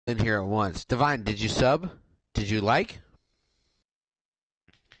in here at once. Divine, did you sub? Did you like?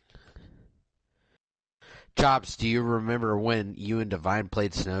 Chops, do you remember when you and Divine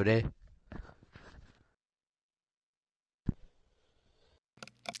played Snow Day?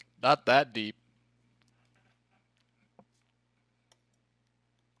 Not that deep.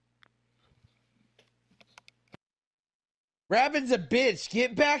 Rappin's a bitch.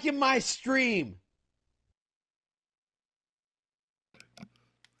 Get back in my stream.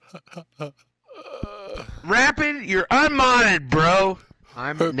 Rappin, you're unmodded, bro.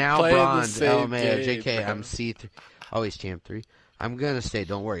 I'm now bronze. LMAO. JK, I'm C3. Always champ 3. I'm going to stay.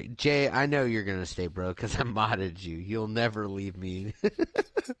 Don't worry. Jay, I know you're going to stay, bro, because I modded you. You'll never leave me.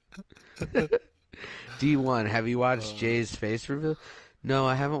 D1, have you watched Jay's face reveal? No,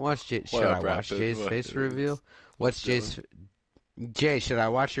 I haven't watched Jay. Should I watch Jay's face reveal? What's Jay's... Jay, should I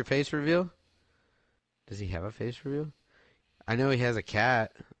watch your face reveal? Does he have a face reveal? I know he has a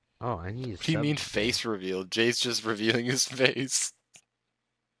cat. Oh, I need. What do you mean face reveal? Jay's just revealing his face.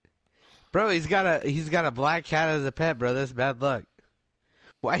 Bro, he's got a black cat as a pet, bro. That's bad luck.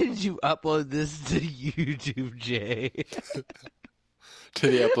 Why did you upload this to YouTube, Jay?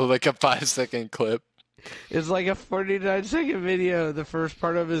 Did he upload like a 5-second clip? It's like a 49-second video. The first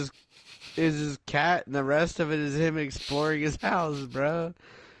part of is his cat, and the rest of it is him exploring his house, bro.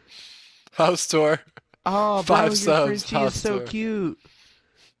 House tour. Oh, 5 bro, subs. Your Frenchie is so cute.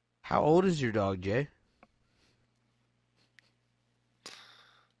 How old is your dog, Jay?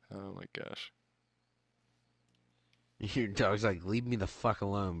 Oh my gosh. Your dog's like, leave me the fuck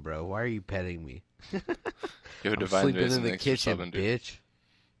alone, bro. Why are you petting me? Yo, I'm sleeping in the kitchen, bitch.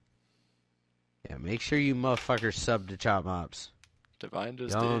 Yeah, make sure you motherfuckers sub to Chopmops. Divine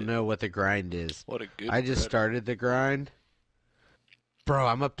just don't know what the grind is. What a good I just started the grind. Bro,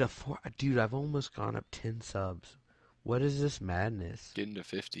 I'm up to 4. Dude, I've almost gone up 10 subs. What is this madness? Getting to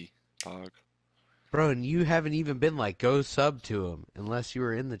 50. Pog. Bro, and you haven't even been like, go sub to him, unless you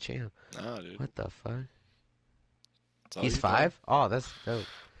were in the channel. Nah, dude. What the fuck? He's 5? Oh, that's dope.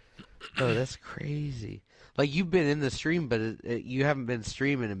 Bro, that's crazy. Like, you've been in the stream, but you haven't been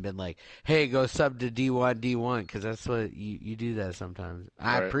streaming and been like, hey, go sub to D1, because that's what you do that sometimes.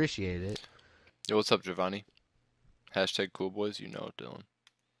 I appreciate it. Yo, what's up, Giovanni? Hashtag cool boys, you know it, Dylan.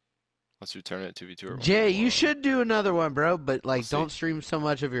 Let's return it 2v2 or 1v1. Jay, you should do another one, bro, but, like, don't stream so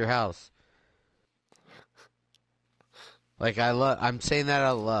much of your house. Like, I'm saying that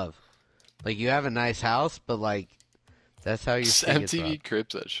out of love. Like, you have a nice house, but, like, that's how you MTV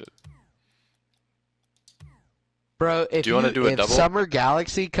Cribs that shit. Bro, if you want to do a double? Summer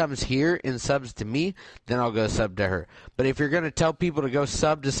Galaxy comes here and subs to me, then I'll go sub to her. But if you're going to tell people to go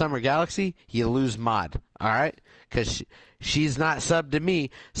sub to Summer Galaxy, you lose mod, all right? Because she's not subbed to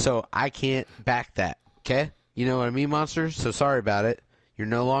me, so I can't back that, okay? You know what I mean, Monster? So sorry about it. You're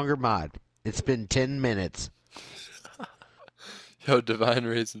no longer mod. It's been 10 minutes. Yo, Divine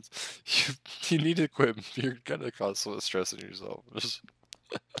Raisins, you need to quit. You're gonna cause so much stress on yourself.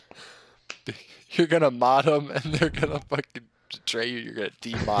 You're gonna mod them, and they're gonna fucking betray you. You're gonna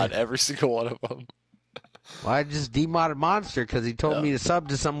demod every single one of them. Well, I just demodded Monster because he told me to sub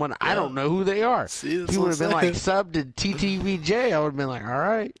to someone I don't know who they are. See, he would have been like, sub to TTVJ. I would have been like, all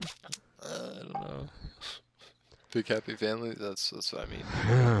right. I don't know. Big happy family. That's what I mean.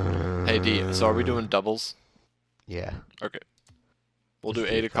 Hey D, so are we doing doubles? Yeah. Okay. We'll do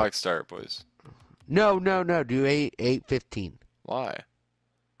 8 o'clock start, boys. No. Do 8:15. Why?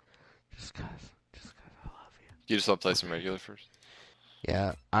 Just cause I love you. You just want to play some regular first?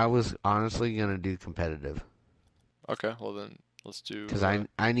 Yeah, I was honestly gonna do competitive. Okay, well then let's do. Because I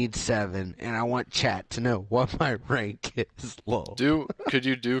need 7, and I want chat to know what my rank is. Lol. Could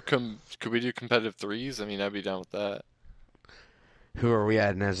we do competitive 3s? I mean, I'd be down with that. Who are we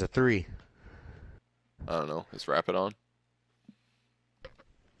adding as a 3? I don't know. Is Rapid on?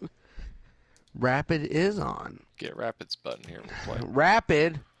 Rapid is on. Get Rapid's button here. We'll play.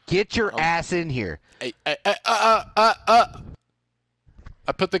 Rapid, get your ass in here. Hey, I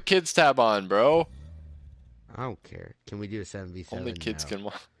put the kids tab on, bro. I don't care. Can we do a 7v7? Only kids can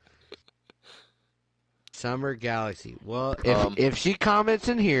watch. Summer Galaxy. Well, if she comments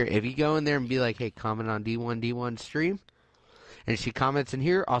in here, if you go in there and be like, hey, comment on D1 stream, and she comments in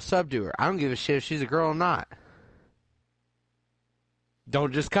here, I'll sub to her. I don't give a shit if she's a girl or not.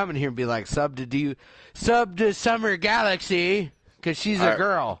 Don't just come in here and be like, sub to Summer Galaxy, because she's a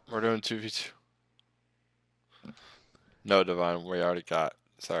girl. We're doing 2v2. No, Divine, we already got.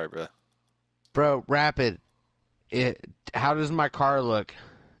 Sorry, bro. Bro, Rapid, how does my car look?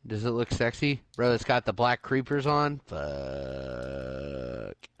 Does it look sexy? Bro, it's got the black creepers on. Fuck.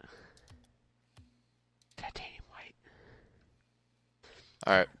 Titanium white.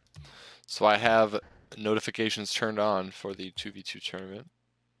 Alright, So I have notifications turned on for the 2v2 tournament,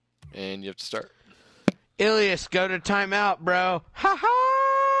 and you have to start. Ilias, go to timeout, bro. Ha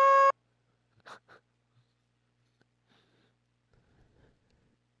ha!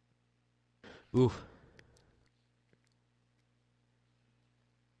 Oof.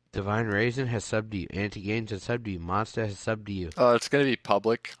 Divine Raisin has subbed to you. Anti-Gains has subbed to you. Monster has subbed to you. It's gonna be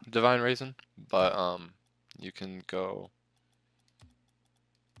public, Divine Raisin, but you can go.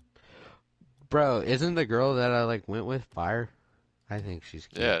 Bro, isn't the girl that I like went with fire? I think she's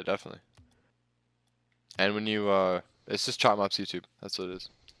cute. Yeah, definitely. And when you it's just Chopmops YouTube. That's what it is.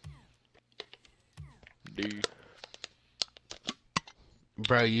 D.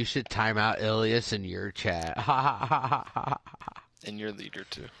 Bro, you should time out Ilias in your chat. Ha ha ha ha ha. And your leader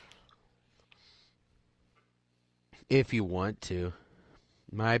too. If you want to.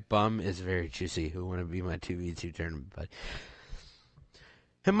 My bum is very juicy. Who want to be my 2v2 tournament buddy?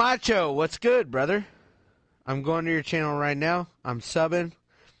 Hamacho, what's good, brother? I'm going to your channel right now. I'm subbing.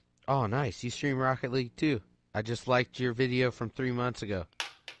 Oh, nice. You stream Rocket League too. I just liked your video from 3 months ago.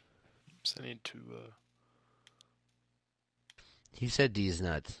 So I need to He said D's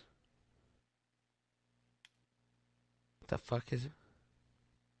nuts. What the fuck is it?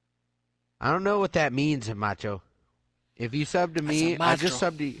 I don't know what that means, Hamacho. If you sub to me, I just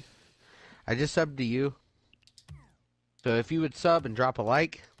subbed to you. I just subbed to you. So if you would sub and drop a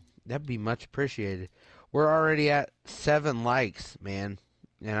like, that'd be much appreciated. We're already at 7 likes, man.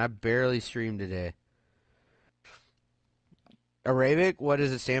 And I barely streamed today. Arabic, what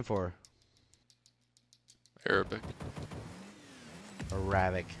does it stand for? Arabic.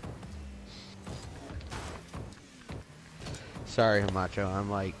 Arabic. Sorry, Hamacho.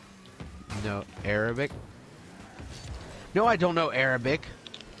 I'm like, no, Arabic? No, I don't know Arabic.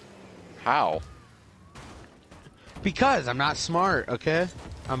 How? Because I'm not smart, okay?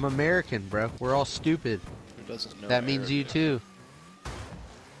 I'm American, bro. We're all stupid. Who doesn't know That means you Arabic? too.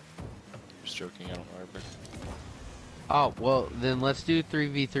 Just joking, I don't know Arabic. Oh, well, then let's do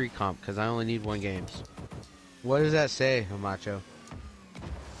 3v3 comp, because I only need 1 games. What does that say, Hamacho?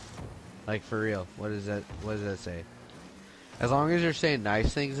 Like, for real, what does that say? As long as you're saying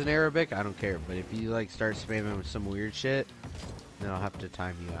nice things in Arabic, I don't care. But if you, like, start spamming with some weird shit, then I'll have to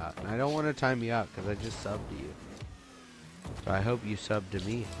time you out. And I don't want to time you out, because I just subbed to you. So I hope you sub to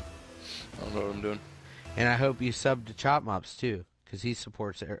me. I don't know what I'm doing. And I hope you sub to Chopmops, too, because he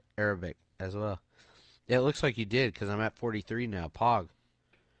supports Arabic as well. Yeah, it looks like you did, because I'm at 43 now. Pog.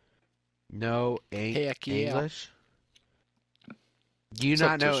 No Heck yeah. English? Do you What's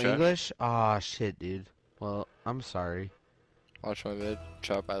not up, know Tush Josh? English? Aw, shit, dude. Well, I'm sorry. Watch my vid.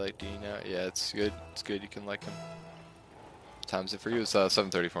 Chop, I like D now. Yeah, it's good. It's good. You can like him. Times it for you. It's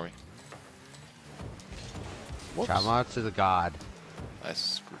 7:30 for me. Chopmops is a god, I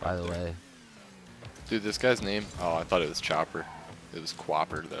screwed by up the there. way. Dude, this guy's name. Oh, I thought it was Chopper. It was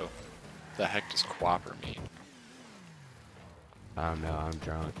Quapper though. The heck does Quapper mean? I don't know, I'm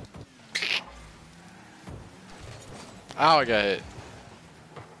drunk. Ow, I got hit.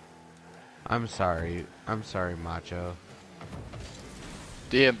 I'm sorry, Macho.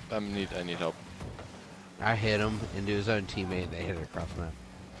 Damn, I need help. I hit him into his own teammate, they hit it across the map.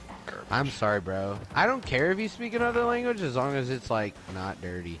 Garbage. I'm sorry, bro. I don't care if you speak another language as long as it's, like, not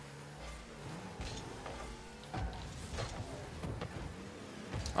dirty.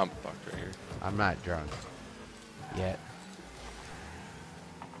 I'm fucked right here. I'm not drunk. Yet.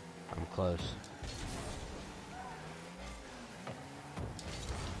 I'm close.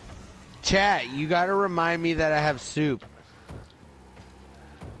 Chat, you gotta remind me that I have soup.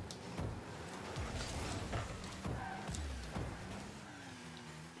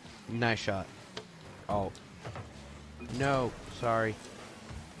 Nice shot. Oh. No, sorry.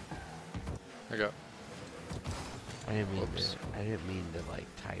 I go. I didn't mean Oops. to like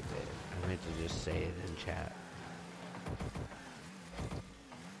type it. I meant to just say it in chat.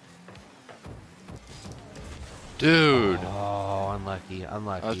 Dude. Oh, unlucky,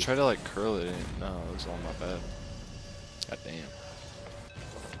 unlucky. I was trying to like curl it in. No, it was all my bad. God damn.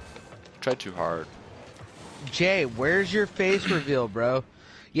 Tried too hard. Jay, where's your face reveal, bro?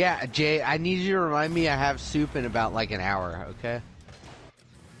 Yeah, Jay, I need you to remind me I have soup in about like an hour, okay?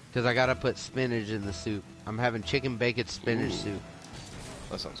 Because I gotta put spinach in the soup. I'm having chicken bacon spinach Ooh. soup.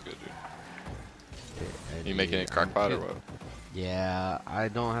 That sounds good, dude. Yeah, You making it crock pot or what? Yeah, I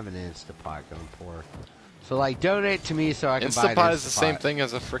don't have an Instapot going pour. So like, donate to me so I can buy an Instapot is the Instapot. same thing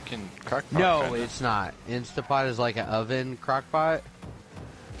as a freaking crock pot. No, kinda. it's not. Instapot is like an oven crock pot.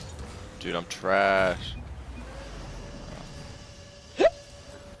 Dude, I'm trash.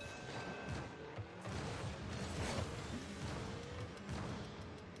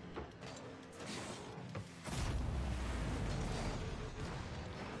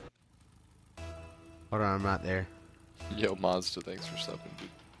 Hold on, I'm not there. Yo, Mazda, thanks for subbing, dude.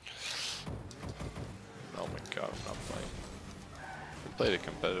 Oh my god, I'm not playing. We played a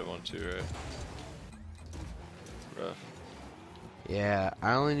competitive one too, right? Rough. Yeah,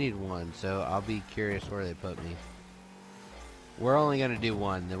 I only need one, so I'll be curious where they put me. We're only gonna do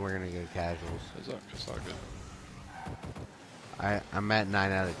one, then we're gonna go casuals. It's all good. I'm at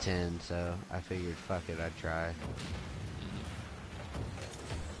 9 out of 10, so I figured, fuck it, I'd try.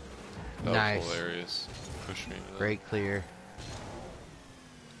 That Nice. was hilarious. Push me to that. Great clear.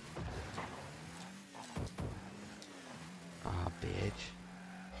 Aw, bitch.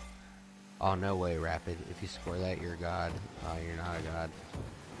 Oh, no way, Rapid. If you score that, you're a god. Oh, you're not a god.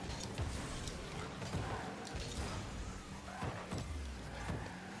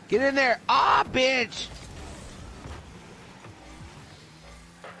 Get in there! Ah, bitch!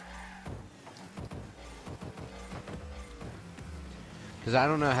 Because I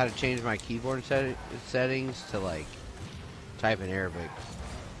don't know how to change my keyboard settings to, like, type in Arabic.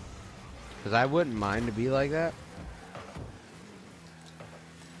 Because I wouldn't mind to be like that.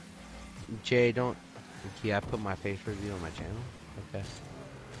 Jay, don't... Yeah, I put my face review on my channel? Okay.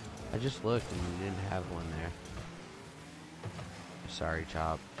 I just looked and you didn't have one there. Sorry,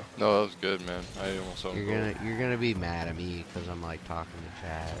 Chop. No, that was good, man. I almost owned gold. You're gonna be mad at me because I'm, like, talking to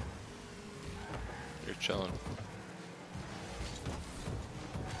chat. You're chilling.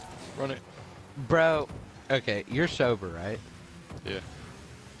 Run it. Bro, okay, you're sober, right? Yeah.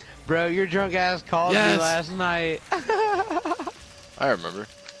 Bro, your drunk ass called me last night. I remember.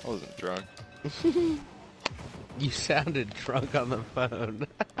 I wasn't drunk. You sounded drunk on the phone.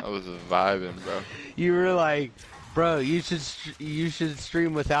 I was vibing, bro. You were like, bro, you should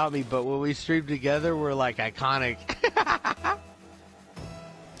stream without me, but when we stream together, we're like iconic. I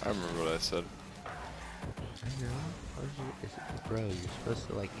remember what I said. I know. Bro, you're supposed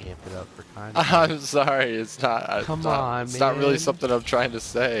to like amp it up for content. I'm sorry, it's not. Come on, it's man. not really something I'm trying to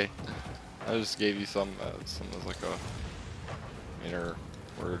say. I just gave you some as like a inner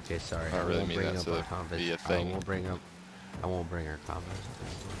word. Okay, sorry. I really won't mean bring that up to our conference. be a thing. I won't bring our comments.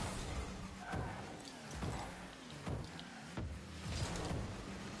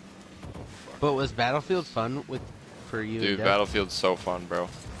 But was Battlefield fun for you? Dude, Battlefield's so fun, bro.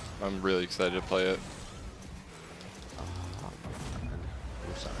 I'm really excited to play it. I'm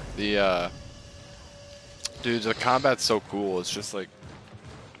sorry. Dude, the combat's so cool. It's just like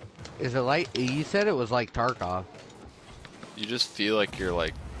Is it like you said? It was like Tarkov. you just feel like you're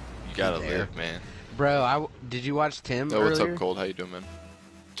like you gotta There. live, man. Bro, did you watch Tim Oh, earlier? what's up, Cold? How you doing, man?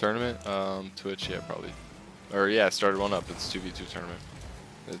 Tournament? Twitch, yeah, probably. Or yeah, I started one up. It's 2v2 tournament.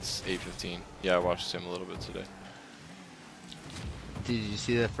 It's 8:15. Yeah, I watched him a little bit today. Did you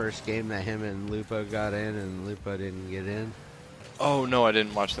see the first game that him and Lupo got in and Lupo didn't get in? Oh no, I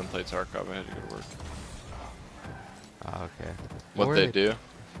didn't watch them play Tarkov. I had to go to work. Oh, okay. What they do?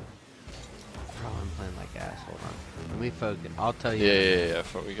 Bro, I'm playing like ass. Hold on. Let me focus. I'll tell you. Yeah.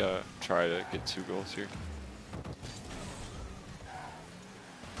 But we gotta try to get 2 goals here.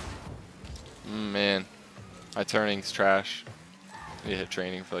 Man, my turning's trash. We hit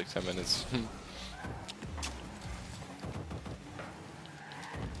training for like 10 minutes.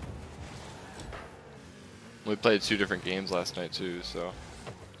 We played 2 different games last night too, so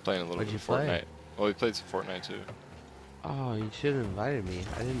playing a little What'd bit of you play? Fortnite. Well, we played some Fortnite too. Oh, you should have invited me.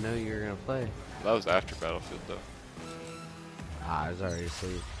 I didn't know you were gonna play. That was after Battlefield though. Ah, I was already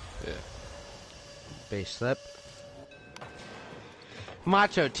asleep. Yeah. Base slip.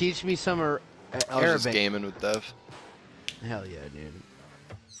 Macho, teach me some I was Arabic. just gaming with Dev. Hell yeah, dude.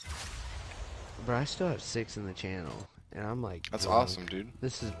 Bro, I still have 6 in the channel, and I'm like, That's drunk. awesome, dude.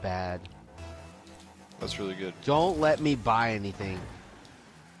 This is bad. That's really good. Don't let me buy anything.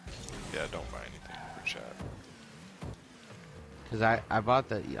 Yeah, don't buy anything for chat. Because I bought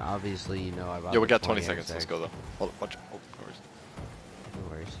the, obviously, you know, I bought Yeah, we the got 20 20 seconds. Let's go though. Hold on, watch. Oh, no worries. No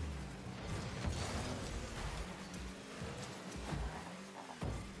worries.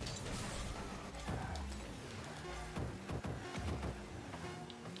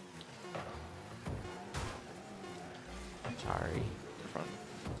 Sorry. You're fine.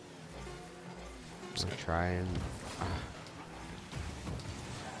 I'm gonna try and...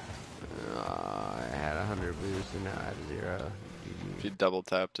 I had 100 boost and now I have 0. If you double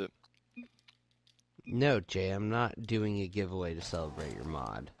tapped it. No, Jay, I'm not doing a giveaway to celebrate your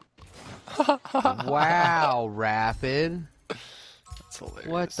mod. Wow, Rapid. That's hilarious.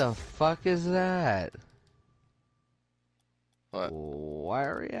 What the fuck is that? What? Why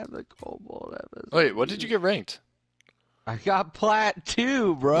are we at the Cobalt episode? Wait, what did you get ranked? I got Plat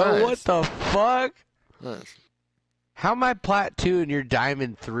 2, bro. Nice. What the fuck? Nice. How am I Plat 2 and you're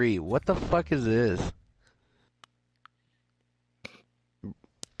Diamond 3? What the fuck is this?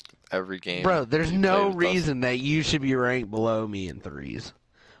 every game. Bro, there's you no played with us. reason that you should be ranked below me in threes.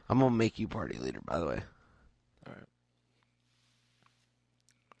 I'm gonna make you party leader, by the way. All right.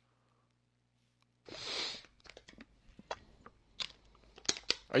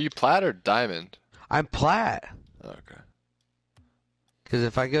 Are you plat or diamond? I'm plat. Okay. Because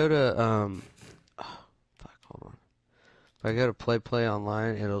if I go to, fuck, hold on. If I go to play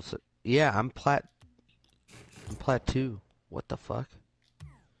online, it'll say, yeah, I'm plat 2. What the fuck?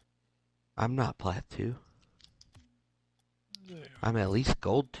 I'm not plat 2. I'm at least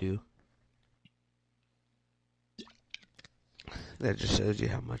gold 2. That just shows you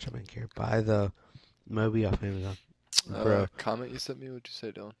how much I'm in care. Buy the Moby off Amazon. Bro. Comment you sent me, what'd you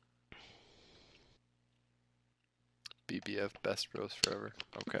say, Dylan? BBF, best bros forever.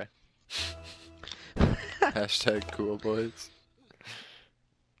 Okay. Hashtag cool boys.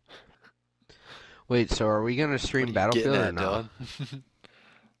 Wait, so are we gonna stream Battlefield or not?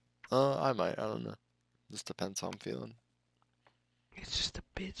 I might. I don't know. Just depends how I'm feeling. It's just a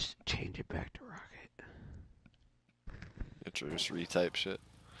bitch. Change it back to Rocket. Just retype shit.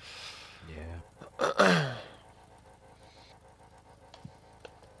 Yeah.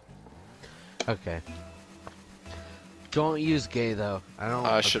 Okay. Don't use gay though. I don't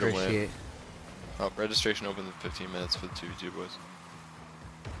appreciate. Oh, registration opened in 15 minutes for the 2v2 boys.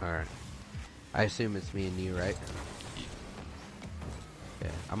 Alright. I assume it's me and you, right?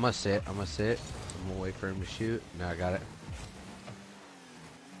 Yeah. I'm gonna sit. I'm gonna wait for him to shoot. No, I got it.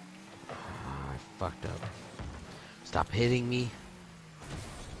 I fucked up. Stop hitting me.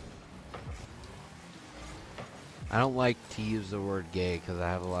 I don't like to use the word gay because I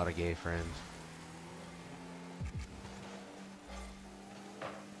have a lot of gay friends.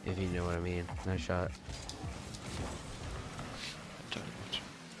 If you know what I mean. Nice shot.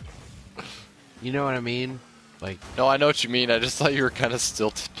 You know what I mean? Like. No, I know what you mean. I just thought you were kind of still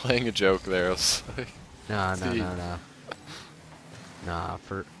playing a joke there. I was like, No. Nah,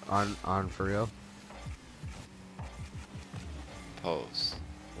 for real. Pose.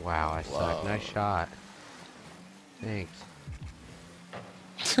 Wow, I suck. Nice shot. Thanks.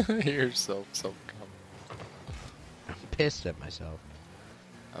 You're so calm. I'm pissed at myself.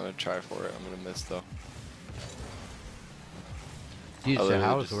 I'm gonna try for it. I'm gonna miss though. Dude, so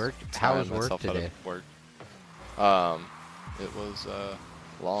how was work? How was work today? Work. It was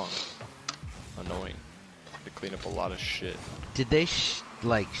long, annoying. To clean up a lot of shit. Did they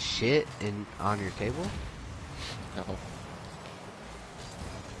shit on your table? No.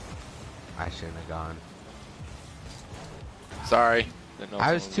 I shouldn't have gone. Sorry.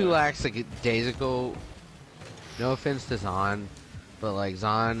 I was too lax days ago. No offense to Zahn, but like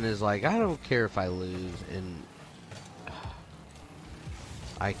Zahn is like, I don't care if I lose, and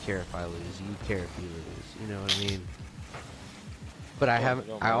I care if I lose. You care if you lose. You know what I mean? But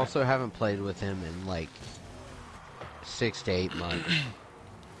I also haven't played with him in like 6 to 8 months.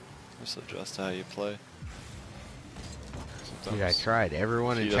 Just adjust how you play. Dude, I tried.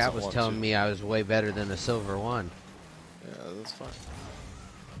 Everyone in chat was telling me I was way better than a silver 1. Yeah, that's fine.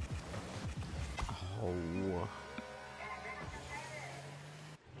 Oh.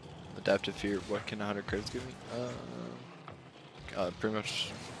 Adaptive fear. What can 100 credits give me? Pretty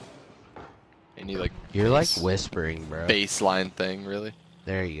much any like. You're like whispering, bro. Baseline thing, really.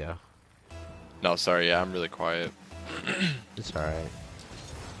 There you go. No, sorry. Yeah, I'm really quiet. It's alright.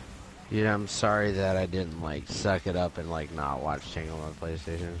 Dude, I'm sorry that I didn't like suck it up and like not watch Tango on my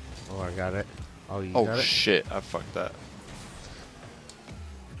PlayStation. Oh, I got it. Oh, you got it? Oh shit! I fucked that.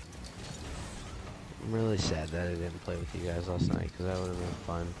 I'm really sad that I didn't play with you guys last night because that would have been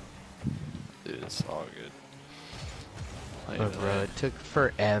fun. Dude, it's all good. But bro, it took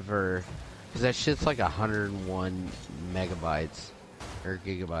forever because that shit's like 101 megabytes or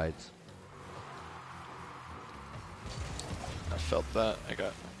gigabytes. I felt that. I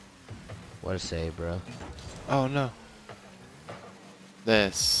got. What a save, bro. Oh no.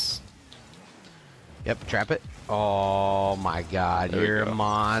 This. Yep, trap it. Oh my god, There you're a go.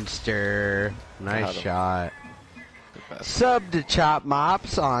 monster. Nice Got him. shot. Sub to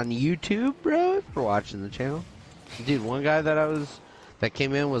Chopmops on YouTube, bro, for watching the channel. Dude, one guy that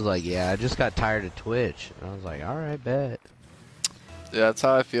came in was like, yeah, I just got tired of Twitch. And I was like, alright, bet. Yeah, that's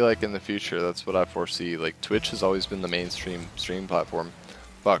how I feel like in the future. That's what I foresee. Like, Twitch has always been the mainstream stream platform.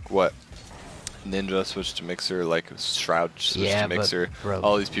 Fuck, what? Ninja switched to Mixer, like Shroud switched to Mixer. But, bro,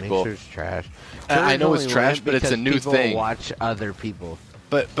 all these people. Mixer's trash. I know it's trash, but it's a new thing. Watch other people.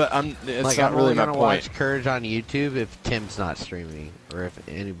 But it's like, not I'm really only my gonna point. watch Courage on YouTube if Tim's not streaming or if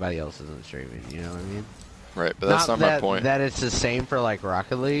anybody else isn't streaming. You know what I mean? Right, but that's not my point. That it's the same for like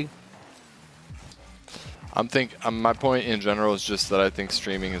Rocket League. My point in general is just that I think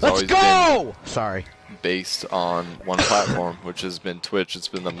streaming has Let's always go! been Sorry. based on one platform, which has been Twitch. It's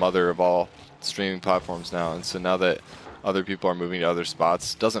been the mother of all streaming platforms now. And so now that other people are moving to other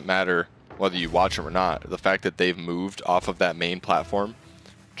spots, it doesn't matter whether you watch them or not. The fact that they've moved off of that main platform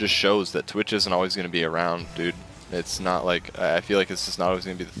just shows that Twitch isn't always going to be around, dude. It's not like, I feel like it's just not always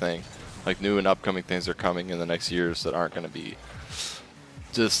going to be the thing. Like, new and upcoming things are coming in the next years that aren't going to be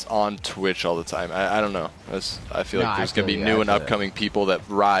just on Twitch all the time. I don't know. I feel like there's going to be new and upcoming people that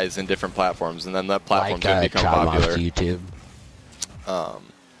rise in different platforms, and then that platform's going to become popular. YouTube.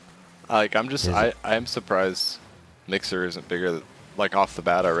 I am surprised Mixer isn't bigger, like, off the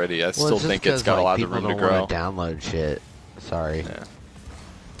bat already. I still think it's got a lot of room to grow. People don't want to download shit. Sorry. Yeah.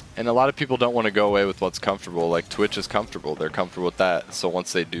 And a lot of people don't want to go away with what's comfortable. Like, Twitch is comfortable. They're comfortable with that. So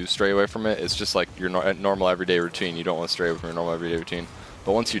once they do stray away from it, it's just like your normal everyday routine. You don't want to stray away from your normal everyday routine.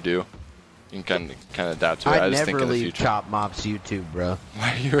 But once you do, you can kind of adapt to it. I just think in the future. I'd never leave Chopmops YouTube, bro.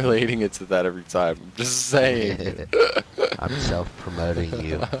 Why are you relating it to that every time? I'm just saying. I'm self-promoting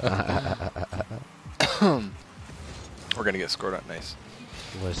you. We're going to get scored on. Nice.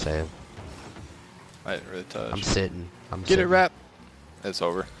 What saying? I didn't really touch. I'm sitting. Get it, Rap. It's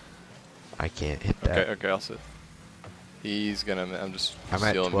over. I can't hit that. Okay, I'll sit. He's going to... I'm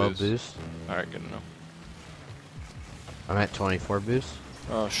at 12 boost. Alright, good enough. I'm at 24 boost.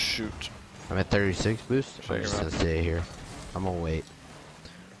 Oh, shoot. I'm at 36 boost. I'm just going to stay here. I'm going to wait.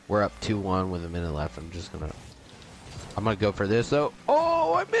 We're up 2-1 with a minute left. I'm going to go for this, though.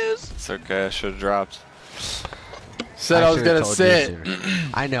 Oh, I missed. It's okay. I should have dropped. Said I was going to sit.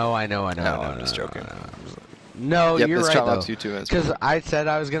 I know. No, I'm just joking. No, you're right, though. Because I said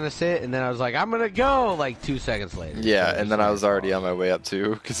I was going to sit, and then I was like, I'm going to go, like, 2 seconds later. Yeah, and then I was already on my way up,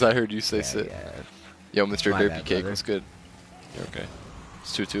 too, because I heard you say sit. Yeah. Yo, Mr. Derpy Cake, what's good? You're okay.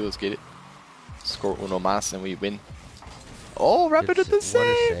 It's 2-2, let's get it. Score uno más, and we win. Oh, Rapid at the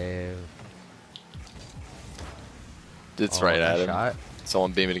save! It's right at him.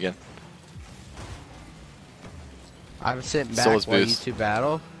 Someone beam it again. I'm sitting back while you two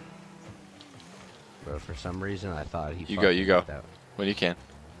battle. But for some reason, I thought he. You go. When you can.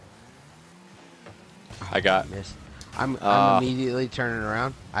 I got. Missed. I'm immediately turning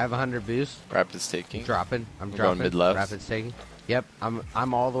around. I have 100 boost. Rapid's taking. I'm dropping. Going mid left. Rapid's taking. Yep.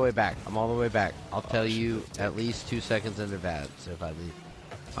 I'm all the way back. I'll tell you at least 2 seconds in advance if I leave.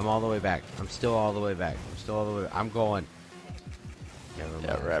 I'm all the way back. I'm still all the way back. I'm going.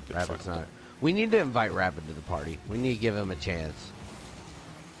 Yeah, Rapid's not. We need to invite Rapid to the party. We need to give him a chance.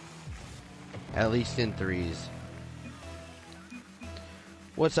 At least in threes.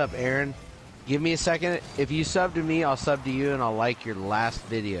 What's up, Aaron? Give me a second. If you sub to me, I'll sub to you, and I'll like your last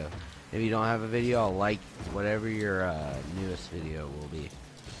video. If you don't have a video, I'll like whatever your newest video will be.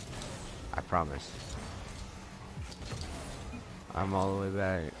 I promise. I'm all the way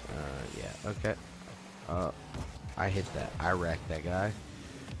back. Yeah, okay. I hit that. I wrecked that guy.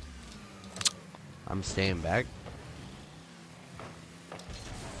 I'm staying back.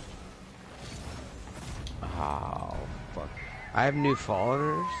 Oh, fuck. I have new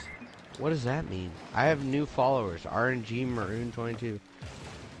followers? What does that mean? I have new followers. RNG Maroon 22.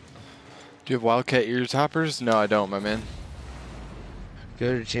 Do you have Wildcat ear toppers? No, I don't, my man.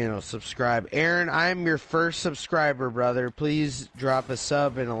 Go to the channel, subscribe. Aaron, I'm your first subscriber, brother. Please drop a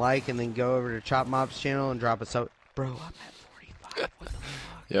sub and a like, and then go over to Chopmops channel and drop a sub. Bro, I'm at 45. What the fuck?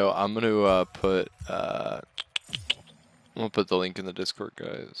 Yo, I'm gonna put the link in the Discord,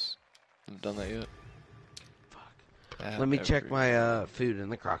 guys. Haven't done that yet. Fuck. Let me check my food in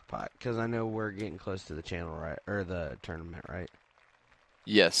the crock pot, because I know we're getting close to the channel, right? Or the tournament, right?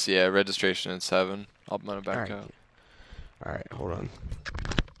 Yes, yeah, registration at 7. I'm gonna back out. Alright, hold on.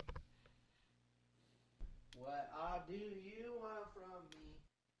 What do you want from me?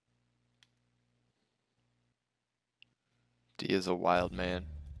 D is a wild man.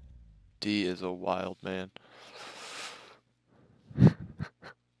 D is a wild man.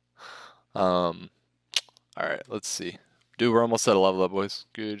 Alright, let's see. Dude, we're almost at a level up, boys.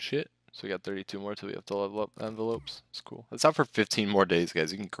 Good shit. So we got 32 more till we have to level up envelopes. It's cool. It's out for 15 more days,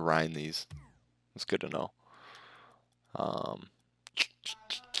 guys. You can grind these. That's good to know.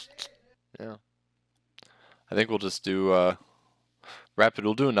 Yeah. I think we'll just do Rapid.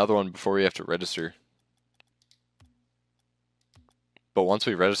 We'll do another one before we have to register. But once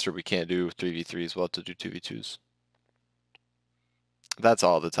we register, we can't do 3v3s. We'll have to do 2v2s. That's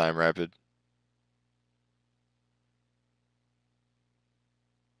all the time, Rapid.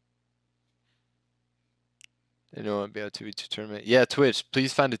 Anyone want to be a 2v2 tournament? Yeah, Twitch,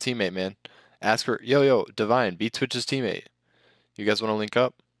 please find a teammate, man. Ask for, yo, Divine, be Twitch's teammate. You guys want to link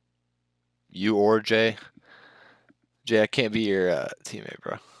up? You or Jay? Jay, I can't be your teammate,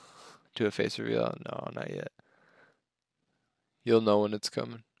 bro. Do a face reveal? No, not yet. You'll know when it's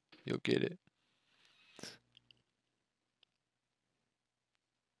coming. You'll get it.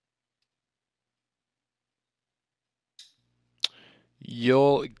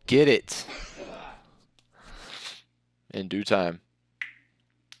 You'll get it in due time.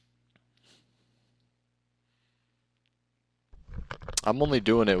 I'm only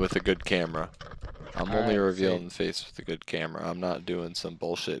doing it with a good camera. I'm only revealing the face with a good camera. I'm not doing some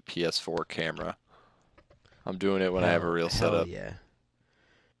bullshit PS4 camera. I'm doing it when I have a real setup. Yeah.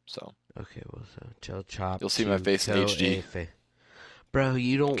 So. Okay, well, so Chill Chop. You'll see my face in HD. Bro,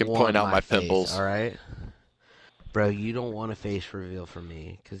 you don't can want point out my face, pimples. all right? Bro, you don't want a face reveal from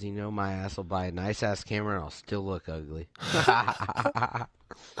me, because you know my ass will buy a nice-ass camera and I'll still look ugly.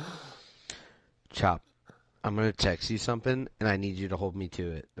 Chop, I'm going to text you something, and I need you to hold me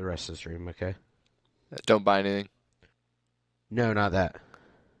to it the rest of the stream, okay? Don't buy anything? No, not that.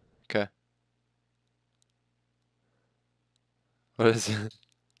 Okay. What is it?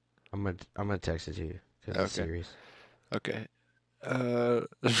 I'm gonna text it to you, because it's serious. Okay.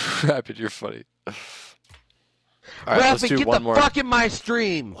 Rapid, you're funny. All right, let's do get one the more. fuck in my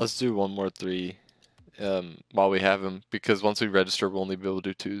stream! Let's do one more 3 while we have him, because once we register, we'll only be able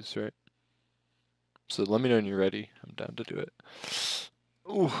to do 2s, right? So let me know when you're ready. I'm down to do it.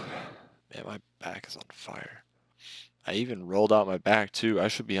 Ooh, man, my back is on fire. I even rolled out my back, too. I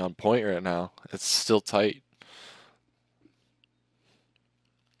should be on point right now. It's still tight.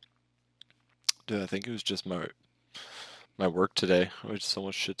 Dude, I think it was just my work today. I had so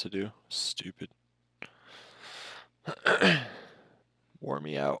much shit to do. Stupid. Wore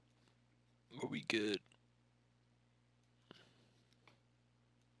me out. But we good.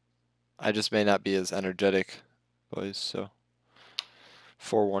 I just may not be as energetic, boys, so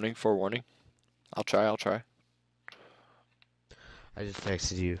forewarning. I'll try. I just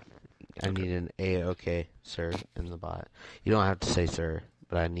texted you. I need an A-OK, sir, in the bot. You don't have to say sir,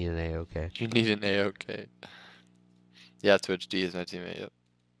 but I need an A-OK. You need an A-OK. Yeah, Twitch D is my teammate, yep.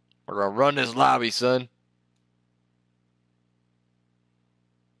 We're gonna run this lobby, son.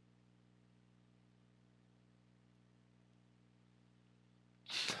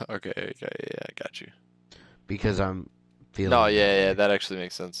 Okay, yeah, I got you. Because I'm feeling... No, yeah, that actually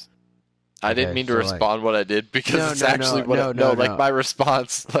makes sense. I didn't mean to respond what I did, because it's actually what my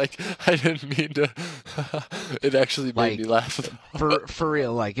response, like, I didn't mean to, it actually made me laugh. For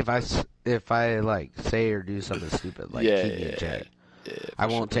real, like, if I like, say or do something stupid, like, keep me in check. Yeah, I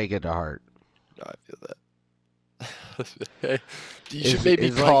won't take it to heart. No, I feel that. Hey, you should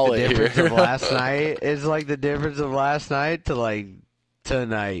maybe call it here. It's like the difference of last night to, like,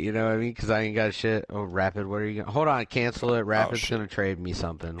 tonight, you know what I mean? Because I ain't got shit. Oh, Rapid, what are you gonna... Hold on, cancel it. Rapid's gonna trade me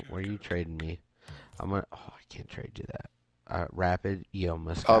something. What are you trading me? I'm gonna... Oh, I can't trade you that. Rapid, you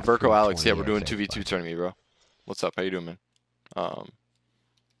almost got Virgo Alex, yeah, we're doing 2v2 tournament, bro. What's up? How you doing, man?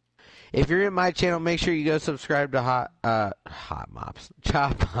 If you're in my channel, make sure you go subscribe to Chopmops.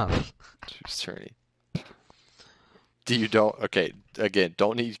 Tourney. You don't... Okay, again,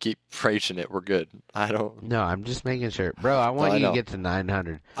 don't need to keep preaching it. We're good. I don't... No, I'm just making sure. Bro, I want you to get to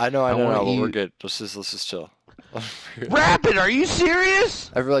 900. I know, but we're good. Let's just chill. Rapid, are you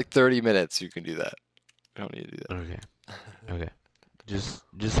serious? Every, like, 30 minutes, you can do that. You don't need to do that. Okay.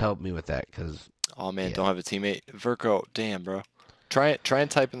 Just help me with that, because... Oh, man, don't have a teammate. Virgo, damn, bro. Try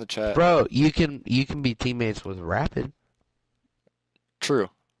and type in the chat. Bro, you can be teammates with Rapid. True.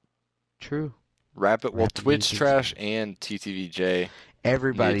 Rapid, well, Twitch Trash and TTVJ.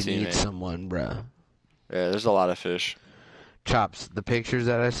 Everybody needs someone, bro. Yeah, there's a lot of fish. Chops, the pictures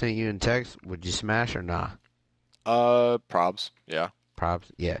that I sent you in text, would you smash or nah? Probs, yeah. Probs,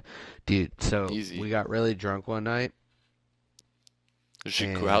 yeah. Dude, so Easy. We got really drunk one night. Is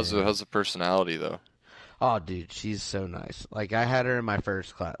she cool? How's the personality, though? Oh, dude, she's so nice. Like, I had her in my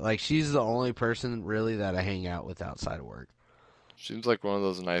first class. Like, she's the only person, really, that I hang out with outside of work. Seems like one of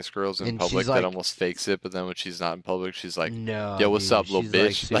those nice girls in public that almost fakes it, but then when she's not in public, she's like, "No, yo, what's up, little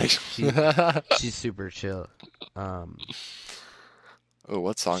bitch?" She's super chill. Oh,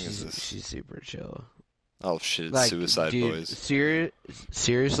 what song is this? She's super chill. Oh shit, it's Suicide Boys.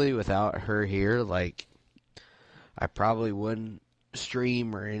 Seriously, without her here, like, I probably wouldn't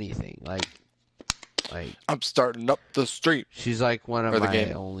stream or anything. Like I'm starting up the stream. She's like one of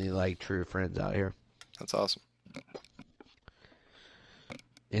my only like true friends out here. That's awesome.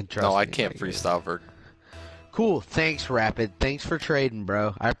 No, I can't freestyle, Vert. Cool, thanks, Rapid. Thanks for trading,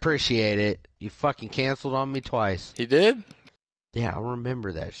 bro. I appreciate it. You fucking canceled on me twice. He did? Yeah, I'll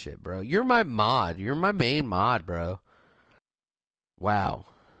remember that shit, bro. You're my mod. You're my main mod, bro. Wow.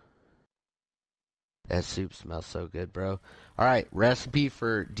 That soup smells so good, bro. Alright, recipe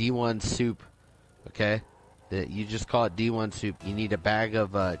for D1 soup. Okay? You just call it D1 soup. You need a bag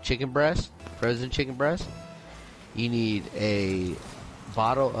of chicken breast, frozen chicken breast. You need a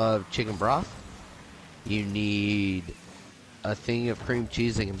bottle of chicken broth. You need a thing of cream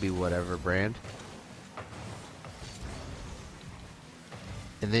cheese. It can be whatever brand.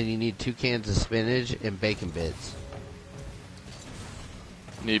 And then you need 2 cans of spinach and bacon bits.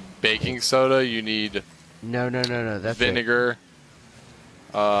 You need baking soda. You need No. That's vinegar.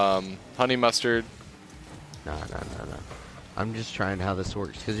 Honey mustard. No. I'm just trying how this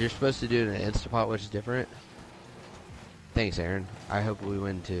works because you're supposed to do it in an Instapot, which is different. Thanks, Aaron. I hope we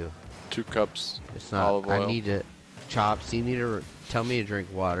win too. 2 cups. It's not. Olive oil. I need to. Chops. You need to tell me to drink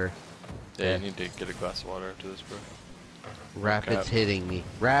water. Yeah, you need to get a glass of water after this, bro. Rapid's hitting me.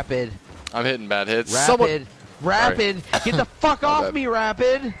 Rapid. I'm hitting bad hits. Rapid. Rapid. Get the fuck off me,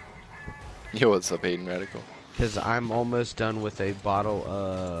 Rapid. Yo, what's up, Hayden Radical? Because I'm almost done with a bottle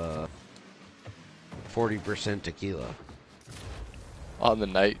of 40% tequila. On the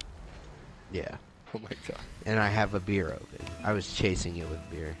night. Yeah. Oh my god. And I have a beer open. I was chasing it with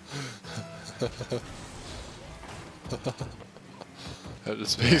beer. That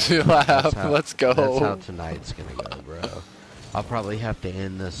just makes me laugh. Let's go. That's how tonight's gonna go, bro. I'll probably have to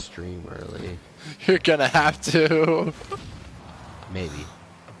end the stream early. You're gonna have to. Maybe.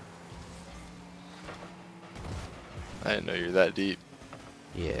 I didn't know you're that deep.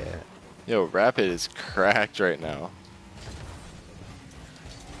 Yeah. Yo, Rapid is cracked right now.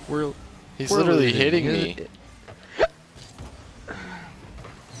 He's literally hitting me.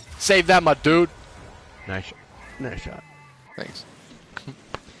 Save that, my dude. Nice shot. Thanks.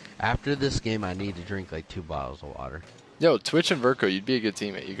 After this game, I need to drink like 2 bottles of water. Yo, Twitch and Verco, you'd be a good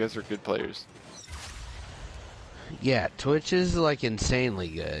teammate. You guys are good players. Yeah, Twitch is like insanely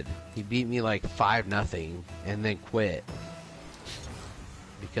good. He beat me like 5-0 and then quit.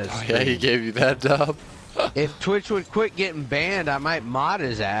 Because yeah, he gave you that dub. If Twitch would quit getting banned, I might mod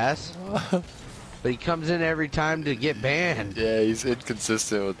his ass. But he comes in every time to get banned. Yeah, he's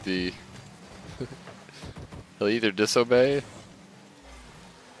inconsistent with the... He'll either disobey...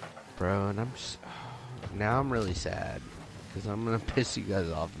 Bro, and now I'm really sad. Because I'm going to piss you guys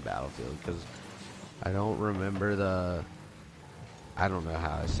off in Battlefield. Because I don't remember I don't know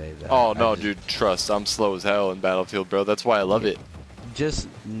how I say that. Oh, no, dude, trust. I'm slow as hell in Battlefield, bro. That's why I love it. Just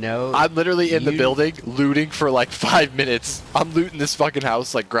know... I'm literally in the building looting for like 5 minutes. I'm looting this fucking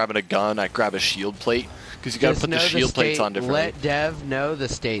house, like grabbing a gun. I grab a shield plate. Because you got to put the shield plates on differently. Let Dev know the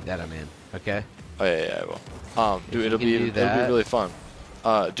state that I'm in, okay? Oh, yeah, I will. Dude, it'll be really fun.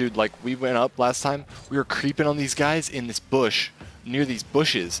 Dude, like, we went up last time. We were creeping on these guys in this bush, near these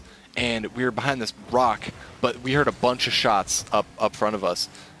bushes. And we were behind this rock, but we heard a bunch of shots up front of us.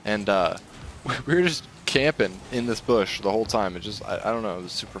 And we were just camping in this bush the whole time. It just, I don't know, it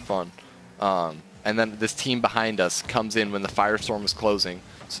was super fun. And then this team behind us comes in when the firestorm was closing.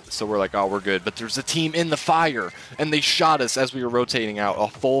 So we're like, oh, we're good. But there's a team in the fire, and they shot us as we were rotating out, a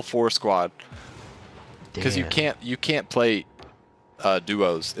full 4 squad. Because you can't play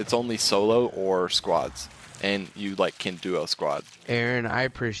duos. It's only solo or squads. And you like can duo squad. Aaron, I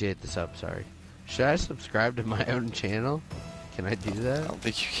appreciate the sub. Sorry. Should I subscribe to my own channel? Can I do that? I don't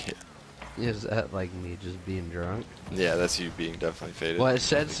think you can. Is that like me just being drunk? Yeah, that's you being definitely faded. Well, it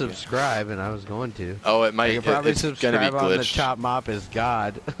said subscribe, and I was going to. Oh, it might. I could probably it's subscribe gonna be on the glitched. Chopmops is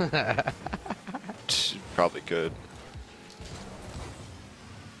God. Probably could.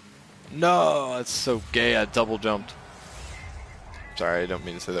 No, that's so gay. I double jumped. Sorry, I don't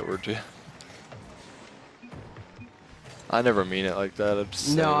mean to say that word to you. I never mean it like that. I'm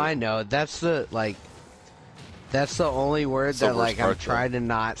just no, I know. That's the only word that like I'm trying to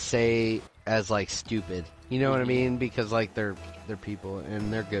not say as like stupid. You know what I mean? Because like they're people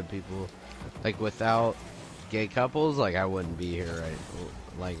and they're good people. Like without gay couples, like I wouldn't be here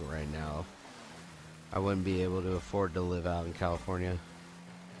right now. I wouldn't be able to afford to live out in California.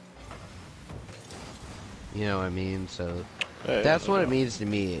 You know what I mean? So that's what it means to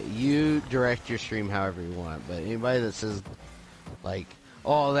me. You direct your stream however you want, but anybody that says like,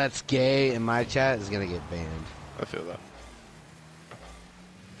 "Oh, that's gay," in my chat is gonna get banned. I feel that.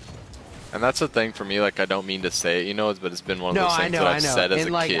 And that's the thing for me. Like, I don't mean to say it, you know, but it's been one of those things that I've said as and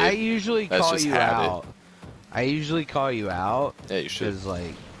a like, kid. I usually call you out. I usually call you out. Yeah, you should. Because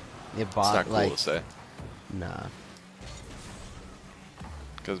like, it's not cool to say. Nah.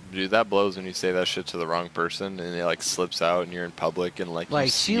 Because, dude, that blows when you say that shit to the wrong person and it, like, slips out and you're in public and, like you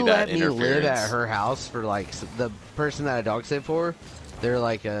see she that let me interference. live at her house for, like, the person that I dog sit for, they're,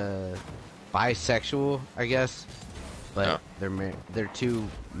 like, a bisexual, I guess. But they're 2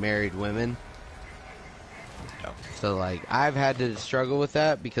 married women. So, like, I've had to struggle with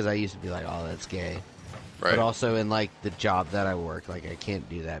that because I used to be like, oh, that's gay. Right. But also in, like, the job that I work, like, I can't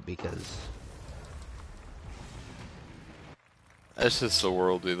do that because... That's just the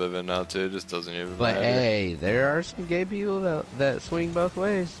world we live in now, too. It just doesn't even But, matter. hey, there are some gay people that swing both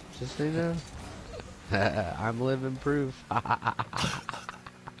ways. Just so you know. I'm living proof.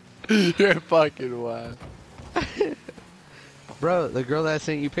 You're fucking wild. Bro, the girl that I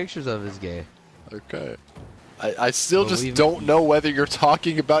sent you pictures of is gay. Okay. I still But just don't know whether you're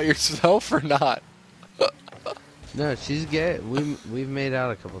talking about yourself or not. No, she's gay. We've made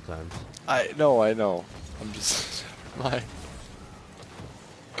out a couple times. I know. I'm just... my.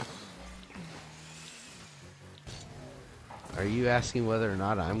 Are you asking whether or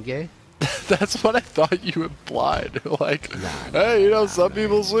not I'm gay? That's what I thought you implied. Like, hey, you know, some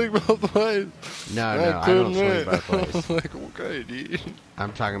people swing both ways. No, I don't swing both ways. Like, okay, dude.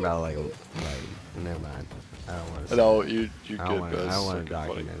 I'm talking about like, never mind. I don't want to. No, you're good, I don't want to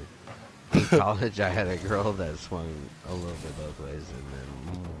document it. In college, I had a girl that swung a little bit both ways,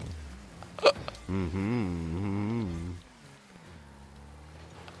 and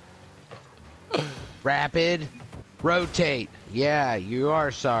then. Rapid, rotate. Yeah, you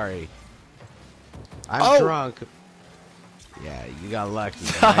are sorry. I'm drunk. Yeah, you got lucky.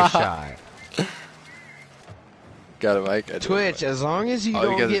 Nice shot. Got it, Mike. Twitch, as long as you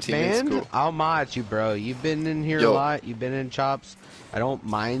don't get banned, cool. I'll mod you, bro. You've been in here a lot. You've been in Chops. I don't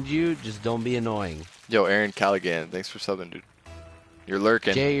mind you. Just don't be annoying. Yo, Aaron Callaghan, thanks for subbing, dude. You're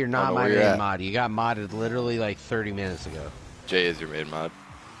lurking. Jay, you're not my main mod. You got modded literally like 30 minutes ago. Jay is your main mod.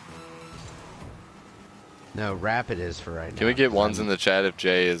 No, Rapid is for right now. Can we get ones in the chat if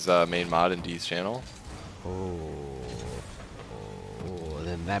Jay is main mod in D's channel? Oh,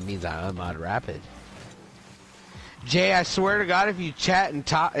 then that means I unmod Rapid. Jay, I swear to God, if you chat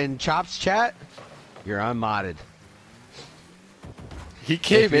in Chops chat, you're unmodded. He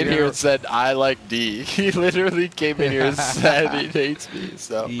came in here and said, I like D. He literally came in here and said he hates me.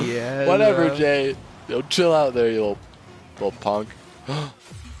 So, yeah, whatever, Jay. Yo, chill out there, you little punk.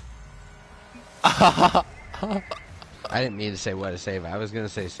 I didn't mean to say what to save. I was going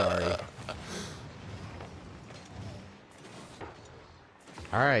to say sorry.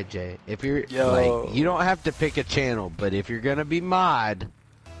 Alright, Jay. If you're, like, you don't have to pick a channel, but if you're going to be mod,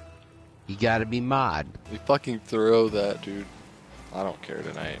 you got to be mod. We fucking throw that, dude. I don't care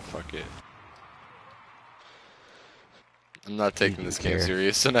tonight. Fuck it. I'm not taking this game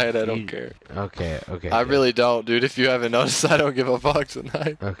serious tonight. I don't care. Okay. I really don't, dude. If you haven't noticed, I don't give a fuck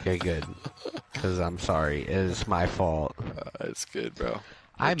tonight. Okay, good. Because I'm sorry. It is my fault. It's good, bro.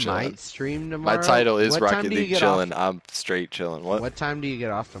 I might stream tomorrow. My title is Rocket League Chillin. I'm straight chilling. What time do you get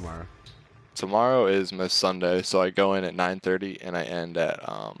off tomorrow? Tomorrow is my Sunday, so I go in at 9:30 and I end at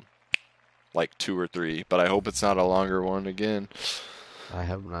like 2 or 3. But I hope it's not a longer one again. I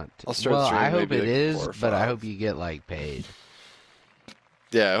hope not. I'll start streaming. I hope it is, but I five. hope you get like paid.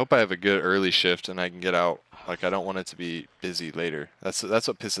 Yeah, I hope I have a good early shift and I can get out. Like, I don't want it to be busy later. That's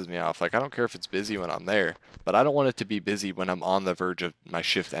what pisses me off. Like, I don't care if it's busy when I'm there, but I don't want it to be busy when I'm on the verge of my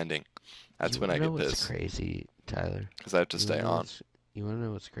shift ending. That's when I get pissed. What's crazy, Tyler? Because I have to stay on. You want to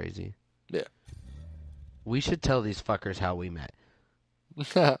know what's crazy? Yeah. We should tell these fuckers how we met.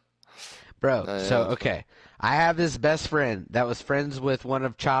 Bro, okay. I have this best friend that was friends with one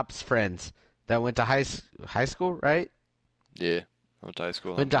of Chop's friends that went to high school, right? Yeah, I went to high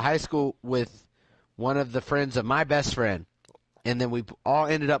school. Went to high school with one of the friends of my best friend. And then we all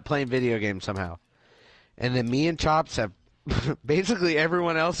ended up playing video games somehow. And then me and Chops have... basically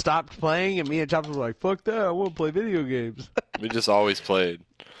everyone else stopped playing, and me and Chops were like, fuck that, I want to play video games. We just always played.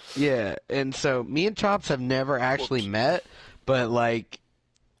 Yeah, and so me and Chops have never actually met, but, like,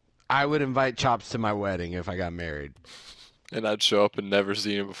 I would invite Chops to my wedding if I got married. And I'd show up and never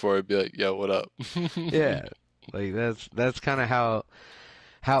seen him before. I'd be like, yo, what up? Yeah, like, that's kind of how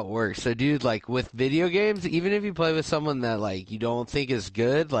it works. So, dude, like, with video games, even if you play with someone that, like, you don't think is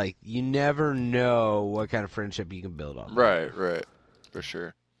good, like, you never know what kind of friendship you can build on. Right. For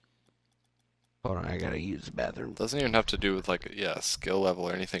sure. Hold on, I gotta use the bathroom. Doesn't even have to do with, like, skill level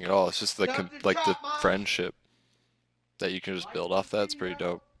or anything at all. It's just, the the friendship that you can just build off that. It's pretty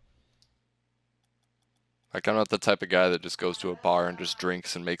dope. Like, I'm not the type of guy that just goes to a bar and just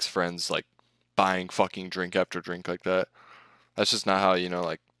drinks and makes friends, like, buying fucking drink after drink like that. That's just not how,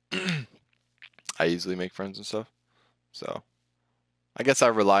 like, I easily make friends and stuff. So, I guess I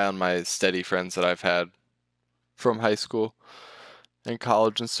rely on my steady friends that I've had from high school and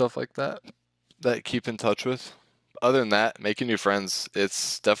college and stuff like that I keep in touch with. Other than that, making new friends,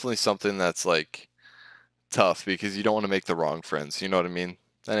 it's definitely something that's, like, tough because you don't want to make the wrong friends. You know what I mean?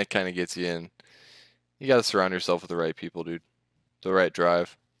 Then it kind of gets you You gotta surround yourself with the right people, dude. The right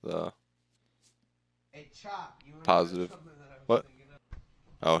drive. The Hey, Chop, you wanna know positive. something that I was What? thinking of?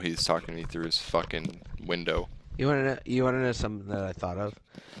 Oh, he's talking to me through his fucking window. You wanna know something that I thought of?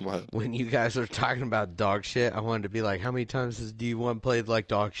 What? When you guys were talking about dog shit, I wanted to be like, how many times has D1 played like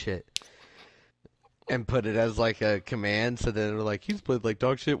dog shit? And put it as like a command, so then we're like, he's played like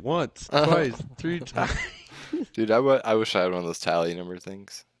dog shit once, twice, 3 times. Dude, I wish I had one of those tally number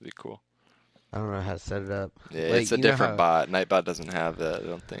things. It'd be cool. I don't know how to set it up. Yeah, Like, it's a different bot. Nightbot doesn't have that, I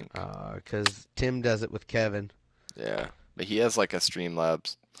don't think. Because Tim does it with Kevin. Yeah, but he has like a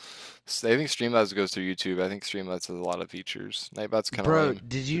Streamlabs. I think Streamlabs goes through YouTube. I think Streamlabs has a lot of features. Nightbot's kind of Bro, lame.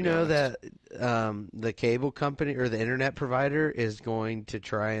 did you know that the cable company or the internet provider is going to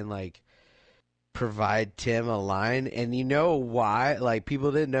try and like provide Tim a line? And you know why? Like,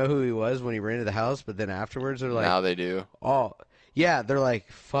 people didn't know who he was when he rented the house, but then afterwards they're like, Now they do. oh, yeah, they're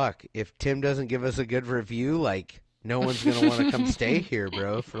like, fuck, if Tim doesn't give us a good review, like, no one's going to want to come stay here,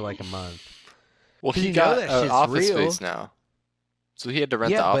 bro, for like a month. Well, he you got know that shit's office real. space now. So he had to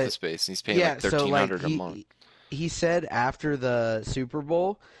rent Yeah, the but- office space, and he's paying Yeah, like so like $1,300 a month. he said after the Super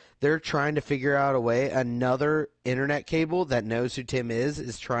Bowl, they're trying to figure out a way. Another internet cable that knows who Tim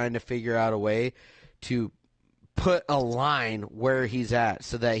is trying to figure out a way to put a line where he's at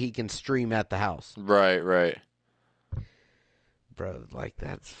so that he can stream at the house. Right, right. Bro, like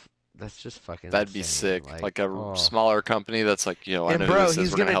that's just fucking That'd be insane. sick. Like a oh. smaller company that's like, I And know bro, who this is.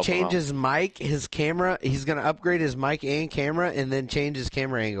 he's We're gonna help him change out. his mic, his camera. He's gonna upgrade his mic and camera, and then change his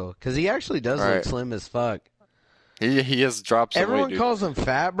camera angle because he actually does look Right. slim as fuck. He has dropped some Everyone weight, dude. calls him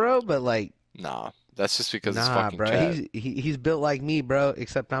fat, bro, but like, Nah, that's just because it's nah, fucking bro. chat. He's built like me, bro,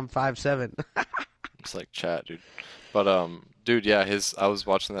 except I'm 5'7". It's like chat, dude. But dude, yeah, I was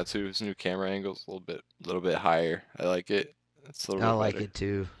watching that too. His new camera angle's a little bit higher. I like it. It's a little I bit like better. it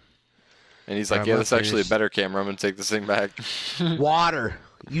too. And he's Bro, like, I'm yeah, gonna that's actually a finish- better camera. I'm gonna take this thing back. Water.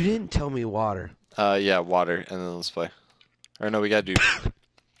 You didn't tell me water. Yeah, water, and then let's play. Or no, we gotta do.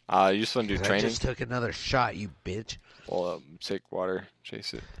 You just want to do 'Cause I training? just took another shot, you bitch. Well, take water,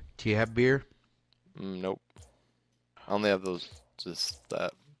 chase it. Do you have beer? Nope. I only have just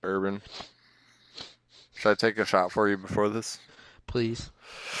that bourbon. Should I take a shot for you before this? Please.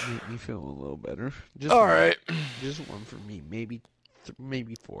 Make me feel a little better. Just All one. right. Just one for me. Maybe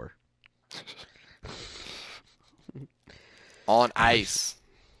 4. On ice.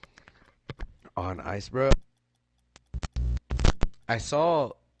 On ice, bro. I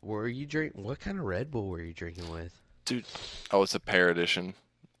saw. Were you drinking? What kind of Red Bull were you drinking with? Dude. Oh, it's a pear edition.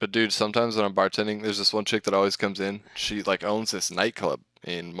 But dude, sometimes when I'm bartending, there's this one chick that always comes in. She like owns this nightclub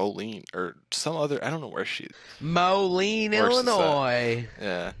in Moline or some other. I don't know where she. Moline, Where's this at? Illinois.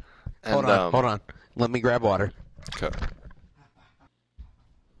 Yeah. And, Hold on. Let me grab water. Okay.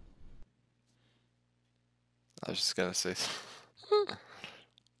 I was just gonna say.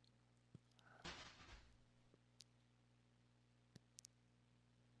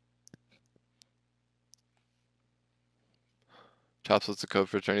 Chops, what's the code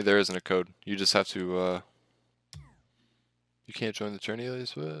for attorney? There isn't a code. You just have to. You can't join the tourney, at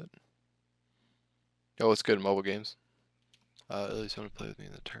least what? Oh, it's good in mobile games. At least you want to play with me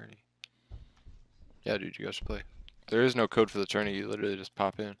in the tourney. Yeah, dude, you guys should play. There is no code for the tourney. You literally just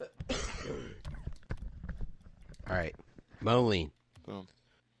pop in. All right. Moline. Boom.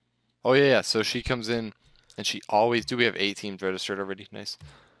 Oh yeah. So she comes in, and she always. Do we have 8 teams registered already? Nice.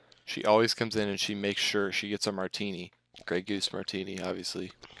 She always comes in and she makes sure she gets a martini, Grey Goose martini,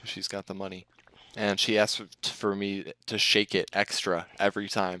 obviously, because she's got the money. And she asks for me to shake it extra every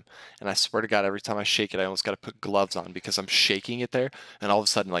time. And I swear to God, every time I shake it, I almost got to put gloves on because I'm shaking it there. And all of a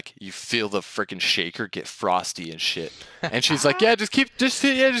sudden, like, you feel the freaking shaker get frosty and shit. And she's like, "Yeah, just keep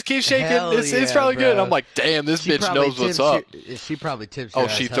shaking. Hell It's yeah, probably good." bro. I'm like, "Damn, this She bitch probably knows what's tips up." She probably tips Oh, your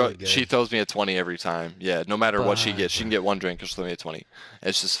ass hella good. she throws me a 20 every time. Yeah, no matter what she Fuck. gets, she can get one drink and she'll throw me a 20.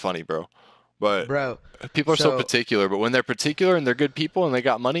 It's just funny, bro. But Bro, people are so so- particular. But when they're particular and they're good people and they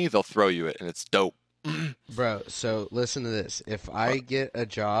got money, they'll throw you it, and it's dope. bro, so listen to this. If I get a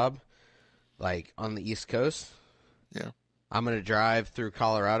job, like, on the East Coast, Yeah. I'm going to drive through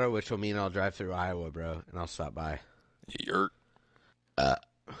Colorado, which will mean I'll drive through Iowa, bro, and I'll stop by. Yurt.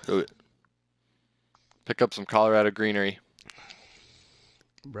 Do it. Pick up some Colorado greenery.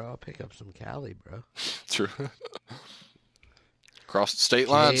 Bro, I'll pick up some Cali, bro. True. Cross the state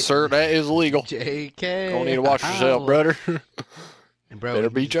line, sir. That is illegal. JK. Don't need to watch yourself, brother. And bro, Better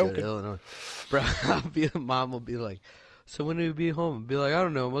we be can just go to joking. Illinois. Bro, Mom will be like, "So when do you be home?" I'll be like, "I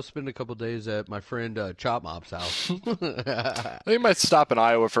don't know. I must spend a couple days at my friend Chopmops' house." I think I might stop in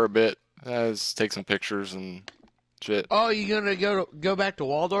Iowa for a bit. Take some pictures and Shit. Oh, you gonna go back to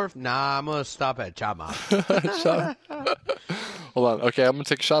Waldorf? Nah, I'm gonna stop at Chopmops. Shot. Hold on. Okay, I'm gonna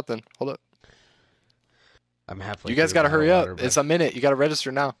take a shot then. Hold up. I'm halfway. You guys through a gotta bottle hurry of up. water, bro. It's a minute. You gotta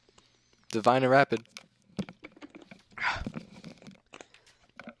register now. Divine and Rapid.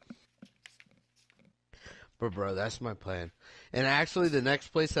 But bro, that's my plan. And actually, the next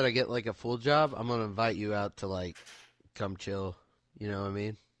place that I get like a full job, I'm gonna invite you out to like come chill. You know what I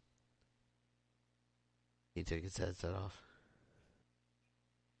mean? He took his headset off.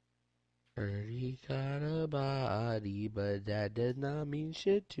 Heard he got a body, but that did not mean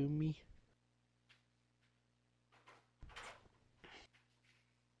shit to me.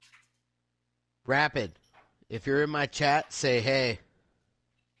 Rapid, if you're in my chat, say hey.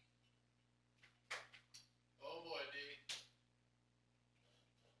 Oh boy,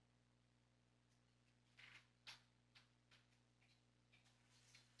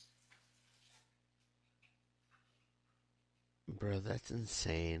 D. Bro, that's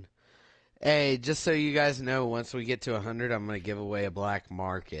insane. Hey, just so you guys know, once we get to 100, I'm gonna give away a black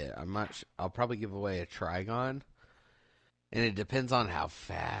market. I'll probably give away a Trigon, and it depends on how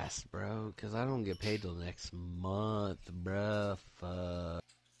fast, bro. Cause I don't get paid till next month, bro. Fuck.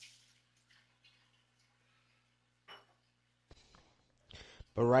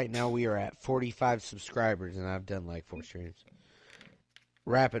 But right now we are at 45 subscribers, and I've done like 4 streams.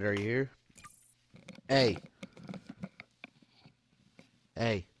 Rapid, are you here? Hey.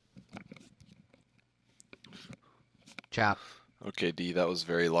 Hey. Chop. Okay, D, that was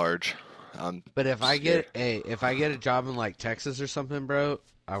very large. But if I get a job in like Texas or something, bro,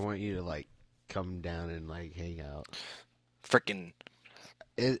 I want you to like come down and like hang out. Frickin'.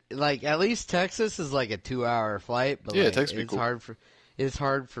 Like at least Texas is like a 2-hour flight, but Yeah, like, Texas be cool. It's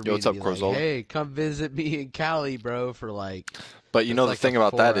hard for me what's to up, be Corzola? like, hey, come visit me in Cali, bro, for like. But you know the like thing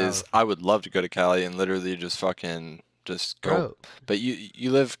about that 4 is, I would love to go to Cali and literally just fucking just go. Bro. But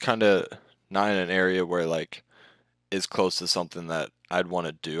you live kind of not in an area where like is close to something that I'd want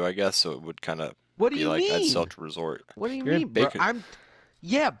to do, I guess. So it would kind of What do be you like I'd mean? still have to resort. What do you You're in mean, bro? Baker.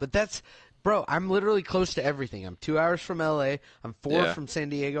 Yeah, but that's, bro, I'm literally close to everything. I'm 2 hours from LA. I'm 4 Yeah. from San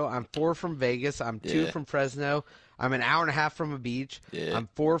Diego. I'm 4 from Vegas. I'm 2 Yeah. from Fresno. I'm an hour and a half from a beach. Yeah. I'm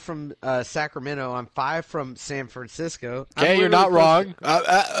 4 from Sacramento. I'm 5 from San Francisco. Okay, you're not wrong.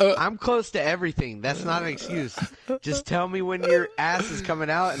 I'm close to everything. That's not an excuse. Just tell me when your ass is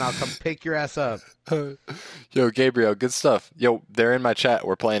coming out, and I'll come pick your ass up. Yo, Gabriel, good stuff. Yo, they're in my chat.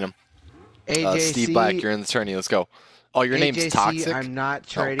 We're playing them. AJC, Steve Black, you're in the tourney. Let's go. Oh, your name's AJC, Toxic? I'm not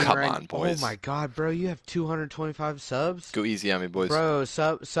trading come right on, boys. Oh my god, bro, you have 225 subs? Go easy on me, boys. Bro,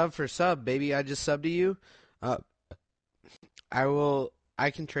 sub for sub, baby. I just subbed to you. I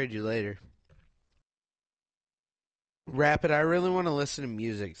can trade you later. Rapid, I really want to listen to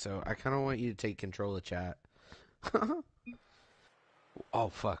music, so I kind of want you to take control of chat. Oh,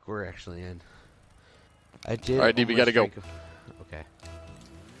 fuck, we're actually in. I did. All right, D, we gotta go. Okay.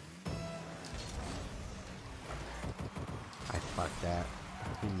 I fucked that.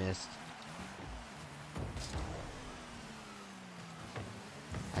 He missed.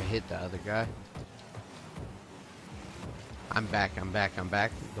 I hit the other guy. I'm back.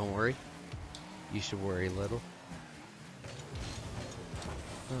 Don't worry. You should worry a little.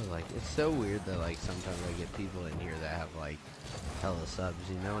 Oh, like, it's so weird that, like, sometimes I get people in here that have, like, hella subs,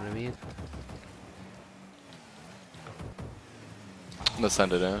 you know what I mean? I'm gonna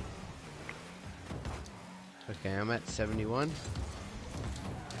send it in. Okay, I'm at 71.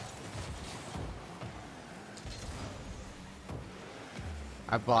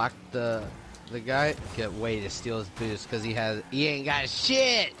 I blocked the guy. Get way to steal his boost because he ain't got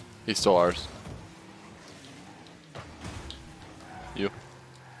shit. He's still ours. You.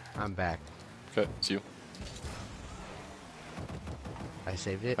 I'm back. Okay, it's you. I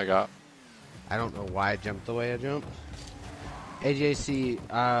saved it. I got. I don't know why I jumped the way I jumped.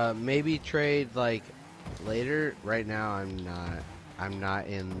 AJC, maybe trade like later. Right now, I'm not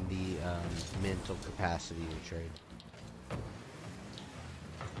in the mental capacity to trade.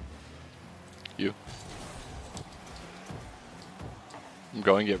 You. I'm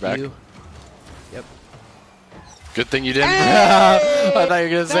going. Get back. You. Yep. Good thing you didn't. Hey! I thought you were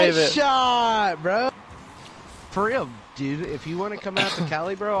gonna save it. Shot, bro. For real, dude. If you want to come out to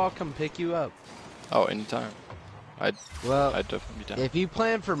Cali, bro, I'll come pick you up. Oh, anytime. I'd definitely be down. If you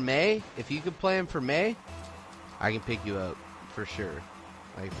plan for May, if you could plan for May, I can pick you up for sure.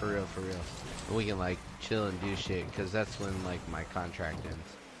 Like for real. And we can like chill and do shit because that's when like my contract ends.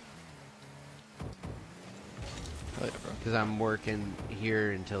 Hell yeah, bro. Because I'm working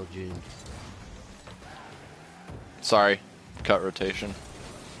here until June. Sorry, cut rotation.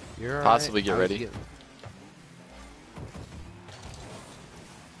 You're all Possibly right. get ready.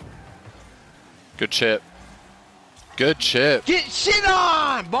 Good chip. Good chip. Get shit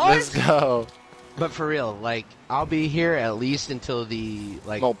on, boys! Let's go. But for real, like, I'll be here at least until the,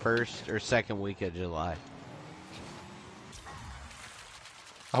 like, Nope. first or second week of July.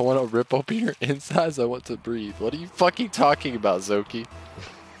 I want to rip open your insides. I want to breathe. What are you fucking talking about, Zoki?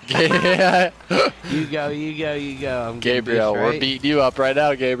 Yeah. You go. I'm Gabriel, this, right? we're beating you up right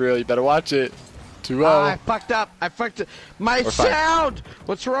now, Gabriel. You better watch it. 2-0. I fucked up. My sound!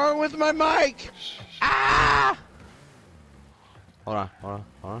 What's wrong with my mic? Ah! Hold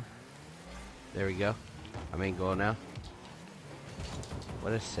on. There we go. I'm in goal now.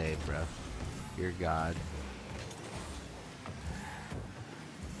 What a save, bro. You're God.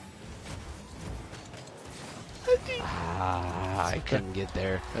 I couldn't get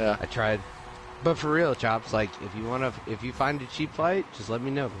there. Yeah. I tried. But for real, Chops, like, if you find a cheap flight, just let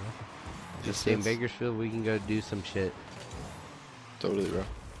me know, bro. Just stay in Bakersfield, we can go do some shit. Totally, bro.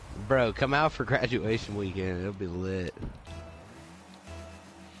 Bro, come out for graduation weekend. It'll be lit.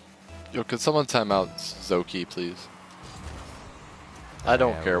 Yo, could someone time out Zoki, please? I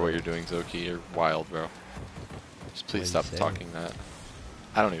don't care what you're doing, Zoki. You're wild, bro. Just please stop talking that.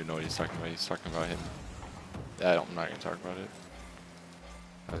 I don't even know what he's talking about. He's talking about him. I'm not going to talk about it.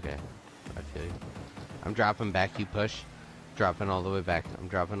 Okay. I feel you. I'm dropping back. You push. Dropping all the way back. I'm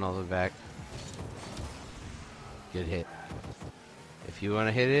dropping all the way back. Good hit. If you want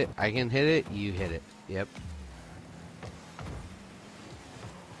to hit it, I can hit it. You hit it. Yep.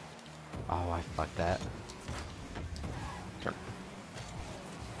 Oh, I fucked that. Turn.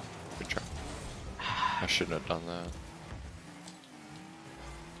 Good try. I shouldn't have done that.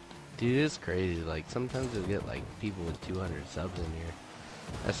 Dude, it's crazy. Like, sometimes you'll get, like, people with 200 subs in here.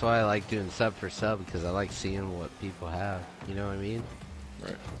 That's why I like doing sub for sub, because I like seeing what people have. You know what I mean?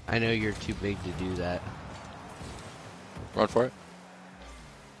 Right. I know you're too big to do that. Run for it.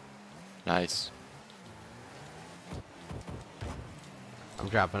 Nice. I'm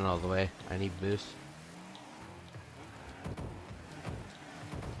dropping all the way. I need boost.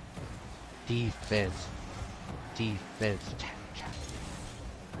 Defense. Chopmops.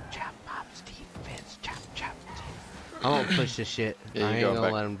 Defense. Chop. I won't push this shit. Yeah, I ain't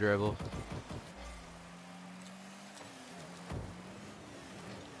gonna let him dribble.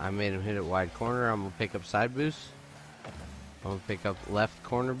 I made him hit it wide corner. I'm gonna pick up side boost. I'm gonna pick up left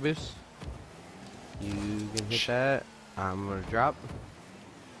corner boost. You can hit that. I'm gonna drop.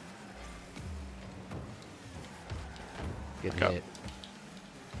 Good hit.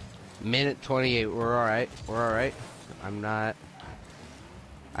 Minute 28. We're alright. I'm not.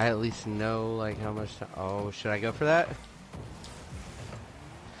 I at least know, like, how much. Oh, should I go for that?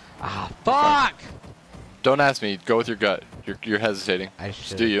 Ah, fuck! Don't ask me. Go with your gut. You're hesitating. I should.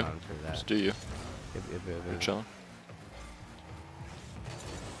 Just do you. For that. Just do you. You're chilling.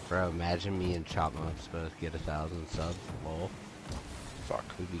 Bro, imagine me and Chopmops both get 1,000 subs. Lol. Fuck.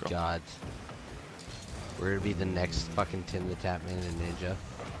 We'd be gods. We're gonna be the next fucking Tim the Tapman and Ninja.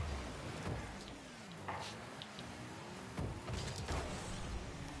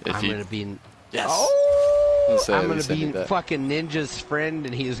 I'm gonna be. Yes. Oh! I'm gonna be fucking Ninja's friend,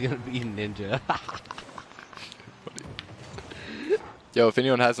 and he's gonna be Ninja. Yo, if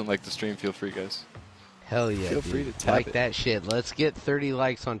anyone hasn't liked the stream, feel free, guys. Hell yeah, feel dude. free to tap like it. that shit. Let's get 30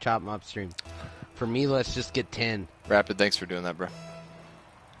 likes on Chopmops stream. For me, let's just get 10. Rapid, thanks for doing that, bro.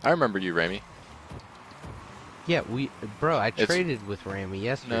 I remember you, Ramy. Yeah, bro, I traded with Ramy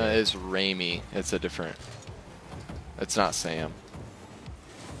yesterday. No, it's Ramy. It's a different. It's not Sam.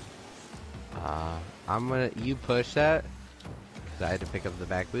 You push that. Cause I had to pick up the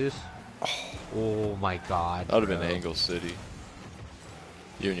back boost. Oh my god. That would have been Angle City.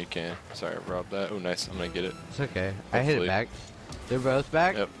 You and you can. Sorry, I robbed that. Oh, nice. I'm gonna get it. It's okay. Hopefully. I hit it back. They're both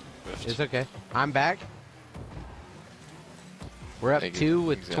back? Yep. It's okay. I'm back. We're up 2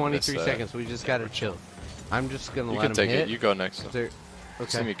 with 23 seconds. We just gotta chill. I'm just gonna let him hit. You can take it. You go next. Okay.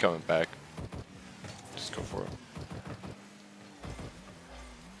 See me coming back. Just go for it.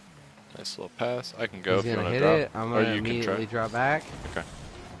 Nice little pass. I can go if you want to drop. It. I'm gonna immediately drop back. Okay.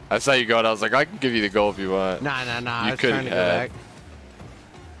 I saw you go and I was like, I can give you the goal if you want. Nah. I was trying to go back.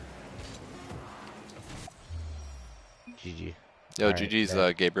 GG. Yo, right,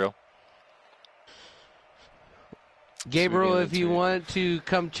 GG's Gabriel. Gabriel, if you want to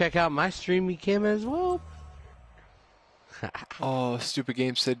come check out my stream, you can as well. Oh, Stupid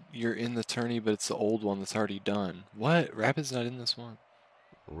Game said you're in the tourney, but it's the old one that's already done. What? Rapid's not in this one.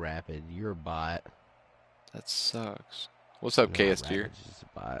 Rapid, you're a bot. That sucks. What's up, KS Tier? Just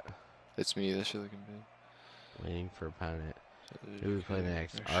a bot. It's me. That shit looking big. Waiting for opponent. Who we play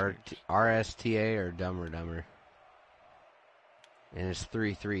next? RSTA or Dumber Dumber? And it's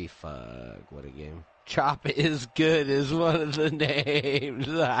 3-3. Fuck, what a game. Chop is good is one of the names.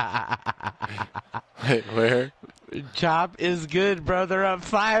 Wait, where? Chop is good, bro. They're up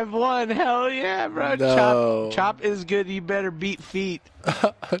 5-1. Hell yeah, bro. No. Chop is good. You better beat feet.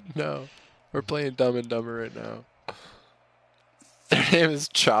 No. We're playing Dumb and Dumber right now. Their name is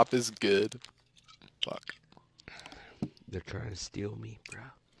Chop is good. Fuck. They're trying to steal me, bro.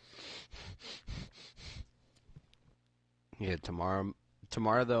 Yeah, tomorrow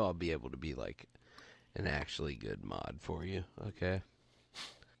though, I'll be able to be like an actually good mod for you, okay?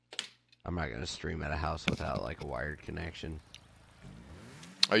 I'm not going to stream at a house without like a wired connection.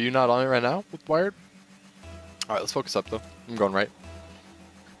 Are you not on it right now with wired? Alright, let's focus up though. I'm going right.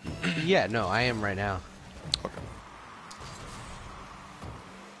 Yeah, no, I am right now. Okay.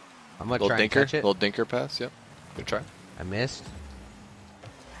 I'm going to try and catch it. Little dinker pass, yep. Good try. I missed.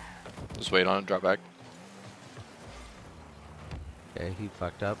 Just wait on it, drop back. Okay, he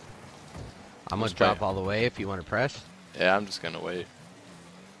fucked up. I'm going to drop all the way if you want to press. Yeah, I'm just going to wait.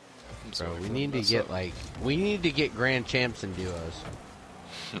 Bro, we need to get we need to get grand champs and duos.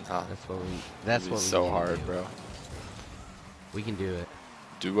 Nah, that's what we so need to hard, do. bro. We can do it.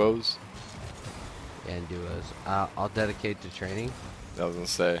 Duos? And duos. I'll dedicate to training. I was going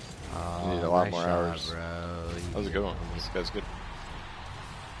to say. You need a lot more hours. Bro. That was a good one. This guy's good.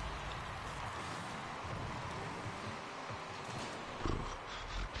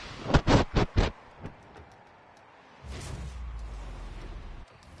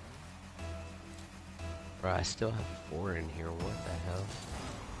 Bro, I still have 4 in here. What the hell?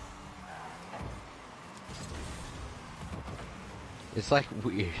 It's like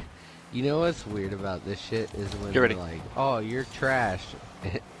weird. You know what's weird about this shit is when you're like, oh, you're trash.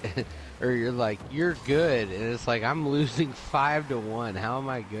 Or you're like, you're good. And it's like, I'm losing 5-1. How am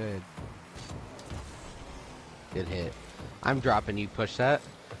I good? Good hit. I'm dropping you. Push that.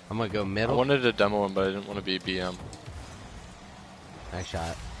 I'm going to go middle. I wanted to demo him, but I didn't want to be BM. Nice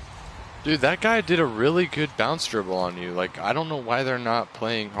shot. Dude, that guy did a really good bounce dribble on you. Like, I don't know why they're not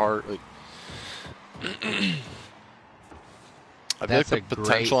playing hard. Like, I feel like the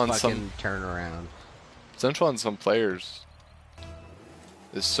potential on some turnaround. Potential on some players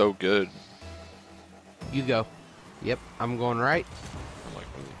is so good. You go. Yep, I'm going right. I'm like,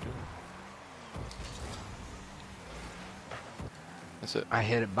 what are you doing? That's it. I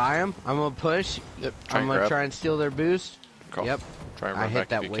hit it by him. I'm gonna push. Yep. I'm gonna try and steal their boost. Call. Yep. Try and I run hit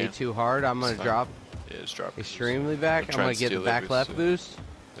back that way too hard. I'm gonna drop. Yeah, just drop. Extremely back. I'm gonna get the back left boost.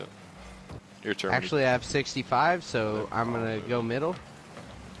 Yep. Your turn. Actually, I have 65, so I'm gonna go middle.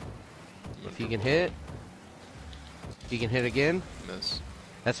 If you can hit. If you can hit again. Miss.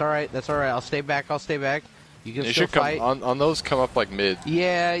 That's all right. That's all right. I'll stay back. I'll stay back. You can they still should come fight. on those. Come up like mid.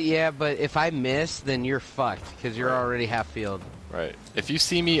 Yeah, but if I miss, then you're fucked because you're already half field. Right. If you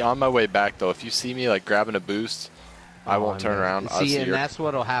see me on my way back, though, if you see me like grabbing a boost, I won't turn around. See, and that's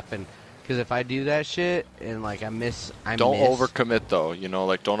what'll happen. Because if I do that shit and like I miss, don't overcommit though. You know,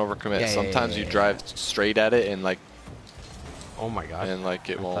 like don't overcommit. Sometimes you drive straight at it and like. Oh my god. And like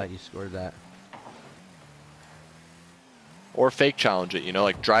it won't. I thought you scored that. Or fake challenge it, you know,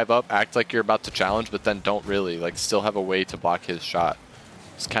 like drive up, act like you're about to challenge, but then don't really, like still have a way to block his shot.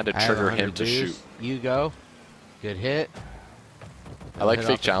 Just kind of trigger him to shoot. You go. Good hit. I like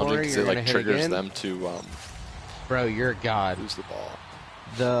fake challenging because it like triggers them to Bro, you're a god. lose the ball.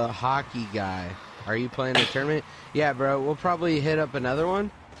 The hockey guy. Are you playing the tournament? Yeah, bro. We'll probably hit up another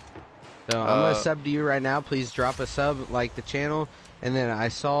one. So I'm going to sub to you right now. Please drop a sub, like the channel. And then I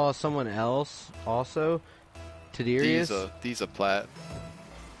saw someone else also. Tidirius. These a plat.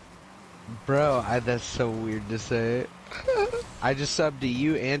 Bro, that's so weird to say. I just subbed to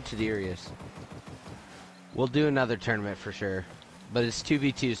you and Tidirius. We'll do another tournament for sure. But it's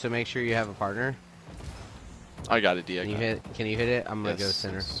 2v2, so make sure you have a partner. I got it, D. Can you hit it? I'm going to go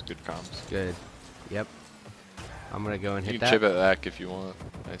center. Yes, good comms. Good. Yep. I'm going to go and hit that. You can chip it back if you want.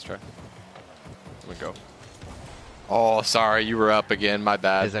 Nice try. I'm going to go. Oh, sorry, you were up again. My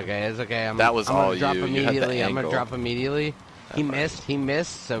bad. It's okay. It's okay. I'm all gonna drop you. Immediately. I'm gonna drop immediately. He missed. He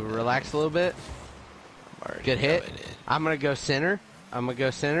missed. So relax a little bit. Good hit. I'm gonna go center.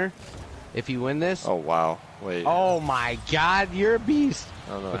 If you win this. Oh wow. Wait. Oh my God, you're a beast. I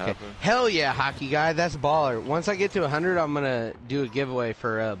don't know what happened. Hell yeah, hockey guy. That's baller. Once I get to 100, I'm gonna do a giveaway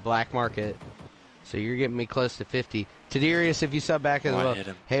for Black Market. So you're getting me close to 50. Tidirius, if you sub back as well.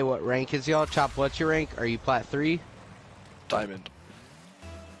 Hey, what rank is y'all? Chop, what's your rank? Are you plat 3? Diamond.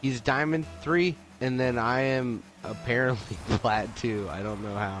 He's Diamond 3, and then I am apparently plat 2. I don't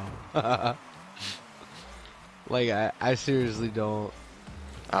know how. Like, I seriously don't.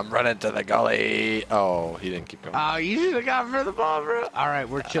 I'm running to the gully. Oh, he didn't keep going. Oh, you should have gone for the ball, bro. All right,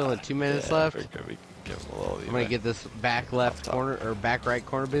 we're chilling. 2 minutes left. We're good. We can give him a little. I'm gonna get this back left corner or back right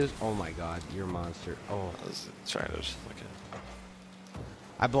corner boost. Oh my God, you're a monster. Oh, I was trying to just look at.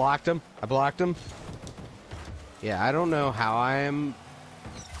 I blocked him. Yeah, I don't know how I am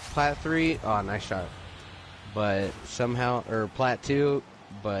plat 3. Oh, nice shot. But somehow, or plat 2,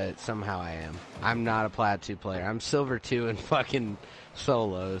 but somehow I am. I'm not a plat 2 player. I'm silver 2 in fucking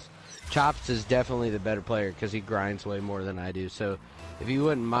solos. Chops is definitely the better player because he grinds way more than I do. So if you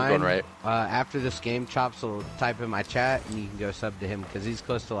wouldn't mind, after this game, Chops will type in my chat and you can go sub to him because he's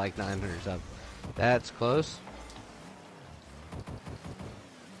close to like 900 subs. That's close.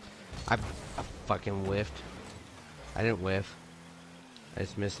 I fucking whiffed. I didn't whiff. I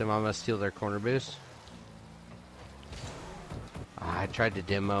just missed him. I'm gonna steal their corner boost. I tried to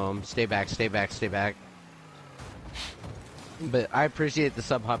demo him. Stay back. But I appreciate the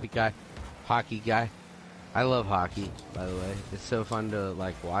sub hockey guy. I love hockey, by the way. It's so fun to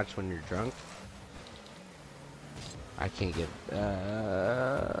like watch when you're drunk. I can't get.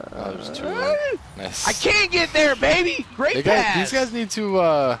 There's 2. Nice. I can't get there, baby. Great pass. These guys need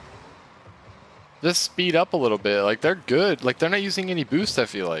to just speed up a little bit. Like they're good. Like they're not using any boost. I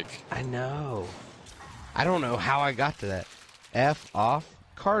feel like. I know. I don't know how I got to that. F off,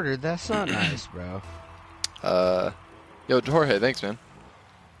 Carter. That's not nice, bro. Yo, Jorge, thanks, man.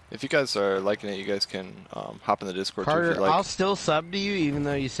 If you guys are liking it, you guys can hop in the Discord. Carter, too, if you'd like. I'll still sub to you, even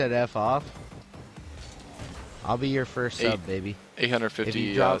though you said F off. I'll be your first sub, baby.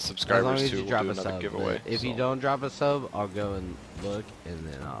 850 subscribers too. We'll do another giveaway. If you don't drop a sub, I'll go and look, and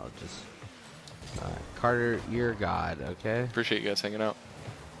then I'll just. Carter, you're God, okay? Appreciate you guys hanging out.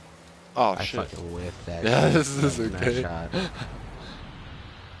 Oh shit! I fucking whiffed that. Yeah, this is okay. Nice shot.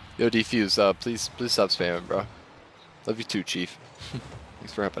 Yo, Defuse, please stop spamming, bro. Love you too, Chief.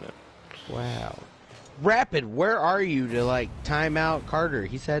 Thanks for helping it. Wow. Rapid, where are you to like time out Carter?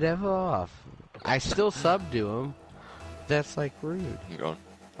 He said F off. I still sub to him. That's like rude. I'm going.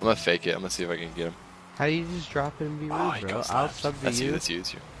 I'm gonna fake it. I'm gonna see if I can get him. How do you just drop it and be rude, bro? I'll sub to you. That's you.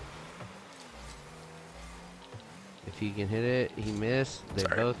 If he can hit it, he missed. They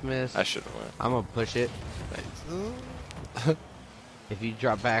both missed. I should have went. I'm gonna push it. Nice. If you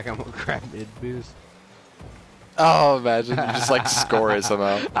drop back, I'm gonna grab mid boost. Oh, imagine you just like score it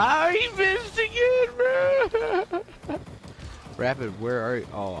somehow. Oh, he missed again, bro. Rapid, where are you?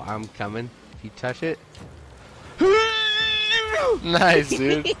 Oh, I'm coming. If you touch it. Nice,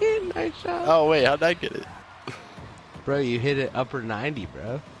 dude. Nice shot. Oh, wait, how'd I get it? Bro, you hit it upper 90,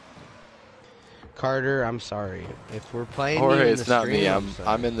 bro. Carter, I'm sorry. If we're playing Jorge, it's it's not stream, me.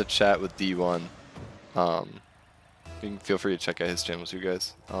 I'm in the chat with D1. You can feel free to check out his channel too,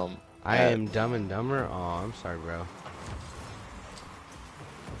 guys. I am Dumb and Dumber. Oh, I'm sorry, bro.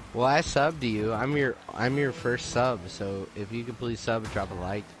 Well, I subbed to you. I'm your first sub. So if you could please sub, drop a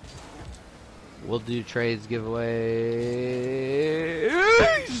like. We'll do trades giveaways.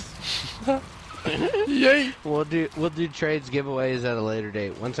 Yay! We'll do trades giveaways at a later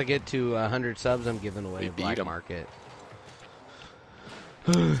date. Once I get to 100 subs, I'm giving away a black market.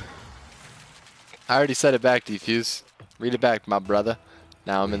 I already said it back, Defuse. Read it back, my brother.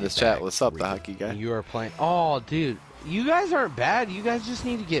 Now I'm in this chat. What's up, the hockey guy? You are playing. Oh, dude, you guys aren't bad. You guys just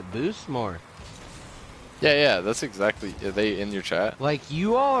need to get boosts more. Yeah, that's exactly. Are they in your chat? Like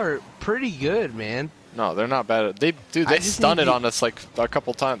you all are pretty good, man. No, they're not bad. They stunned it on us like a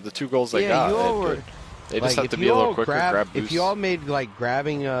couple times. The 2 goals they got. You all were, they just have to be a little quicker. Grab boosts. If you all made like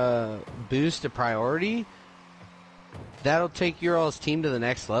grabbing a boost a priority, that'll take your all's team to the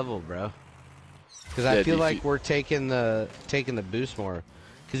next level, bro. Because I feel like we're taking the boost more.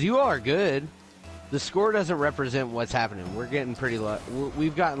 Because you all are good. The score doesn't represent what's happening. We're getting pretty lucky.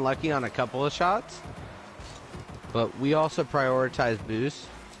 We've gotten lucky on a couple of shots. But we also prioritize boosts.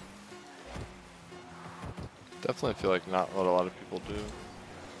 Definitely feel like not what a lot of people do.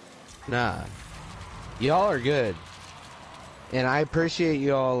 Nah. Y'all are good. And I appreciate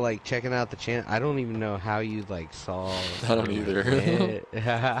you all like checking out the channel. I don't even know how you like saw. I don't either.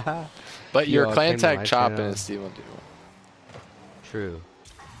 But your clan tag Chop and Steven do. True.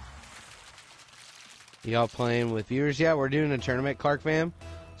 Y'all playing with viewers? Yeah, we're doing a tournament, Clark fam.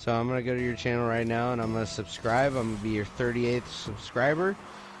 So I'm gonna go to your channel right now and I'm gonna subscribe. I'm gonna be your 38th subscriber.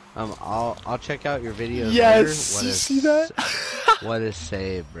 I'll check out your videos. Yes, later. You see that? What a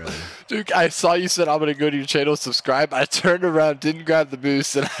save, bro. Dude, I saw you said I'm gonna go to your channel, subscribe. I turned around, didn't grab the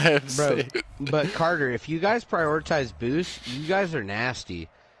boost, and I am saved. But Carter, if you guys prioritize boost, you guys are nasty.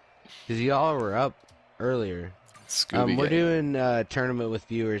 Because y'all were up earlier. We're doing a tournament with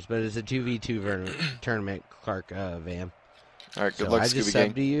viewers, but it's a 2v2 tournament, Clark Vam. All right, good So luck, I just Scooby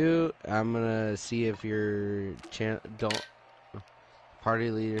Gang. subbed to you. I'm gonna see if your don't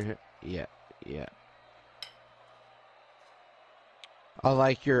party leader. Yeah, yeah. I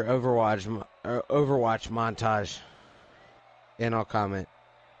like your Overwatch montage, and I'll comment.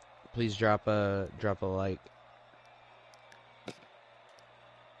 Please drop a like.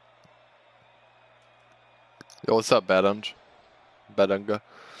 Yo, what's up, Badunga?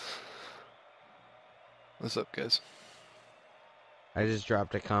 What's up, guys? I just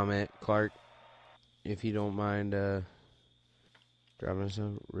dropped a comment, Clark. If you don't mind, dropping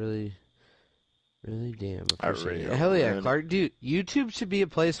some really damn appreciate it. Hell yeah, Clark, dude. YouTube should be a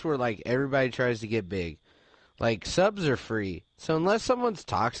place where like everybody tries to get big. Like subs are free, so unless someone's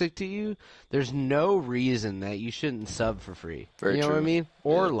toxic to you, there's no reason that you shouldn't sub for free. Very you know true. what I mean?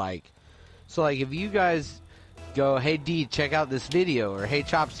 Or like, so like if you guys go, hey D, check out this video, or hey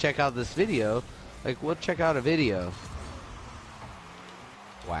Chops, check out this video, like we'll check out a video.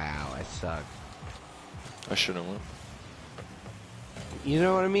 Wow, I suck. I shouldn't went. You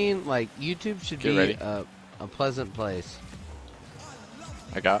know what I mean? Like YouTube should be a pleasant place.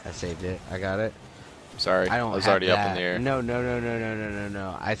 I saved it. I got it. Sorry, I was already up in the air.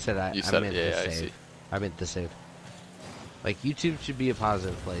 No. I said I meant the save. I see. I meant the save. Like YouTube should be a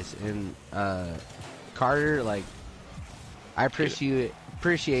positive place, and Carter, like I appreciate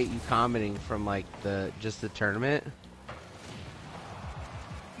you commenting from like the tournament.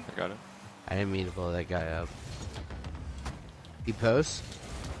 I got it. I didn't mean to blow that guy up. He posts?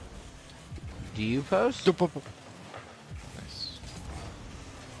 Do you post? Nice.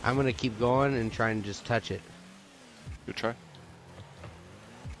 I'm gonna keep going and try and just touch it. Good try.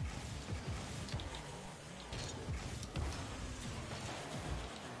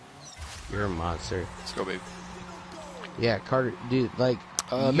 You're a monster. Let's go, baby. Yeah, Carter, dude, like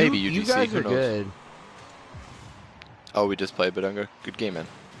maybe UGC, you guys who are knows? good. Oh, we just played Badunga. Good game, man.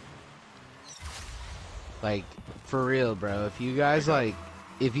 Like, for real, bro. If you guys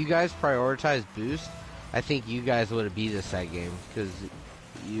prioritize boost, I think you guys would have beat us that game, because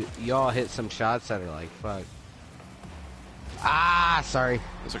y'all hit some shots that are like, fuck. Ah, sorry.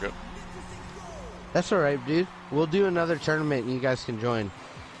 That's okay. That's alright, dude. We'll do another tournament and you guys can join.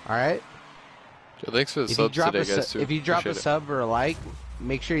 Alright? Yeah, thanks for the subs today, guys, too. If you drop a Appreciate it. sub or a like,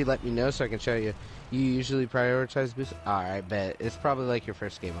 make sure you let me know so I can show you. You usually prioritize boost? Alright, bet. It's probably like your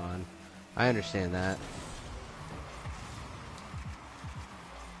first game on. I understand that.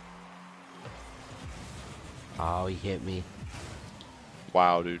 Oh, he hit me.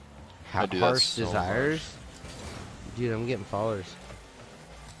 Wow, dude. I do that Harsh so desires? much. Dude, I'm getting followers.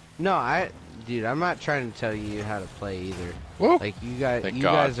 No, dude, I'm not trying to tell you how to play either. Whoa. Like you guys, Thank you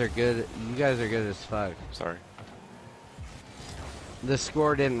God. guys are good. You guys are good as fuck. Sorry. The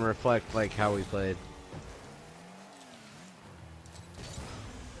score didn't reflect like how we played.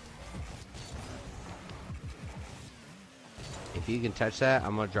 If you can touch that,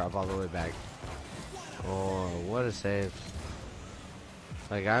 I'm gonna drop all the way back. Oh, what a save!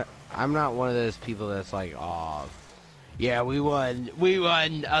 Like I'm not one of those people that's like, oh, yeah, we won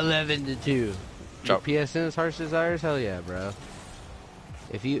 11-2. Your PSN is Harsh Desires? Hell yeah, bro.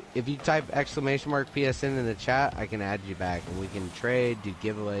 If you type exclamation mark PSN in the chat, I can add you back and we can trade, do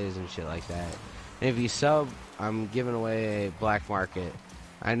giveaways and shit like that. And if you sub, I'm giving away a black market.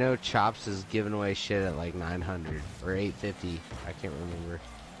 I know Chops is giving away shit at like 900 or 850. I can't remember.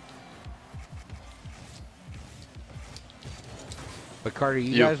 But Carter,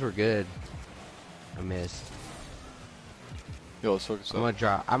 you guys were good. I missed. Yo, let's focus I'm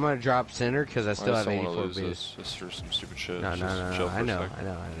gonna drop center because I still have 84 boost. Just for some stupid shit. No. I know.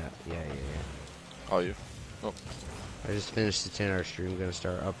 Yeah. Oh, you? Oh. I just finished the 10-hour stream. Gonna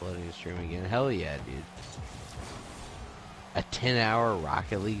start uploading the stream again. Hell yeah, dude. A 10-hour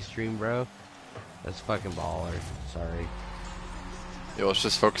Rocket League stream, bro? That's fucking baller. Sorry. Yo, let's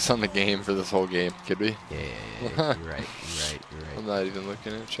just focus on the game for this whole game, could we? Yeah. You're right. I'm not even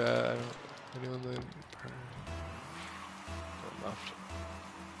looking at chat. I don't. Anyone that. Left.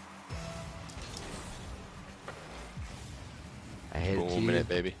 I hit it. 1 minute,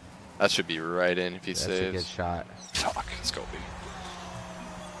 baby. That should be right in if he saves. That's a good shot. Fuck, let's go, baby.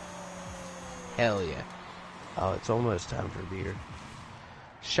 Hell yeah. Oh, it's almost time for beer.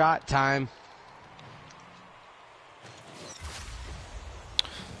 Shot time.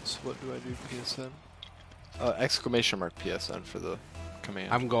 So what do I do, PSN? Exclamation mark PSN for the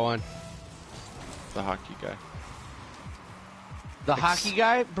command. I'm going. The hockey guy. The hockey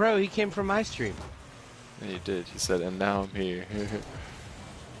guy? Bro, he came from my stream. And he did. He said, and now I'm here.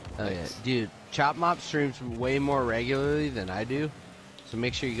 Oh yeah. Dude, Chopmops streams way more regularly than I do. So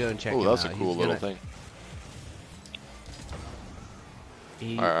make sure you go and check him out. Oh, that's a cool little thing.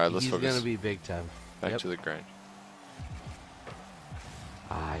 Alright, let's he's focus. gonna be big time. Back to the grind.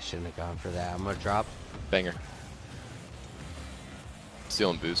 I shouldn't have gone for that. I'm gonna drop. Banger.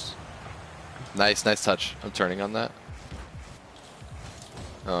 Stealing boost. Nice touch. I'm turning on that.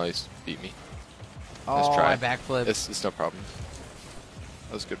 Oh, he's beat me. Nice try. I backflip. It's no problem.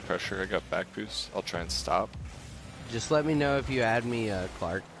 That was good pressure. I got back boost. I'll try and stop. Just let me know if you add me,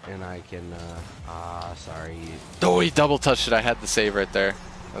 Clark, and I can, sorry. Oh, he double touched it. I had the save right there.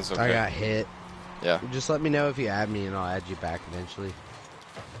 That was okay. I got hit. Yeah. Just let me know if you add me, and I'll add you back eventually.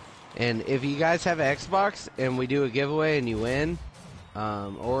 And if you guys have an Xbox, and we do a giveaway, and you win,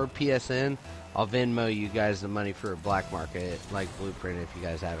 or PSN, I'll Venmo you guys the money for a black market, like Blueprint, if you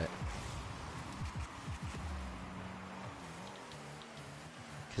guys have it.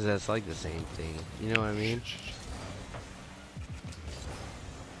 Because that's like the same thing. You know what I mean?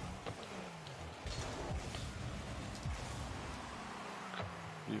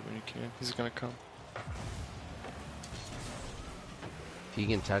 When you can, he's gonna come. If you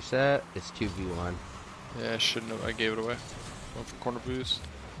can touch that, it's 2v1. Yeah, I shouldn't have. I gave it away. Went for corner boost.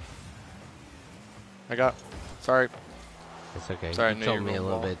 I got. Sorry. It's okay. Sorry, You told me a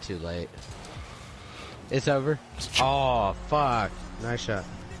little bit too late. It's over. Oh, fuck. Nice shot.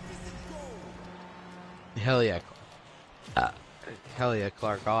 Hell yeah. Hell yeah,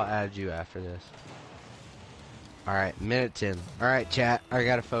 Clark. I'll add you after this. Alright, minute 10. Alright, chat. I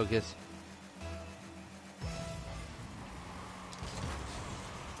gotta focus.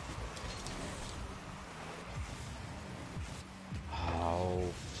 Oh,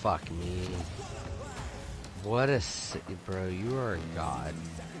 fuck me. What a... Bro, you are a god.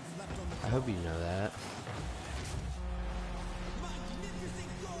 I hope you know that.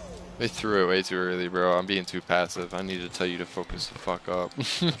 They threw it way too early, bro. I'm being too passive. I need to tell you to focus the fuck up.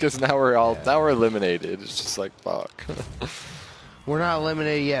 Because now we're eliminated. It's just like, fuck. We're not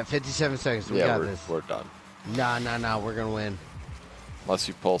eliminated yet. 57 seconds. We got this. We're done. Nah. We're gonna win. Unless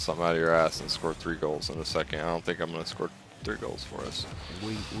you pull something out of your ass and score 3 goals in a second. I don't think I'm gonna score 3 goals for us.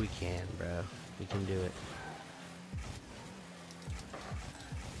 We can, bro. We can do it.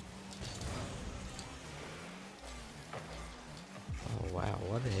 Oh wow,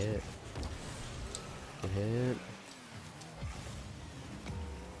 what a hit. Good hit.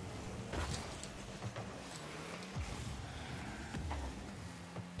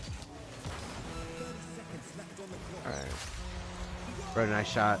 Alright. Bro,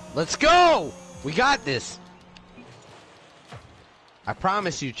 nice shot. Let's go! We got this! I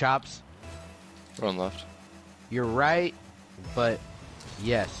promise you, Chops. Run left. You're right, but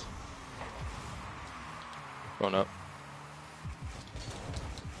yes. Going up.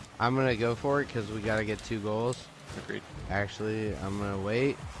 I'm gonna go for it because we gotta get 2 goals. Agreed. Actually, I'm gonna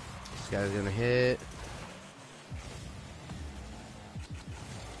wait. This guy's gonna hit.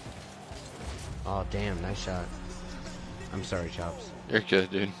 Oh, damn, nice shot. I'm sorry, Chops. You're good,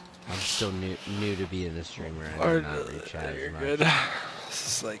 dude. I'm still new to being a streamer. I do not read chat You're as much. good. It's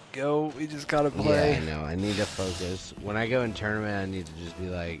just like, go. We just gotta play. Yeah, I know. I need to focus. When I go in tournament, I need to just be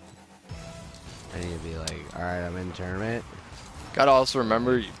like, alright, I'm in tournament. Gotta also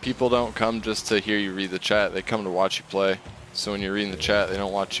remember, people don't come just to hear you read the chat. They come to watch you play. So when you're reading the chat, they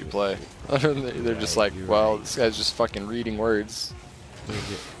don't watch you play. They're just like, well, this guy's just fucking reading words.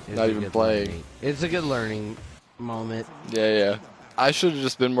 It's Not even playing. It's a good learning moment. Yeah. I should have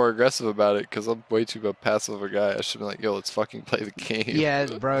just been more aggressive about it because I'm way too passive of a guy. I should have been like, yo, let's fucking play the game. Yeah,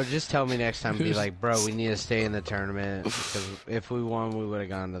 bro, just tell me next time. Be like, bro, we need to stay in the tournament because if we won, we would have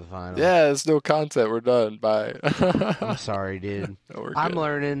gone to the final. Yeah, there's no content. We're done. Bye. I'm sorry, dude. No, I'm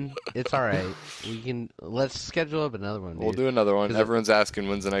learning. It's all right. Let's schedule up another one, dude. We'll do another one. Everyone's asking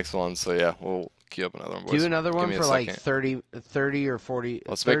when's the next one, so yeah, we'll queue up another one, boys. Do another one for like 30 or 40.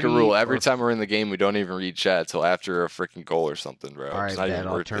 Let's make a rule. Every time we're in the game, we don't even read chat till after a freaking goal or something, bro. All right, Ben,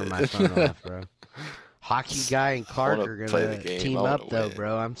 I'll turn my phone off, bro. Hockey guy and Clark are gonna team up, though,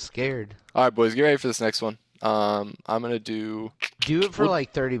 bro. I'm scared. All right, boys, get ready for this next one. I'm gonna do it for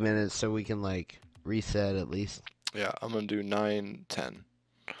like 30 minutes so we can like reset at least. Yeah, I'm gonna do 9:10.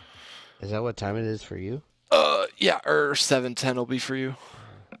 Is that what time it is for you? Yeah, or 7:10 will be for you.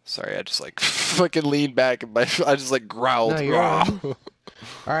 Sorry, I just like fucking leaned back and I just like growled. No, you're right. All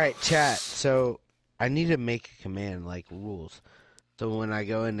right, chat. So I need to make a command like rules. So when I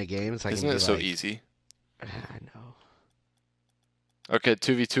go into games, I Isn't can be it so like, easy? I know. Okay,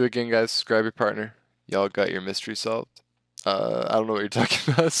 2v2 again, guys. Grab your partner. Y'all got your mystery solved. I don't know what you're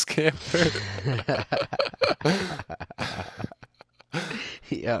talking about, Scamper.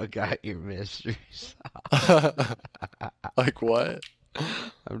 Y'all got your mystery solved. Like what?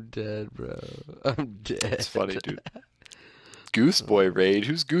 I'm dead, bro. I'm dead. It's funny, dude. Goose Boy raid.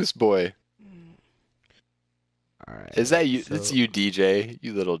 Who's Goose Boy? All right. Is that you? So, It's you, DJ.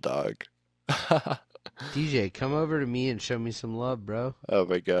 You little dog. DJ, come over to me and show me some love, bro. Oh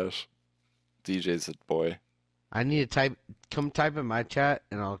my gosh. DJ's a boy. I need to come type in my chat,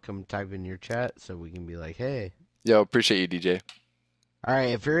 and I'll come type in your chat so we can be like, hey. Yo, appreciate you, DJ. All right,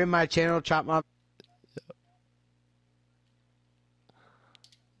 if you're in my channel, Chopmops.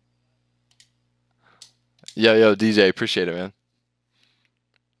 Yo, DJ, appreciate it, man.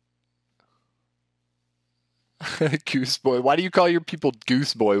 Goose Boy. Why do you call your people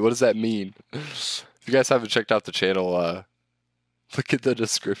Goose Boy? What does that mean? If you guys haven't checked out the channel, look at the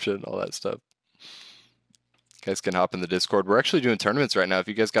description, all that stuff. You guys can hop in the Discord. We're actually doing tournaments right now. If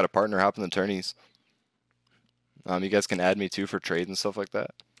you guys got a partner, hop in the tourneys. You guys can add me too for trades and stuff like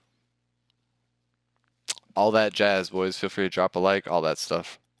that. All that jazz, boys. Feel free to drop a like, all that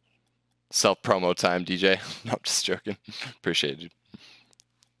stuff. Self-promo time, DJ. No, I'm just joking. Appreciate it, dude.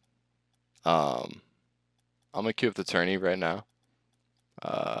 I'm gonna queue up the tourney right now.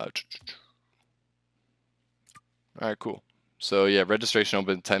 Alright, cool. So yeah, registration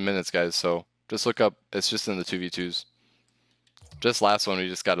open in 10 minutes, guys. So just look up, it's just in the 2v2s. Just last one, we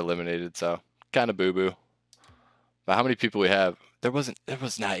just got eliminated, so kind of boo-boo. But how many people we have? There was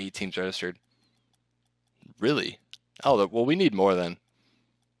not 8 teams registered. Really? Oh, well, we need more then.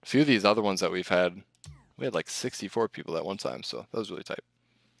 A few of these other ones that we had like 64 people at one time, so that was really tight.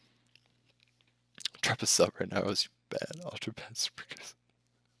 Drop a sub right now. It was bad. Ultra bad super good.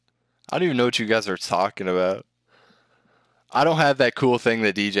 I don't even know what you guys are talking about. I don't have that cool thing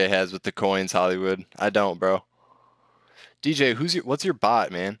that DJ has with the coins, Hollywood. I don't, bro. DJ, what's your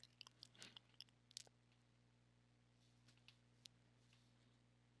bot, man?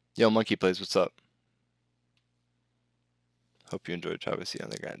 Yo, Monkey Plays, what's up? Hope you enjoyed Travis on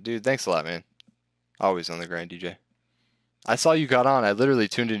the grind. Dude, thanks a lot, man. Always on the grind, DJ. I saw you got on. I literally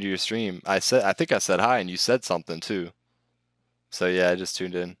tuned into your stream. I think I said hi, and you said something too. So yeah, I just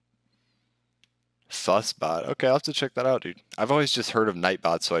tuned in. Fussbot. Okay, I'll have to check that out, dude. I've always just heard of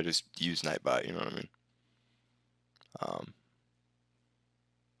Nightbot, so I just use Nightbot. You know what I mean?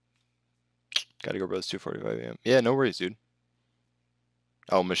 Gotta go, bros. 2:45 a.m. Yeah, no worries, dude.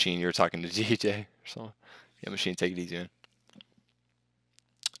 Oh, Machine, you're talking to DJ or something. Yeah, Machine, take it easy, man.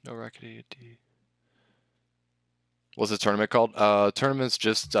 No Rocket AD. What's the tournament called? Tournament's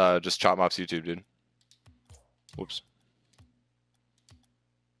just Chopmops YouTube, dude. Whoops.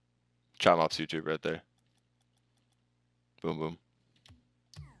 Chopmops YouTube right there. Boom, boom.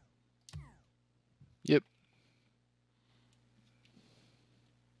 Yep.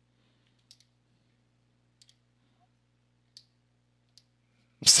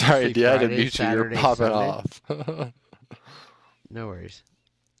 Sorry, D, I had to mute you. You're popping off. No worries.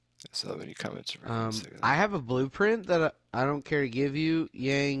 So many comments. I have a blueprint that I don't care to give you,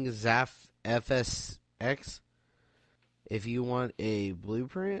 Yang Zaf FSX. If you want a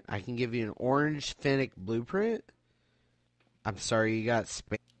blueprint, I can give you an orange Fennec blueprint. I'm sorry you got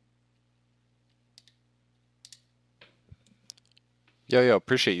spam. Yo,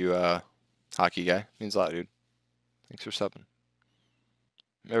 appreciate you, hockey guy. Means a lot, dude. Thanks for subbing.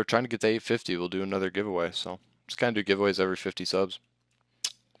 Yeah, we're trying to get to 850. We'll do another giveaway. So just kind of do giveaways every 50 subs.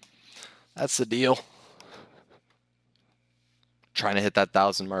 That's the deal. Trying to hit that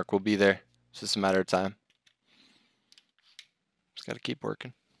 1,000 mark. We'll be there. It's just a matter of time. Just got to keep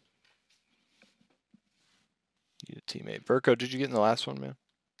working. Need a teammate. Verko, did you get in the last one, man?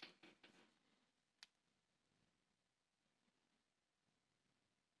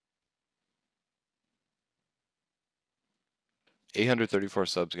 $834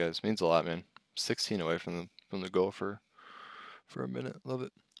 subs, guys. Means a lot, man. 16 away from the goal for a minute. Love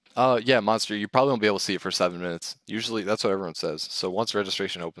it. Yeah, Monster, you probably won't be able to see it for 7 minutes. Usually, that's what everyone says. So once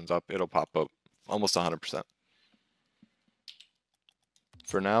registration opens up, it'll pop up almost 100%.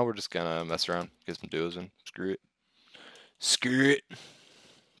 For now, we're just gonna mess around, get some duos in. Screw it. Screw it.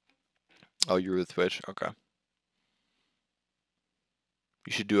 Oh, you're with Twitch? Okay.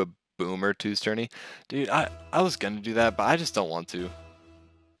 You should do a Boomer 2's tourney. Dude, I was gonna do that, but I just don't want to.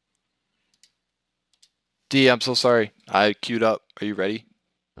 D, I'm so sorry. I queued up. Are you ready?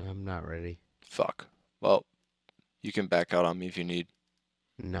 I'm not ready. Fuck. Well, you can back out on me if you need.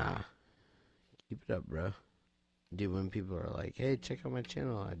 Nah. Keep it up, bro. Dude, when people are like, hey, check out my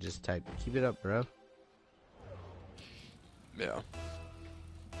channel, I just type, keep it up, bro. Yeah.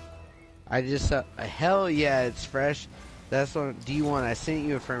 I just, hell yeah, it's fresh. That's what, D1, I sent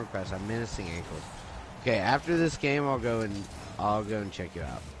you a friend request. I'm menacing ankles. Okay, after this game, I'll go and check you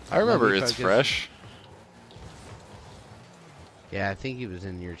out. I remember it's fresh. Yeah, I think he was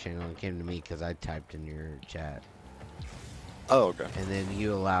in your channel and came to me because I typed in your chat. Oh, okay. And then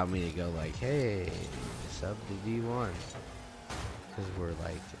you allow me to go like, hey, sub to D1. Because we're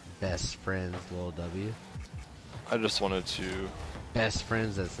like best friends, Lil W. I just wanted to... Best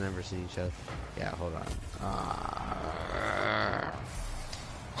friends that's never seen each other. Yeah, hold on.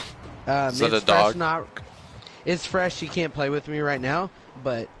 Is that a it's dog? fresh, it's fresh, you can't play with me right now.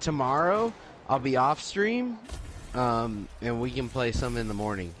 But tomorrow, I'll be off stream. And we can play some in the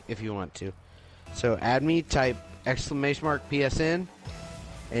morning if you want to. So add me, type !PSN.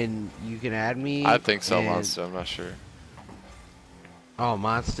 And you can add me. I think so, Monster. I'm not sure. Oh,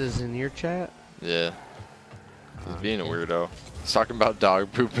 Monster's in your chat? Yeah. He's being a weirdo. He's talking about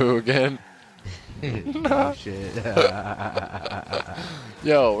dog poo-poo again. Oh, shit.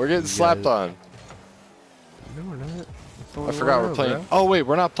 Yo, we're getting slapped on. No, we're not. I forgot we're playing. Bro. Oh, wait,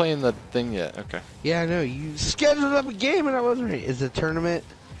 we're not playing the thing yet. Okay. Yeah, I know. You scheduled up a game and I wasn't ready. Is the tournament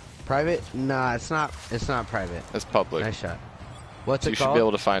private? Nah, it's not. It's not private. It's public. Nice shot. What's You it should called? be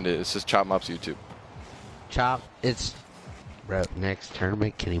able to find it. It's just Chopmops YouTube. Chop. It's. Bro, next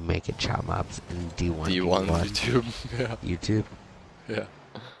tournament, can you make it Chopmops in D1? D1 YouTube. Yeah. YouTube? Yeah.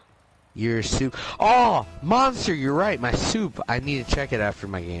 Your soup. Oh, Monster, you're right. My soup. I need to check it after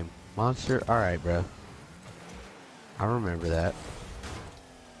my game. Monster. Alright, bro. I remember that.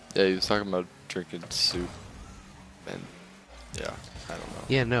 Yeah, he was talking about drinking soup. And, yeah, I don't know.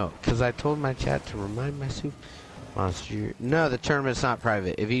 Yeah, no, because I told my chat to remind my soup. Monster. No, the tournament's not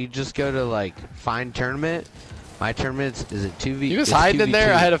private. If you just go to, like, find tournament, my tournament is it 2v2? He was hiding in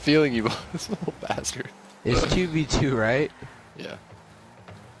there? I had a feeling he was. This little bastard. It's 2v2, right? Yeah.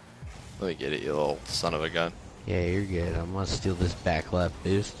 Let me get it, you little son of a gun. Yeah, you're good. I'm gonna steal this back left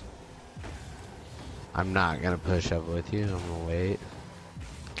boost. I'm not gonna push up with you. I'm gonna wait.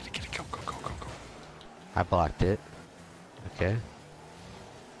 Get it, go, go, go, go, go. I blocked it. Okay.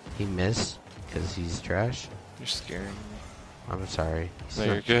 He missed because he's trash. You're scaring me. I'm sorry. He's No,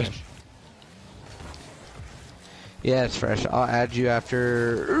 not you're good. trash. Yeah, it's fresh. I'll add you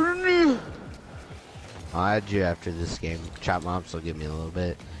after. I'll add you after this game. Chopmops will give me a little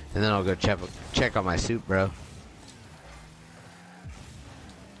bit, and then I'll go check on my soup, bro.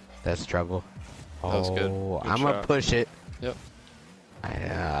 That's trouble. That was good. Oh, Good I'm shot. gonna push it. Yep.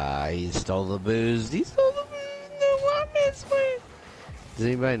 He stole the booze. He stole the booze. No mames way. Does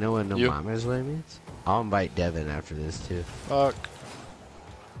anybody know what no mames way means? I'll invite Devin after this too. Fuck.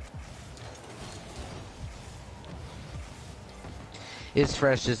 It's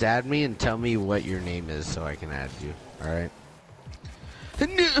fresh. Just add me and tell me what your name is so I can add you. All right.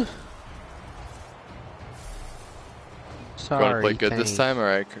 Sorry. You want to play good this thanks. time?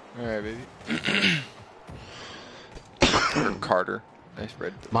 Alright, baby. Carter. Nice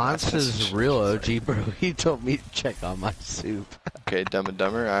red. Monster's real OG, bro. He told me to check on my soup. Okay, Dumb and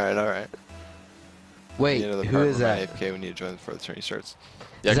Dumber. Alright. Wait, who is that? AFK, we need to join before the tourney starts.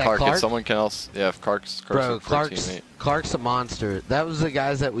 Yeah, Is that Clark. Clark? If someone can else. Yeah, if Clark's Bro, a Clark's teammate. Clark's a monster. That was the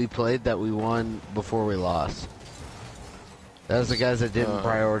guys that we played that we won before we lost. That was the guys that didn't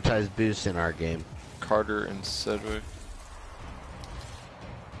prioritize boost in our game. Carter and Sedgwick.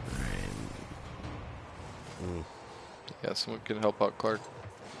 Yeah, someone can help out Clark.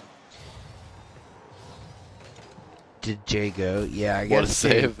 Did Jay go? Yeah, I What a guess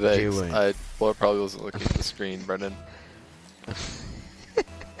save, Jay thanks. went. I probably wasn't looking at the screen, Brendan.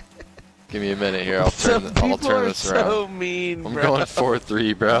 Give me a minute here. I'll turn this around. So mean, I'm bro. going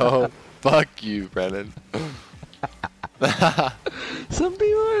 4-3, bro. Fuck you, Brendan. Some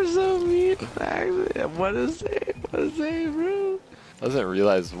people are so mean. What a save, bro. Doesn't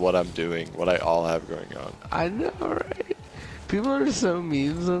realize what I'm doing, what I all have going on. I know, right? People are so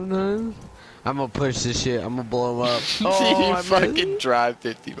mean sometimes. I'm gonna push this shit. I'm gonna blow him up. Oh, You I fucking drive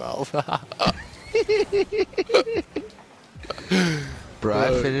 50 miles. Bro,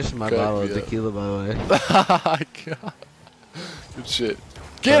 I finished my bottle of tequila, by the way. God. Good shit.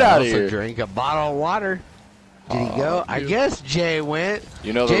 Get out of I also here. drank a bottle of water. Did he go? I guess Jay went.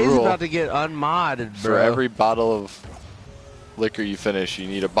 You know the Jay's rule. about to get unmodded, bro. For every bottle of liquor you finish, you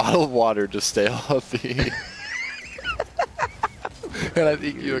need a bottle of water to stay healthy. And I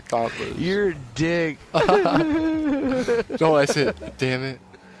think you accomplished. You're a dick. No, I said, damn it.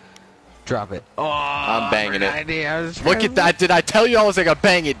 Drop it. Oh, I'm banging it. Idea. Look at that. Did I tell you I was gonna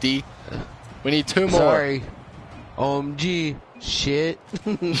bang it, D? We need 2 more. Sorry. OMG. Shit.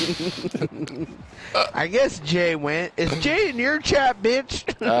 I guess Jay went. Is Jay in your chat, bitch?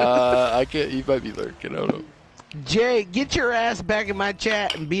 He might be lurking. I don't know. Jay, get your ass back in my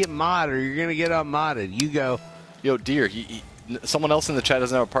chat and be a mod, or you're gonna get unmodded. You go. Yo, dear, someone else in the chat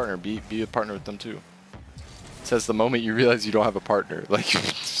doesn't have a partner. Be a partner with them too. It says the moment you realize you don't have a partner, like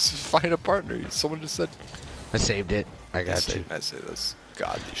just find a partner. Someone just said. I saved it. I got you. I say this.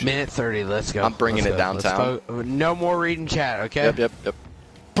 God, shit. Minute 30. Let's go. I'm bringing it downtown. No more reading chat, okay? Yep.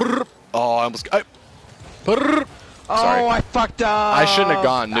 Oh, I almost. Sorry. Oh, I fucked up. I shouldn't have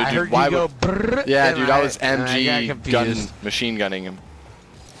gone. No, dude, I heard why you go. Would... Yeah, dude, I was MG machine gunning him.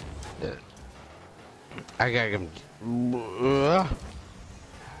 I got him.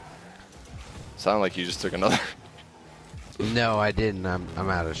 Sounded like you just took another. No, I didn't. I'm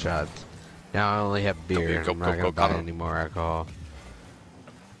out of shots. Now I only have beer. I'm not gonna buy any more alcohol.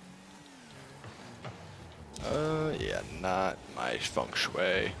 Yeah, not my feng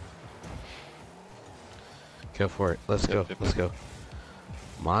shui. Go for it. Let's go. Let's go.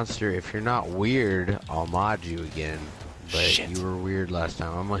 Monster, if you're not weird, I'll mod you again. But you were weird last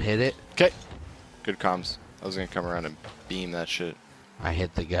time. I'm gonna hit it. Okay. Good comms. I was gonna come around and beam that shit. I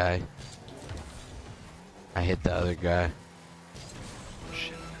hit the guy. I hit the other guy.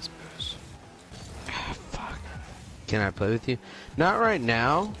 Shit, this booze. Ah, fuck. Can I play with you? Not right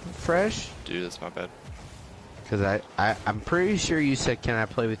now, Fresh. Dude, that's my bad. Because I'm pretty sure you said, can I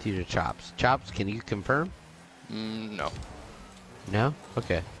play with you to Chops? Chops, can you confirm? No. No?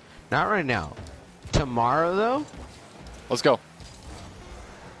 Okay. Not right now. Tomorrow, though? Let's go.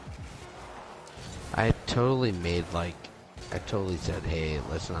 I totally made, like... I totally said, hey,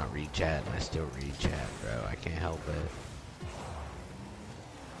 let's not read chat, and I still read chat, bro. I can't help it.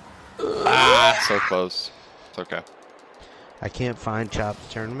 Ah, so close. It's okay. I can't find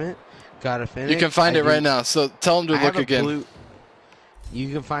Chops tournament. Gotta finish. You can find it right now, so tell him to look again.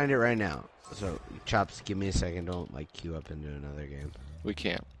 You can find it right now. So, Chops, give me a second. Don't, like, queue up into another game. We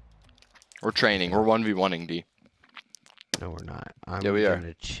can't. We're training. We're 1v1ing, D. No, we're not. I'm we are.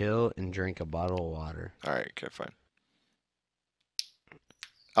 gonna chill and drink a bottle of water. Alright, okay, fine.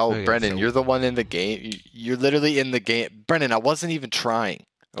 Oh, okay, Brendan, so you're the one in the game. You're literally in the game. Brendan, I wasn't even trying,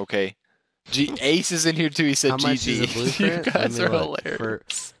 okay? Ace is in here too. He said GG. You guys are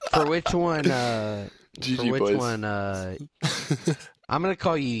hilarious. For which one? GG, for which boys. one? I'm gonna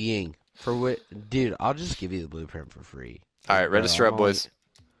call you Ying. For what, dude? I'll just give you the blueprint for free. All right, register up, boys.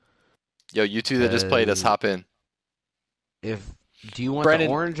 Yo, you two that just played us, hop in. Do you want Brendan,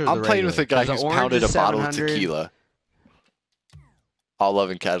 the orange or the I'm playing regular? with a guy who's pounded a bottle of tequila. All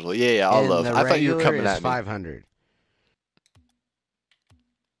love and casual. Yeah, all love. I thought you were coming at me. 500.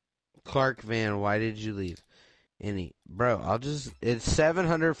 Clark Van, why did you leave? Bro, it's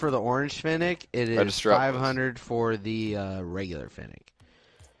 700 for the orange Fennec. It is 500 for the regular Fennec.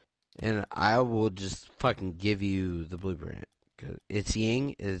 And I will just fucking give you the blueprint. Cause it's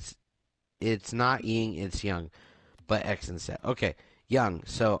Ying. It's not Ying, it's Young. But X and set. Okay, Young.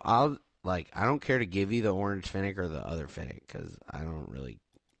 So I don't care to give you the orange Fennec or the other Fennec because I don't really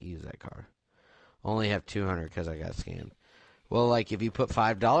use that car. Only have 200 because I got scammed. Well, like if you put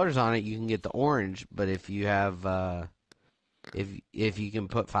 $5 on it, you can get the orange. But if you have, if you can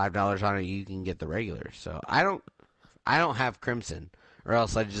put $5 on it, you can get the regular. So I don't have Crimson, or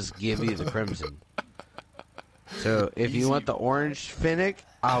else I just give you the Crimson. So if you want the orange Fennec,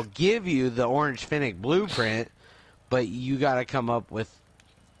 I'll give you the orange Fennec blueprint, but you gotta come up with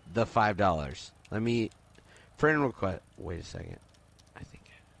the $5. Let me friend request. Wait a second. I think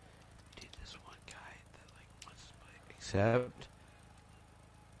I did this one guy that like wants to play. Accept.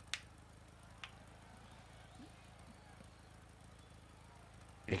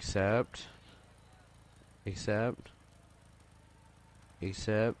 Accept. Accept.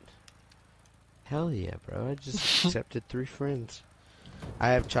 Accept. Hell yeah, bro. I just accepted 3 friends. I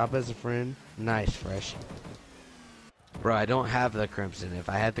have Chop as a friend. Nice, Fresh. Bro, I don't have the Crimson. If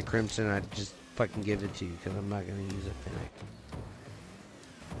I had the Crimson, I'd just fucking give it to you, because I'm not going to use a Fennec.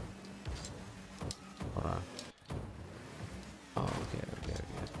 Hold on. Oh, okay.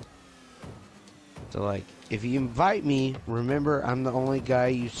 So, like, if you invite me, remember, I'm the only guy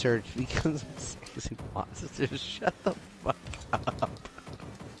you search because I'm sexy positive. Shut the fuck up.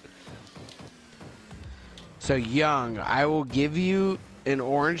 So, Young, I will give you an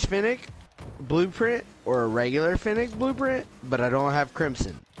orange Fennec blueprint or a regular Fennec blueprint, but I don't have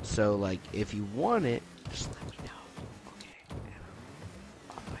Crimson. So, like, if you want it, just let me know. Okay. And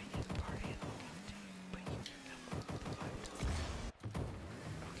I'll invite you to the party and I'll give it to you. But you can come up with $5.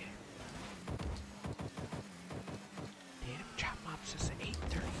 Okay. Damn, Chopmops is at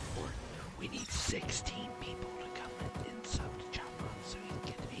 8:34. We need 16 people to come in and sub to Chopmops so we can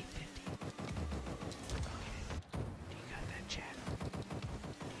get to 8:50. Do you got that, chat?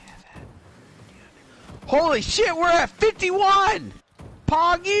 Do you have that? Holy shit, we're at 51!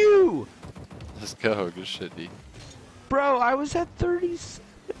 Pog you! Let's go. Good shit, D. Bro, I was at 37.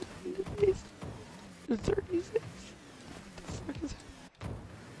 36. What the fuck is that?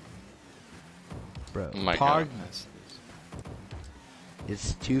 Bro, Oh my Pog, God.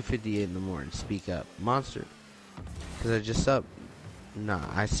 It's 2:58 in the morning. Speak up. Monster. Because I just sub. Nah,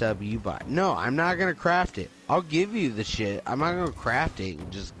 I sub, you buy. No, I'm not going to craft it. I'll give you the shit. I'm not going to craft it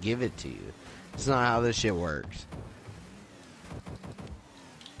and just give it to you. That's not how this shit works.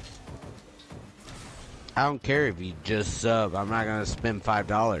 I don't care if you just sub. I'm not going to spend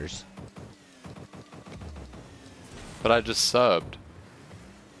 $5. But I just subbed.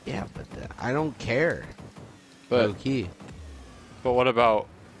 Yeah, but I don't care. But, Low key. But what about...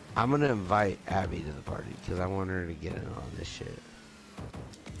 I'm going to invite Abby to the party because I want her to get in on this shit.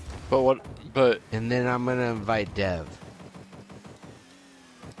 But what... But... And then I'm going to invite Dev.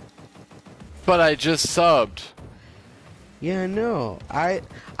 But I just subbed. Yeah, I know. I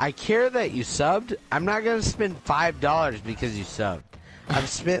care that you subbed. I'm not going to spend $5 because you subbed. I've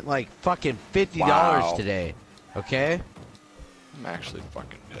spent like fucking $50 today. Okay? I'm actually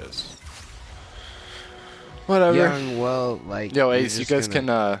fucking pissed. Whatever. Young, well, like... Yo, Ace, you guys can,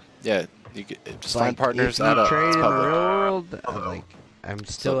 yeah, you can, just like, find partners if you at trade in the public. real world, like, I'm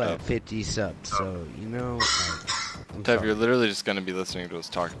still So at Dev. 50 subs, so, you know, like, I'm Dev, sorry. you're literally just going to be listening to us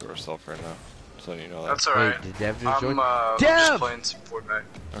talk to ourselves right now. So you know that. That's alright. Wait, did Dev just join? I'm Dev! just playing some Fortnite.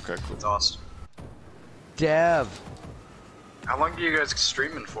 Okay, cool. It's awesome. Dev! How long are you guys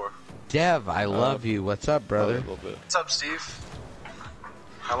streaming for? Dev, I love you. What's up, Probably a brother? little bit. What's up, Steve?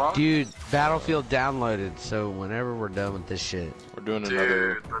 How long? Dude, Battlefield downloaded, so whenever we're done with this shit. We're doing Dude,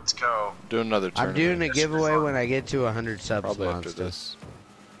 another let's go. tournament. I'm doing a This should be giveaway fun. when I get to 100 subs, Probably after monster. this.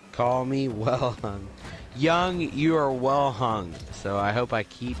 Call me well hung. Young, you are well hung, so I hope I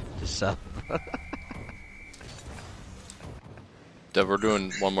keep the sub. Dev, we're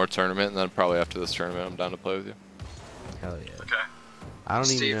doing one more tournament, and then probably after this tournament, I'm down to play with you. Hell yeah. Okay. I don't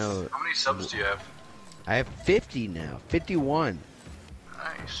Steve, even know. how many subs do you have? I have 50 now. 51.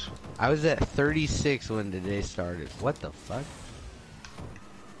 Nice. I was at 36 when today started. What the fuck?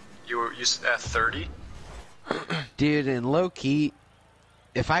 You were at 30? Dude, in low key,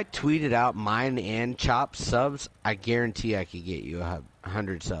 if I tweeted out mine and Chop subs, I guarantee I could get you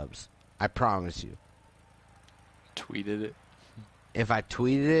 100 subs. I promise you. Tweeted it. If I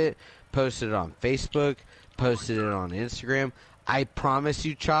tweeted it, posted it on Facebook, posted it on Instagram, I promise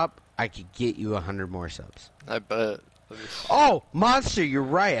you, Chop, I could get you 100 more subs. I bet. Oh, Monster, you're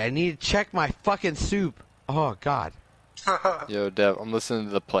right. I need to check my fucking soup. Oh, God. Yo, Dev, I'm listening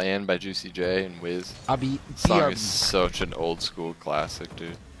to The Plan by Juicy J and Wiz. I'll be... Song is such an old school classic,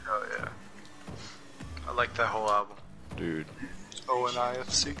 dude. Oh yeah. I like that whole album. Dude.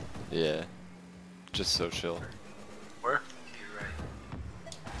 ONIFC. Yeah. Just so chill. Where?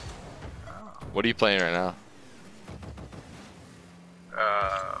 What are you playing right now?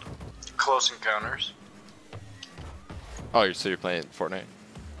 Close Encounters. Oh, so you're playing Fortnite?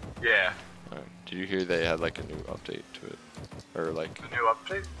 Yeah. Did you hear they had like a new update to it? Or like The new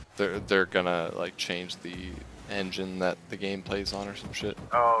update? they're gonna like change the engine that the game plays on or some shit?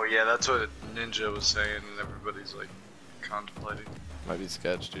 Oh yeah, that's what Ninja was saying, and everybody's like contemplating. Might be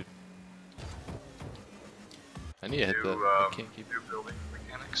sketch, dude. I need to hit New, that. I can't keep. new building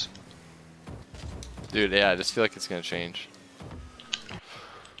mechanics. Dude, yeah, I just feel like it's gonna change.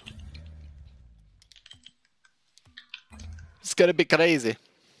 It's gonna be crazy.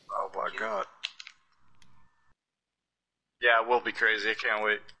 Oh my god. Yeah, it will be crazy. I can't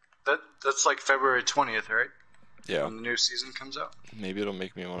wait. That's like February 20th, right? Yeah. When the new season comes out. Maybe it'll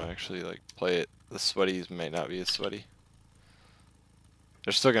make me want to actually like play it. The sweaties might not be as sweaty.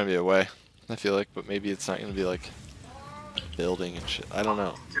 There's still gonna be a way, I feel like, but maybe it's not gonna be like building and shit. I don't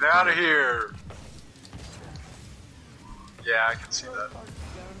know. Get out of here! Yeah, I can see that.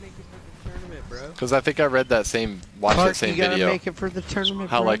 Because I think I read that same, watched that same you gotta video. make it for the tournament,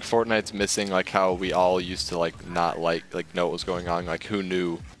 How bro. like Fortnite's missing, like how we all used to like not like know what was going on. Like who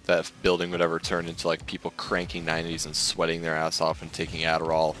knew that building would ever turn into like people cranking 90s and sweating their ass off and taking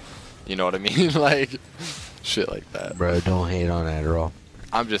Adderall. You know what I mean? Like shit like that. Bro, don't hate on Adderall.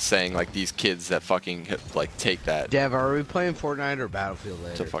 I'm just saying like these kids that fucking like take that Dev, are we playing Fortnite or Battlefield to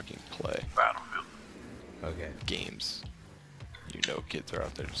later? fucking play Battlefield. Okay. games. You know kids are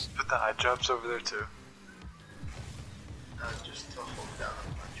out there just Put the high jumps over there too. Just to hold down a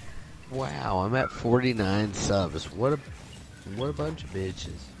bunch. Wow, I'm at 49 subs. What a bunch of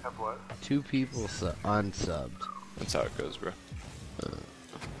bitches. Have what? 2 people unsubbed. that's how it goes, bro. The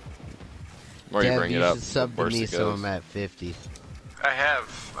more you Dev, bring it you up, should the sub to worse me, it so goes. I'm at 50.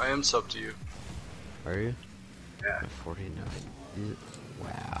 I am sub to you. Are you? Yeah. I'm at 49.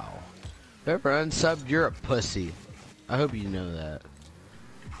 Wow. Whoever unsubbed, you're a pussy. I hope you know that.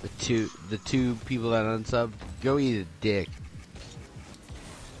 The two people that unsubbed, go eat a dick.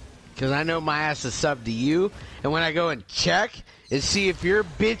 Cause I know my ass is subbed to you, and when I go and check, And see, if your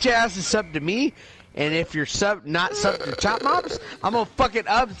bitch ass is sub to me, and if you're not sub to Chopmops, I'm gonna fucking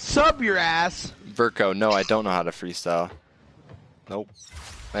sub your ass. Verco, no, I don't know how to freestyle. Nope.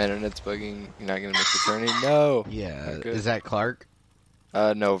 My internet's bugging. You're not gonna make the turning? No. Yeah, is that Clark?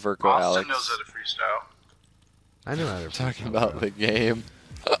 No, Verco Austin Alex. knows how to freestyle. I know how to freestyle. Talking about the game.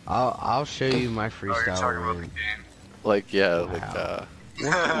 I'll show you my Oh, you're freestyle. talking about the game. Like, yeah, Wow.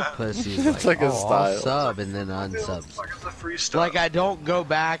 like, Pussies It's like, like a oh, style. I'll sub and then What the unsub. fuck is the freestyle? Like, I don't go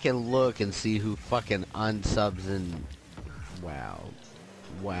back and look and see who fucking unsubs and... Wow.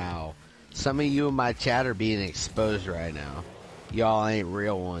 Wow. Some of you in my chat are being exposed right now. Y'all ain't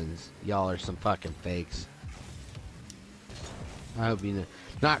real ones. Y'all are some fucking fakes. I hope you know.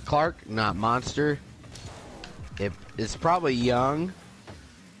 Not Clark, not Monster. It's probably Young.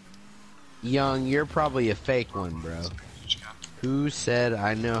 Young, you're probably a fake one, bro. Who said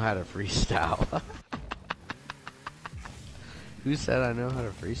I know how to freestyle? Who said I know how to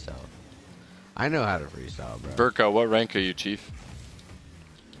freestyle? I know how to freestyle, bro. Verco, what rank are you, Chief?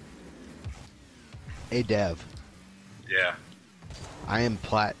 Hey, Dev. Yeah. I am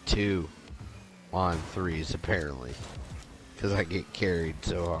plat 2 on 3s, apparently. Because I get carried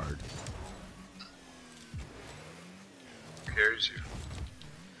so hard. Who carries you?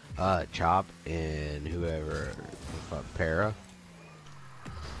 Chop and whoever, Para.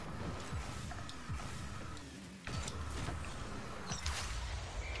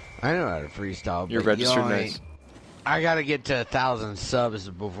 I know how to freestyle. You're but registered y'all nice. ain't- I gotta get to 1,000 subs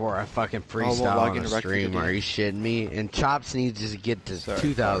before I fucking freestyle log on into a Rec stream. Video. Are you shitting me? And Chops needs to get to Sorry,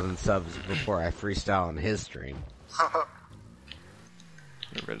 2,000 subs before I freestyle on his stream. You're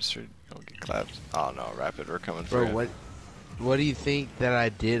registered. Don't get clapped. Oh no, Rapid, we're coming for Bro, you. what do you think that I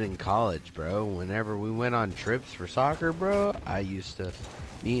did in college, bro? Whenever we went on trips for soccer, bro, I used to...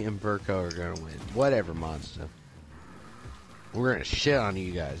 Me and Burko are gonna win. Whatever, Monster. We're gonna shit on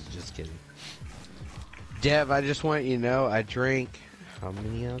you guys. Just kidding. Dev, I just want you to know, I drink... How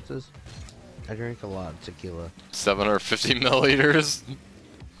many ounces? I drink a lot of tequila. 750 milliliters.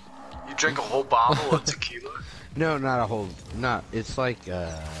 You drink a whole bottle of tequila? No, not a whole... Not... It's like,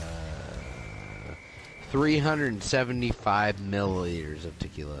 375 milliliters of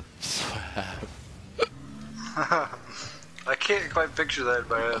tequila. I can't quite picture that in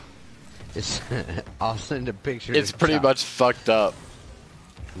my head. It's... I'll send a picture It's to pretty Chops. much fucked up.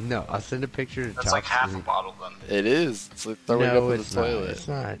 No, I'll send a picture to That's like Chops half a and- bottle then. It is. It's like throwing No, up in it's the not. toilet. It's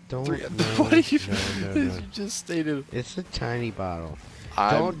not. Don't. What are you? No, no. You just stated. It's a tiny bottle.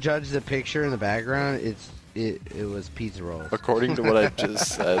 I'm- Don't judge the picture in the background. It was pizza rolls. According to what I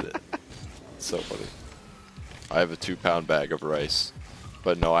just said, it's so funny. I have a 2-pound bag of rice,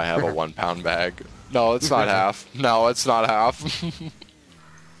 but no, I have a 1-pound bag. No, it's not half. No, it's not half.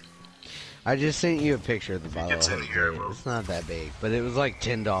 I just sent you a picture of the bottle. gets in here, bro. It's not that big, but it was like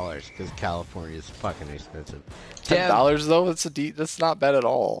 $10 because California is fucking expensive. $10 though. That's not bad at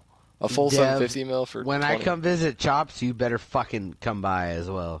all. A full Dev, 750 mil for when 20. I come visit Chops, you better fucking come by as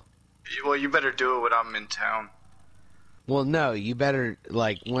well. Well, you better do it when I'm in town. Well, no, you better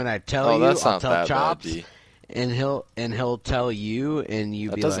like when I tell Oh, you, that's I'll not tell that bad, Chops, D. and he'll tell you, and you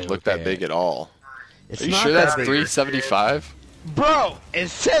That be doesn't like, look okay. that big at all. It's Are you not sure that that's big. 375? Bro, it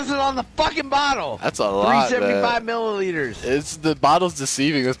says it on the fucking bottle. That's a lot. 375 milliliters. It's the bottle's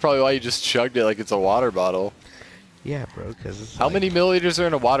deceiving. That's probably why you just chugged it like it's a water bottle. Yeah, bro, because it's How many milliliters are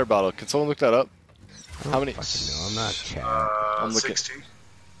in a water bottle? Can someone look that up? How many? No, I'm not chatting. I'm looking- 60.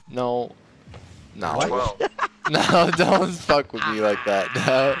 No. No. 12. No, don't fuck with me like that.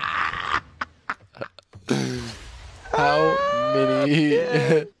 No. How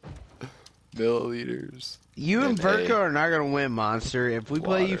many milliliters? You and in Verko a are not gonna win, Monster. If we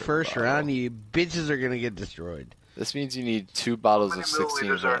play you water first bottle? round, you bitches are gonna get destroyed. This means you need 2 bottles How of many 16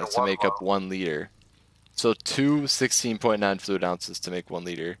 milliliters are in a ounces to water make up bottle? 1 liter. So 2 16.9 fluid ounces to make 1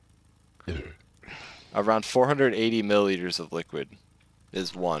 liter. Around 480 milliliters of liquid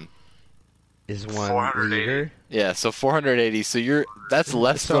is 1. Is 1 480. liter? Yeah, so 480. So that's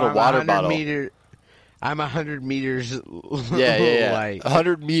less So than a I'm water 100 bottle. I'm 100 meters. Yeah. Like,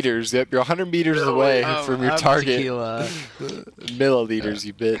 100 meters. Yep, you're 100 meters away of- from your of target. tequila. Milliliters,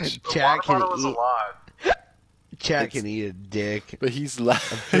 you bitch. The Chat water can bottle is a eat. lot. Chat can eat a dick. But he's less.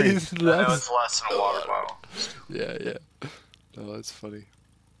 drink. He's I know less. it's less than a water bottle. Yeah. Oh, that's funny.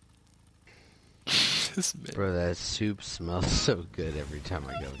 This man. Bro, that soup smells so good every time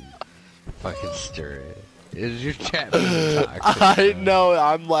I go and fucking stir it. Is your chat being toxic? I bro? know.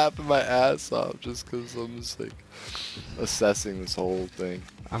 I'm laughing my ass off just because I'm just like assessing this whole thing.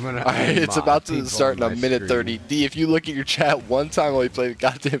 I'm gonna. All right, it's unmod about to people start in on a my minute screen. 30. D, if you look at your chat one time while you play the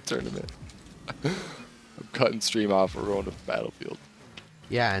goddamn tournament. I'm cutting stream off. We're going to Battlefield.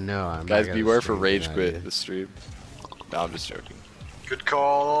 Yeah, I know. I'm Guys, not gonna beware for stream rage without quit you. this stream. No, I'm just joking. Good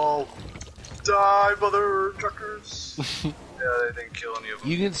call. Die, mother truckers. Yeah, they didn't kill any of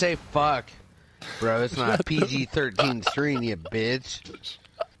them. You can say fuck, bro. It's not PG-13 stream, you bitch.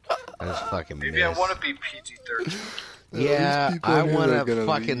 That's fucking Maybe I miss. want to be PG-13. Yeah, people I here want are to gonna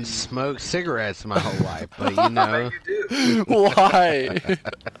fucking leave. smoke cigarettes my whole life, but you I know, bet you do. Why?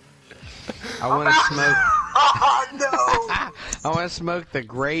 I want to smoke. Oh, no! I want to smoke the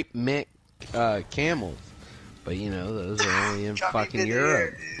grape mint camels, but you know, those are only in Chop fucking in the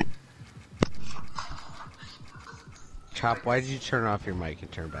Europe. air, dude. Chop, why did you turn off your mic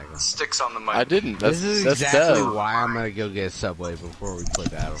and turn it back on? Sticks on the mic. I didn't. That's This is that's exactly Dev. why I'm gonna go get Subway before we play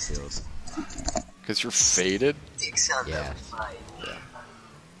Battlefield. Because you're faded. Sticks on Yes. the mic.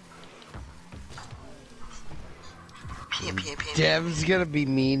 Pew, pew, pew, pew. Dev's gonna be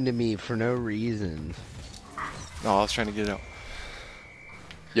mean to me for no reason. No, I was trying to get it out.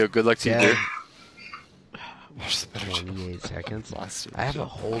 Yo, good luck to you, Dev, dude. Watch the better 28 seconds. Last I have a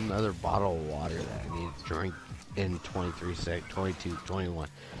whole nother bottle of water that I need to drink in 23 seconds, 22, 21,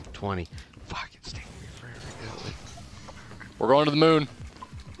 20. Fuck, it's taking me forever to go. We're going to the moon.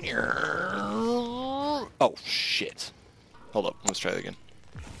 Oh, shit. Hold up. Let's try that again.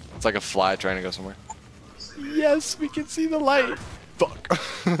 It's like a fly trying to go somewhere. Yes, we can see the light. Fuck.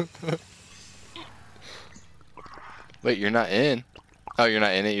 Wait, you're not in? Oh, you're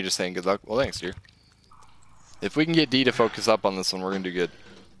not in it? You're just saying good luck? Well, thanks, dear. If we can get D to focus up on this one, we're going to do good.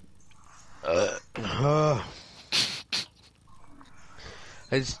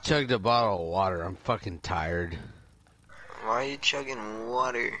 I just chugged a bottle of water. I'm fucking tired. Why are you chugging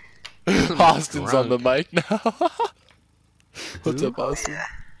water? Austin's on the drunk. mic now. What's up, Oh, Austin? yeah.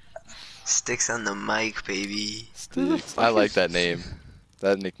 Sticks on the mic, baby. Sticks. I like that name.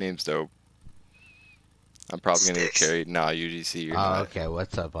 That nickname's dope. I'm probably going to get Sticks. carried. Nah, UGC, you're Oh, not. okay.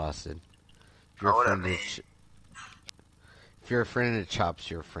 What's up, Austin? If Oh, what up, of man? if you're a friend of Chops,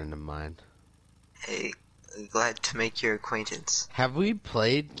 you're a friend of mine. Hey, glad to make your acquaintance. Have we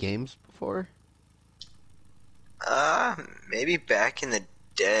played games before? Maybe back in the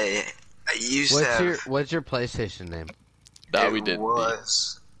day. I used to have... What's your PlayStation name? Nah, it we didn't.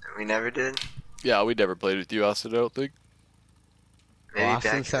 was. We never did? Yeah, we never played with you, Austin, I don't think. Maybe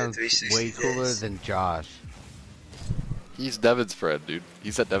Austin back sounds in the 360 way cooler days. than Josh. He's Devin's friend, dude.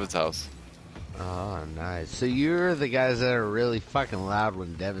 He's at Devin's house. Oh, nice. So you're the guys that are really fucking loud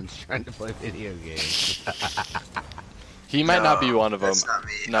when Devin's trying to play video games. He might not be one of them. That's not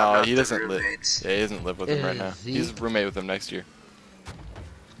me. I'm No, not he the doesn't live. roommates. Yeah, he doesn't live with him right now. Is He's Zeke- roommate with him next year.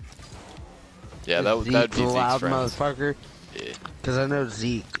 Yeah, Is that'd be the Zeke's loud friends. motherfucker? Yeah. Because I know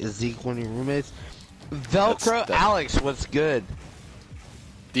Zeke. Is Zeke one of your roommates? Velcro That's- Alex, what's good?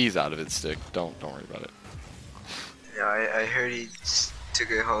 D's out of it, Stick. Don't worry about it. No, I heard he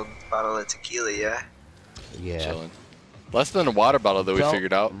took a whole bottle of tequila, yeah? Yeah. Chilling. Less than a water bottle that we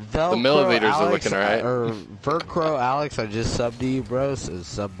figured out. The Velcro milliliters are Alex, looking alright. Or Velcro Alex, I just subbed to you, bro. So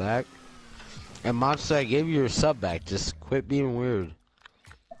sub back. And Monster, I gave you your sub back. Just quit being weird.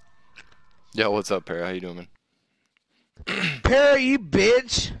 Yo, what's up, Perry? How you doing, man? Perry, you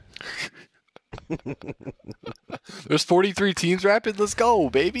bitch! There's 43 teams rapid. Let's go,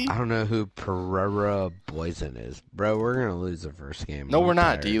 baby. I don't know who Pereira Boysen is. Bro, we're going to lose the first game. No, I'm we're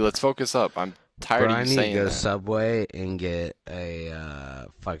not, tired. D. Let's focus up. I'm tired Bro, of I you need to saying go that. Subway and get a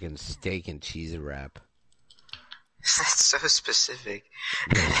fucking steak and cheese wrap. That's so specific.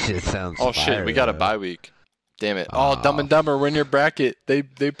 That shit sounds Oh shit, fire, we got a though. bye week. Damn it. Oh, Dumb and Dumber, we're in your bracket. They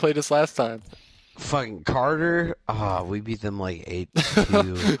played us last time. Fucking Carter. Oh, we beat them like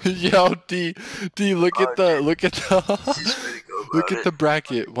 8-2. Yo, D, look at the Just way to go about look at it. the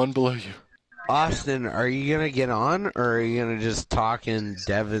bracket, one below you. Austin, are you gonna get on, or are you gonna just talk in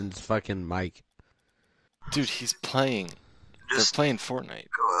Devin's fucking mic? Dude, he's playing. They're Just playing Fortnite.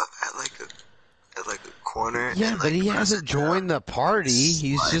 go up at like a corner. Yeah, and, but he press hasn't it down. joined the party.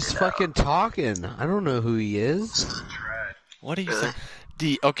 He's Slide just it fucking talking. I don't know who he is. What are you Really? saying?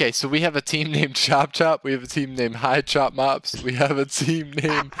 D, okay, so we have a team named Chop Chop. We have a team named High Chopmops. We have a team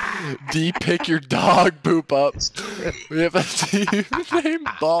named D Pick Your Dog Poop Up. We have a team named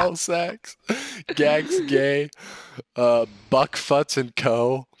Ball Sacks, Gags Gay, Buck Futz and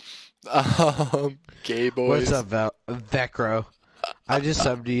Co. Gay Boys. What's up, Vecro? I just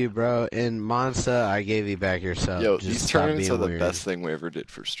subbed to you, bro. And Monsta, I gave you back your sub. Yo, Just these stop tournaments being are the weird. best thing we ever did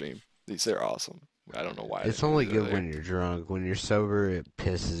for stream. They're awesome. I don't know why. It's they only put it good there. when you're drunk. When you're sober, it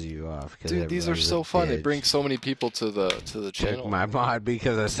pisses you off. 'Cause Dude, these are everybody's so a fun. They bitch. bring so many people to the Check channel. my mod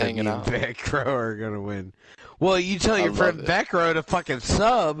because I said Hanging you out. and Vecro are gonna win. Well, you tell I your friend love it. Vecro to fucking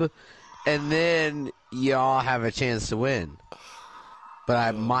sub, and then y'all have a chance to win. But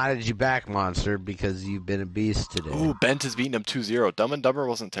I modded you back, Monster, because you've been a beast today. Ooh, Bent is beating him 2-0. Dumb and Dumber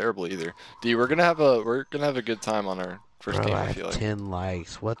wasn't terrible either. D, we're gonna have a good time on our first Bro, game. I I have feel like 10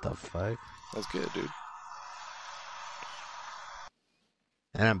 likes. What the fuck? that's good, dude.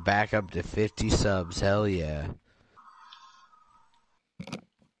 And I'm back up to 50 subs. Hell yeah.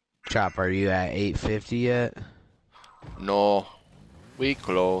 Chop, are you at 850 yet? No, we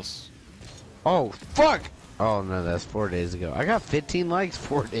close. Oh, fuck! Oh, no, that's 4 days ago. I got 15 likes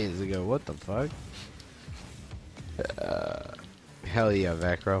 4 days ago. What the fuck? Hell yeah,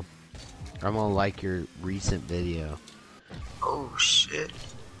 Vecro. I'm gonna like your recent video. Oh shit.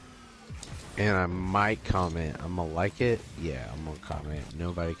 And I might comment. I'm gonna like it. Yeah, I'm gonna comment.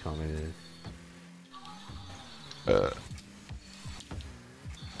 Nobody commented. Dude,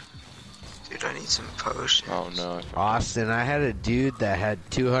 I need some potions. Oh no. Austin, I had a dude that had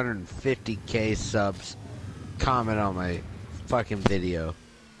 250k subs comment on my fucking video.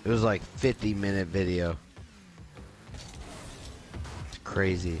 It was like 50-minute video. It's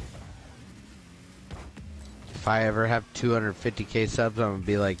crazy. If I ever have 250k subs, I'm gonna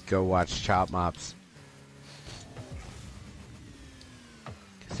be like, go watch Chopmops.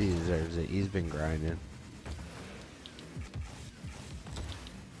 Cause he deserves it. He's been grinding.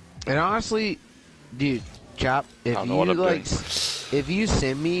 And honestly, dude, Chop, if you like, if you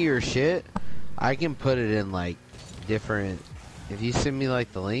send me your shit, I can put it in like different. If you send me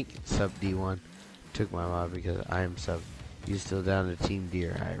like the link, sub D1, took my mod because I am sub. You still down to Team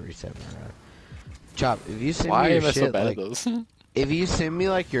Deer? I reset my rod. Chop, if you send me your shit, like, if you send me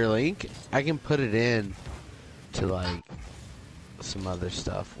like your link, I can put it in to like some other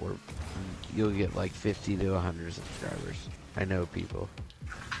stuff where you'll get like 50 to 100 subscribers. I know people.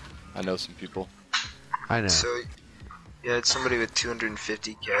 I know some people. I know. So, you had somebody with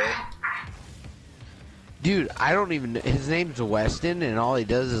 250k? Dude, I don't even know. His name's Weston, and all he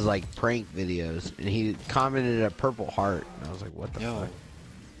does is like prank videos. And he commented a purple heart. And I was like, what the fuck?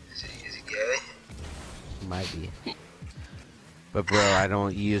 Is he gay? He might be. But bro, I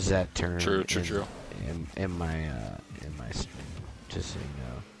don't use that term. True. In my stream. Just so you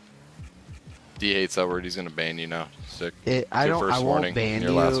know. D hates that word. He's gonna ban you now. Sick. I First won't warning, ban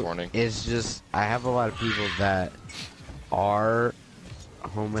your you. last warning. It's just I have a lot of people that are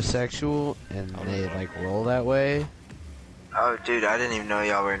homosexual and they like roll that way. Oh, dude, I didn't even know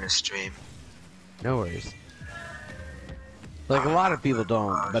y'all were in a stream. No worries. Like a lot of people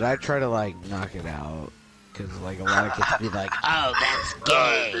don't, but I try to like knock it out because like a lot of kids be like, "Oh, that's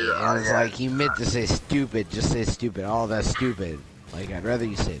gay," and it's like you meant to say stupid. Just say stupid. Oh, that's stupid. Like I'd rather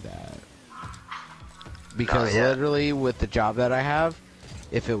you say that because literally with the job that I have,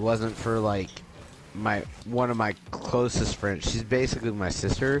 if it wasn't for like one of my closest friends, she's basically my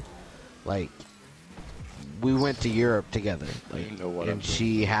sister. Like we went to Europe together, like, and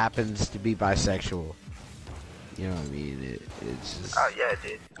she happens to be bisexual. You know what I mean? It's just. Oh yeah,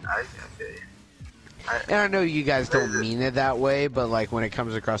 dude. I feel you. And I know you guys don't mean it that way, but like when it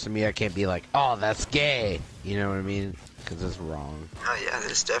comes across to me, I can't be like, "Oh, that's gay." You know what I mean? Because it's wrong. Oh yeah,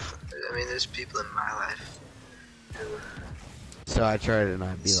 there's definitely. I mean, there's people in my life. So I try to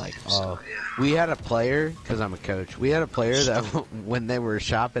not be like, "Oh." We had a player, because I'm a coach. We had a player that when they were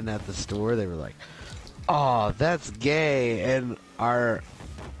shopping at the store, they were like, "Oh, that's gay," and our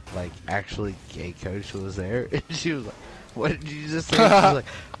like actually gay coach was there, and she was like, "What did you just say?" She was like,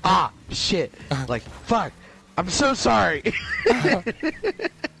 "Ah, shit, like fuck, I'm so sorry."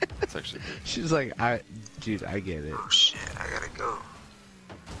 That's actually good. She's like, dude, I get it." Oh shit, I gotta go.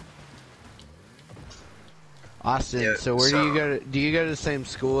 Austin, Yeah, so where do you go to? Do you go to the same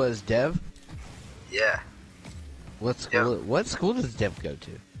school as Dev? Yeah. What school? Yep. What school does Dev go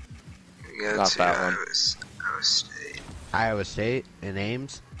to? We go Not to that one. Iowa State. Iowa State and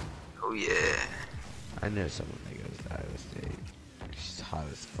Ames. Oh yeah. I know someone that goes to Iowa State. She's hot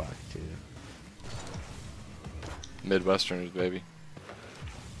as fuck too. Midwesterners, baby.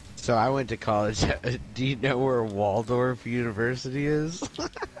 So I went to college. Do you know where Waldorf University is?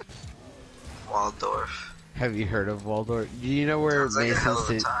 Waldorf. Have you heard of Waldorf? Do you know where Sounds like a hell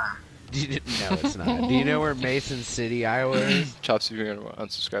Mason of a City? time. No, it's not. Do you know where Mason City, Iowa is? Chops, if you're gonna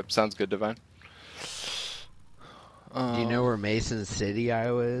unsubscribe. Sounds good, Divine. Do you know where Mason City,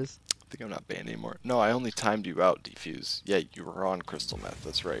 Iowa is? I think I'm not banned anymore. No, I only timed you out, Defuse. Yeah, you were on crystal meth.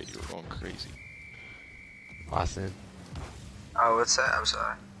 That's right. You were going crazy. Austin, Oh, what's that? I'm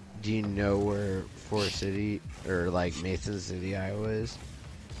sorry. do you know where Forest City or like Mason City, Iowa is?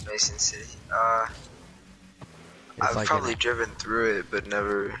 Mason City. It's I've like probably driven through it, but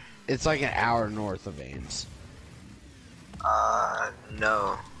never. It's like an hour north of Ames.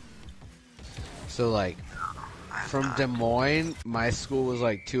 No. So So like, from Des Moines, my school was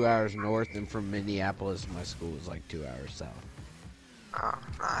like 2 hours north, and from Minneapolis, my school was like 2 hours south. Oh,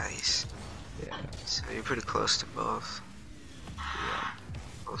 nice. Yeah. So you're pretty close to both. Yeah.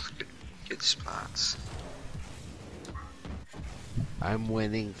 Both good spots. I'm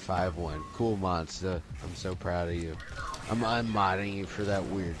winning 5-1. Cool, Monster. I'm so proud of you. I'm unmodding you for that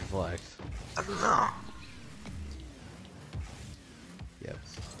weird flex. I don't know. Yep.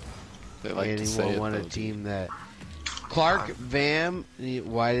 They like to say Anyone it, want a though, team that... Clark, Vam,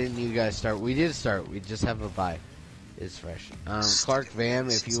 why didn't you guys start? We did start. We just have a bye. It's fresh. Clark,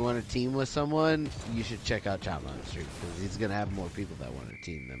 Vam, if you want to team with someone, you should check out Chopmops stream, because he's going to have more people that want to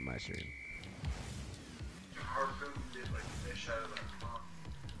team than my stream.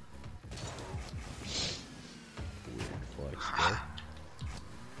 Weird flex, bro.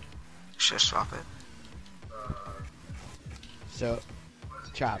 Should I swap it? So,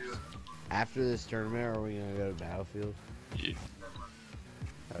 Chops, after this tournament, are we going to go to Battlefield? Yeah.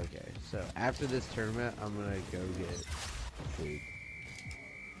 Okay, so after this tournament, I'm going to go get food.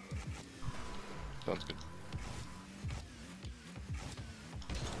 Sounds good.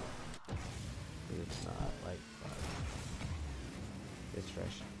 It's not like fun. It's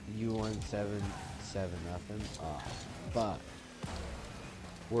fresh. You won 7-0. Oh, fuck.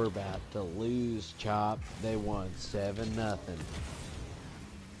 We're about to lose, Chop. They won 7-0.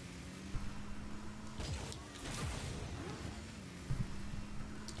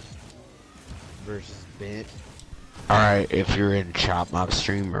 Versus Bent. Alright, if you're in Chopmops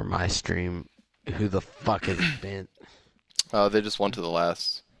stream or my stream, who the fuck is Bent? They just won to the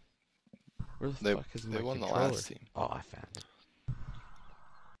last. Where the They fuck is my won controller? the last team. Oh, I found it.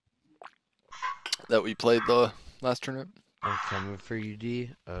 That we played the last tournament. I'm coming for you, D.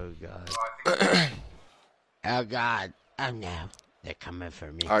 Oh, God. Oh, God. Oh, no. They're coming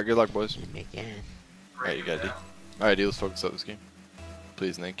for me. Alright, good luck, boys. Again. Alright, you got it, D. Alright, D, let's focus on this game.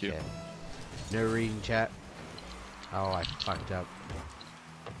 Please, and thank you. Okay. No reading chat. Oh, I fucked up.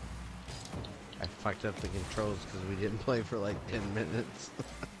 I fucked up the controls because we didn't play for like 10 minutes.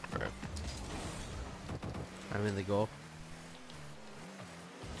 Alright. I'm in the goal.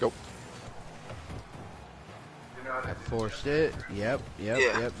 Go. I forced it. Yep.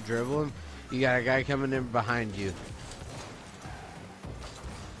 Dribbling. You got a guy coming in behind you.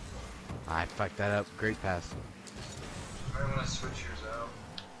 I fucked that up. Great pass. I'm gonna switch yours out.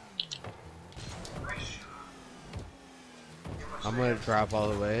 I'm gonna drop all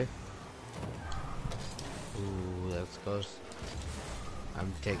the way. Ooh, that's close.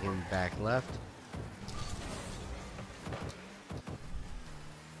 I'm taking back left.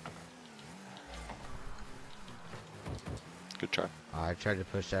 Good try. I tried to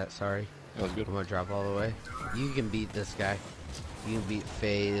push that, sorry. That was good. I'm gonna drop all the way. You can beat this guy. You can beat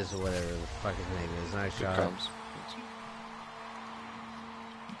FaZe or whatever the fuck his name is. Nice Good shot. comes.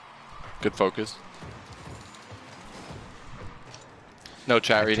 Good focus. No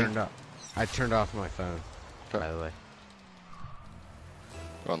chat reading. I turned off my phone, by the way.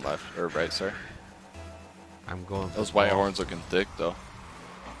 Going left, or right, sorry. I'm going for Those the white ball. horns looking thick, though.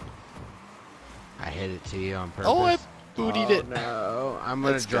 I hit it to you on purpose. Oh, I bootied it. No, I'm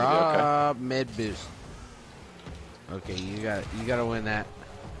gonna That's gonna be okay. drop mid boost. Okay, you gotta win that.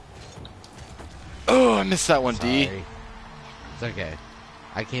 Oh, I missed that one, D. Sorry. It's okay.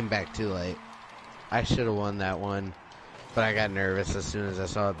 I came back too late. I should have won that one, but I got nervous as soon as I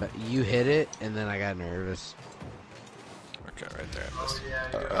saw it. But you hit it, and then I got nervous. Okay, right there. I missed.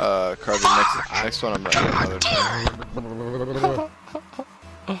 Carvin, next one I'm not doing another time.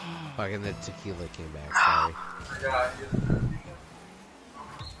 Fucking the tequila came back. Sorry.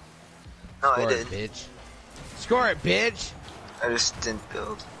 No, I Score it, didn't. bitch. Score it, bitch. I just didn't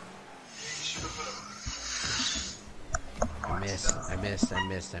build. I missed.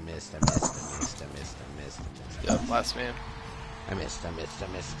 Yep, last man. I missed.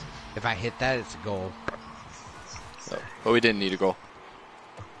 If I hit that, it's a goal. Oh, but we didn't need a goal.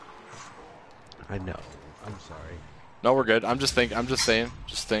 I know. I'm sorry. No, we're good. I'm just saying.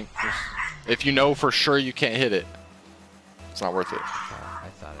 Just think. If you know for sure you can't hit it, it's not worth it. I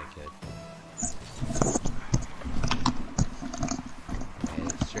thought I could. Okay,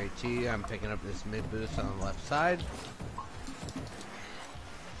 straight to you. I'm picking up this mid boost on the left side.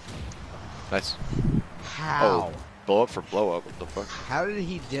 Nice. How? Oh, blow up for blow up. What the fuck? How did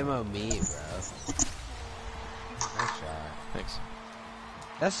he demo me, bro? Nice shot. Thanks.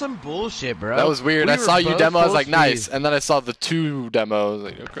 That's some bullshit, bro. That was weird. We I were saw you both demo. I was full like, speed. nice. And then I saw the 2 demos.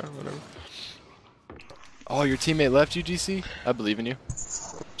 Like, okay, whatever. Oh, your teammate left you, GC? I believe in you.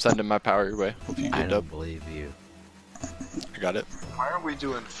 Sending my power your way. Hope you I get don't up. believe you. I got it. Why aren't we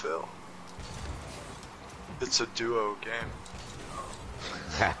doing Phil? It's a duo game.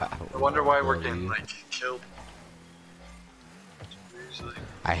 I wonder why we're getting like killed easily.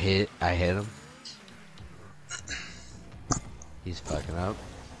 I hit him. He's fucking up.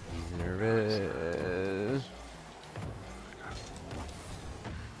 He's nervous.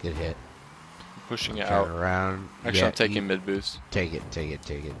 Good hit. Pushing it Turn out. around. Actually, Yeah, I'm taking mid boost. Take it.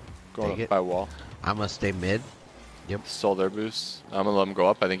 Going Take up by wall. I'm gonna stay mid. Yep. Stole their boost. I'm gonna let him go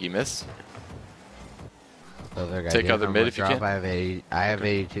up. I think he missed. The other guy Take didn't. other I'm mid gonna if you drop. can. I have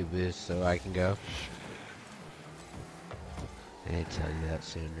 82 boosts, so I can go. I didn't tell you that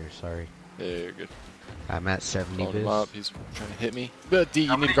sooner. Sorry. Yeah, you're good. I'm at 70 Called him boosts. up. He's trying to hit me. But D,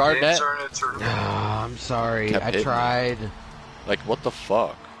 How you many need guard games net. are in a tournament? No, I'm sorry. Kept I hitting me. tried. Like, what the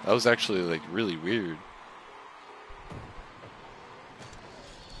fuck? That was actually, like, really weird.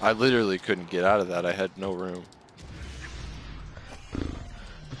 I literally couldn't get out of that. I had no room.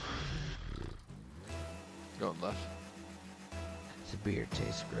 Going left. This beer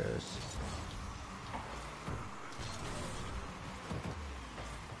tastes gross.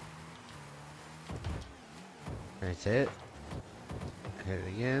 That's it. Hit it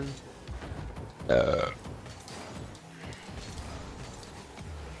again.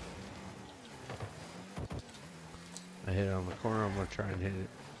 I hit it on the corner. I'm gonna try and hit it.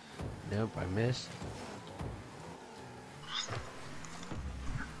 Nope, I missed.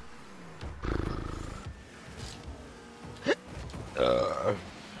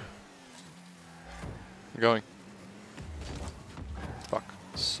 I'm going. Fuck.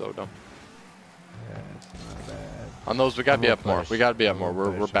 So dumb. That's not bad. On those, we gotta I'm be gonna up more. push. We gotta be up I'm more.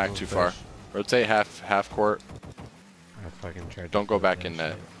 gonna We're push. back I'm too gonna far. push. Rotate half court. I fucking tried. Don't to go push back that in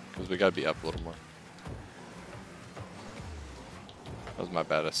net shit. because we gotta be up a little more. That was my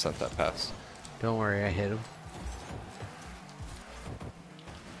bad. I sent that pass. Don't worry, I hit him.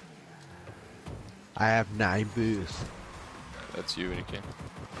 I have 9 boosts. That's you when you can.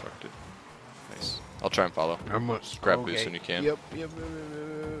 Fucked it. Nice. I'll try and follow. Just grab boost when you can. Yep.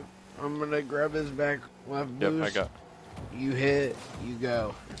 I'm gonna grab his back left Yep, boost. I got. You hit, you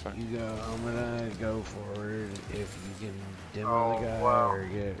go. You're fine. You go. I'm gonna go forward if you can demo Oh, the guy wow. or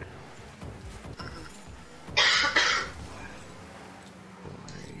get.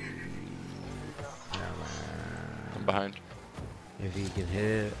 I'm behind. If he can hit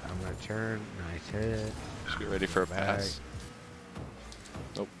it, I'm gonna turn. Nice hit. Just get ready for a Back. pass.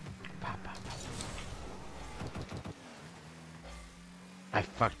 Nope. Pop, pop, pop. I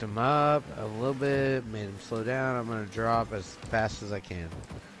fucked him up a little bit, made him slow down. I'm gonna drop as fast as I can.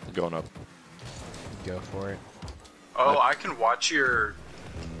 Going up. Go for it. Oh, I can watch your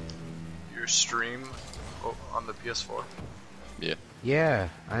stream on the PS4. Yeah. Yeah,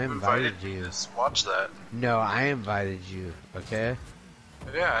 I You invited me you. to watch that. No, I invited you. Okay.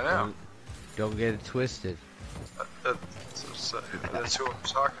 Yeah, I know. Don't get it twisted. That's who I'm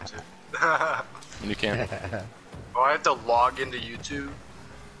talking to. When you can. Oh, I have to log into YouTube.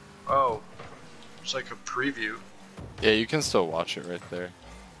 Oh, it's like a preview. Yeah, you can still watch it right there.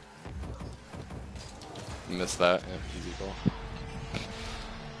 Miss that. Yeah, easy goal.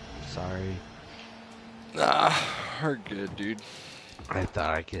 Sorry. Nah, we're good, dude. I thought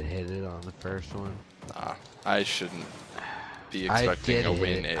I could hit it on the first one. Nah, I shouldn't be I expecting did a hit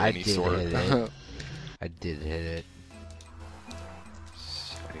win it. at I any did sort. hit it. I did hit it.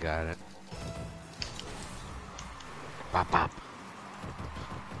 I got it. Bop bop.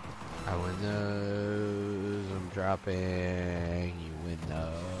 I win those. I'm dropping. You win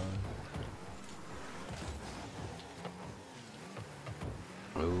those.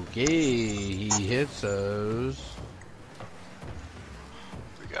 Okay, he hits those.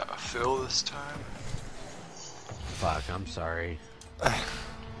 We got a fill this time. Fuck, I'm sorry.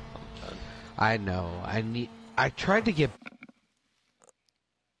 I know. I tried to get.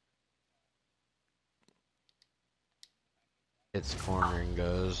 It's corner and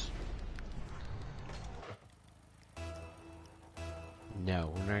goes.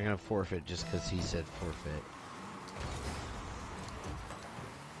 No, we're not gonna forfeit just because he said forfeit.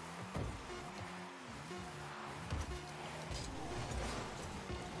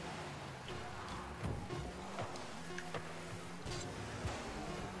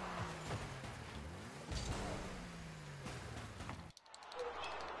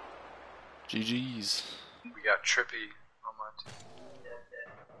 GG's. We got Trippy on my team.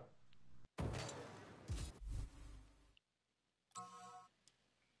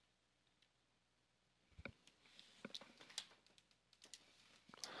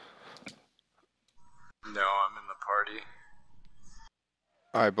 No, I'm in the party.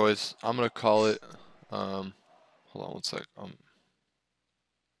 Alright, boys. I'm going to call it. Hold on one sec.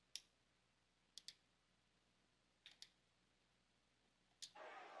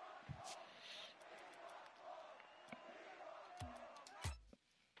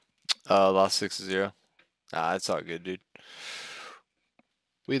 Lost 6-0. Ah, it's all good, dude.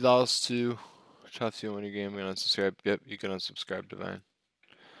 We lost to Chops. You win your game. We unsubscribe. Yep, you can unsubscribe, Divine.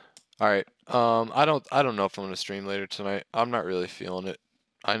 All right. I don't know if I'm gonna stream later tonight. I'm not really feeling it.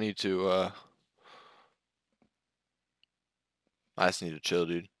 I need to. I just need to chill,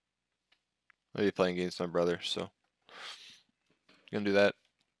 dude. I'll be playing against my brother, so gonna do that.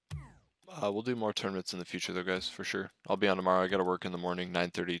 We'll do more tournaments in the future, though, guys, for sure. I'll be on tomorrow. I gotta work in the morning,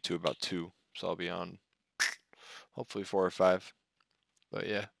 9:30 to about 2, so I'll be on hopefully 4 or 5. But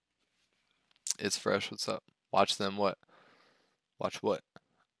yeah, it's fresh. What's up? Watch them. What? Watch what?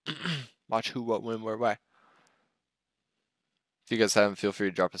 Watch who, what, when, where, why. If you guys haven't, feel free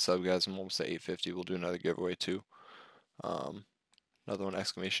to drop a sub, guys. I'm almost at 850. We'll do another giveaway too. Another one,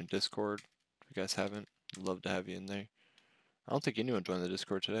 exclamation Discord. If you guys haven't, I'd love to have you in there. I don't think anyone joined the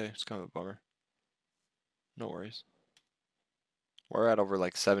Discord today. It's kind of a bummer. No worries. We're at over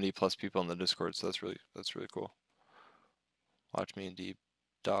like 70 plus people in the Discord, so that's really cool. Watch me and D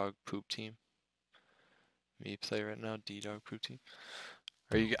Dog Poop Team. Me play right now, D Dog Poop Team.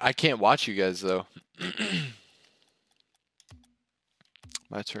 Are you? I can't watch you guys though.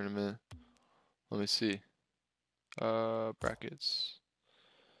 My tournament. Let me see. Brackets.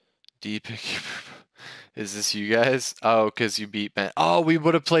 D pick. Is this you guys? Oh, because you beat Ben. Oh, we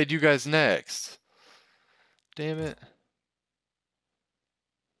would have played you guys next. Damn it.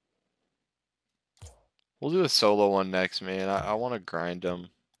 We'll do a solo one next, man. I want to grind them.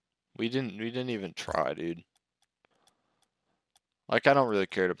 We didn't even try, dude. Like, I don't really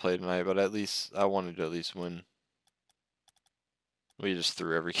care to play tonight, but at least I wanted to at least win. We just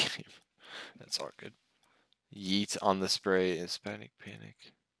threw every game. That's all good. Yeet on the spray, Hispanic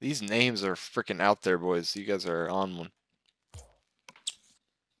Panic. These names are freaking out there, boys. You guys are on one.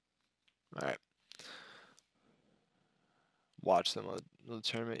 Alright. Watch them on the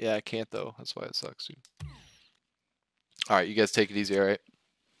tournament. Yeah, I can't, though. That's why it sucks, dude. Alright, you guys take it easy, alright?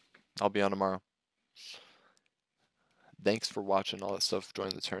 I'll be on tomorrow. Thanks for watching all that stuff.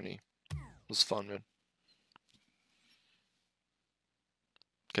 Joining the tourney. It was fun, man.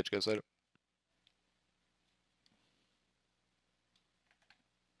 Catch you guys later.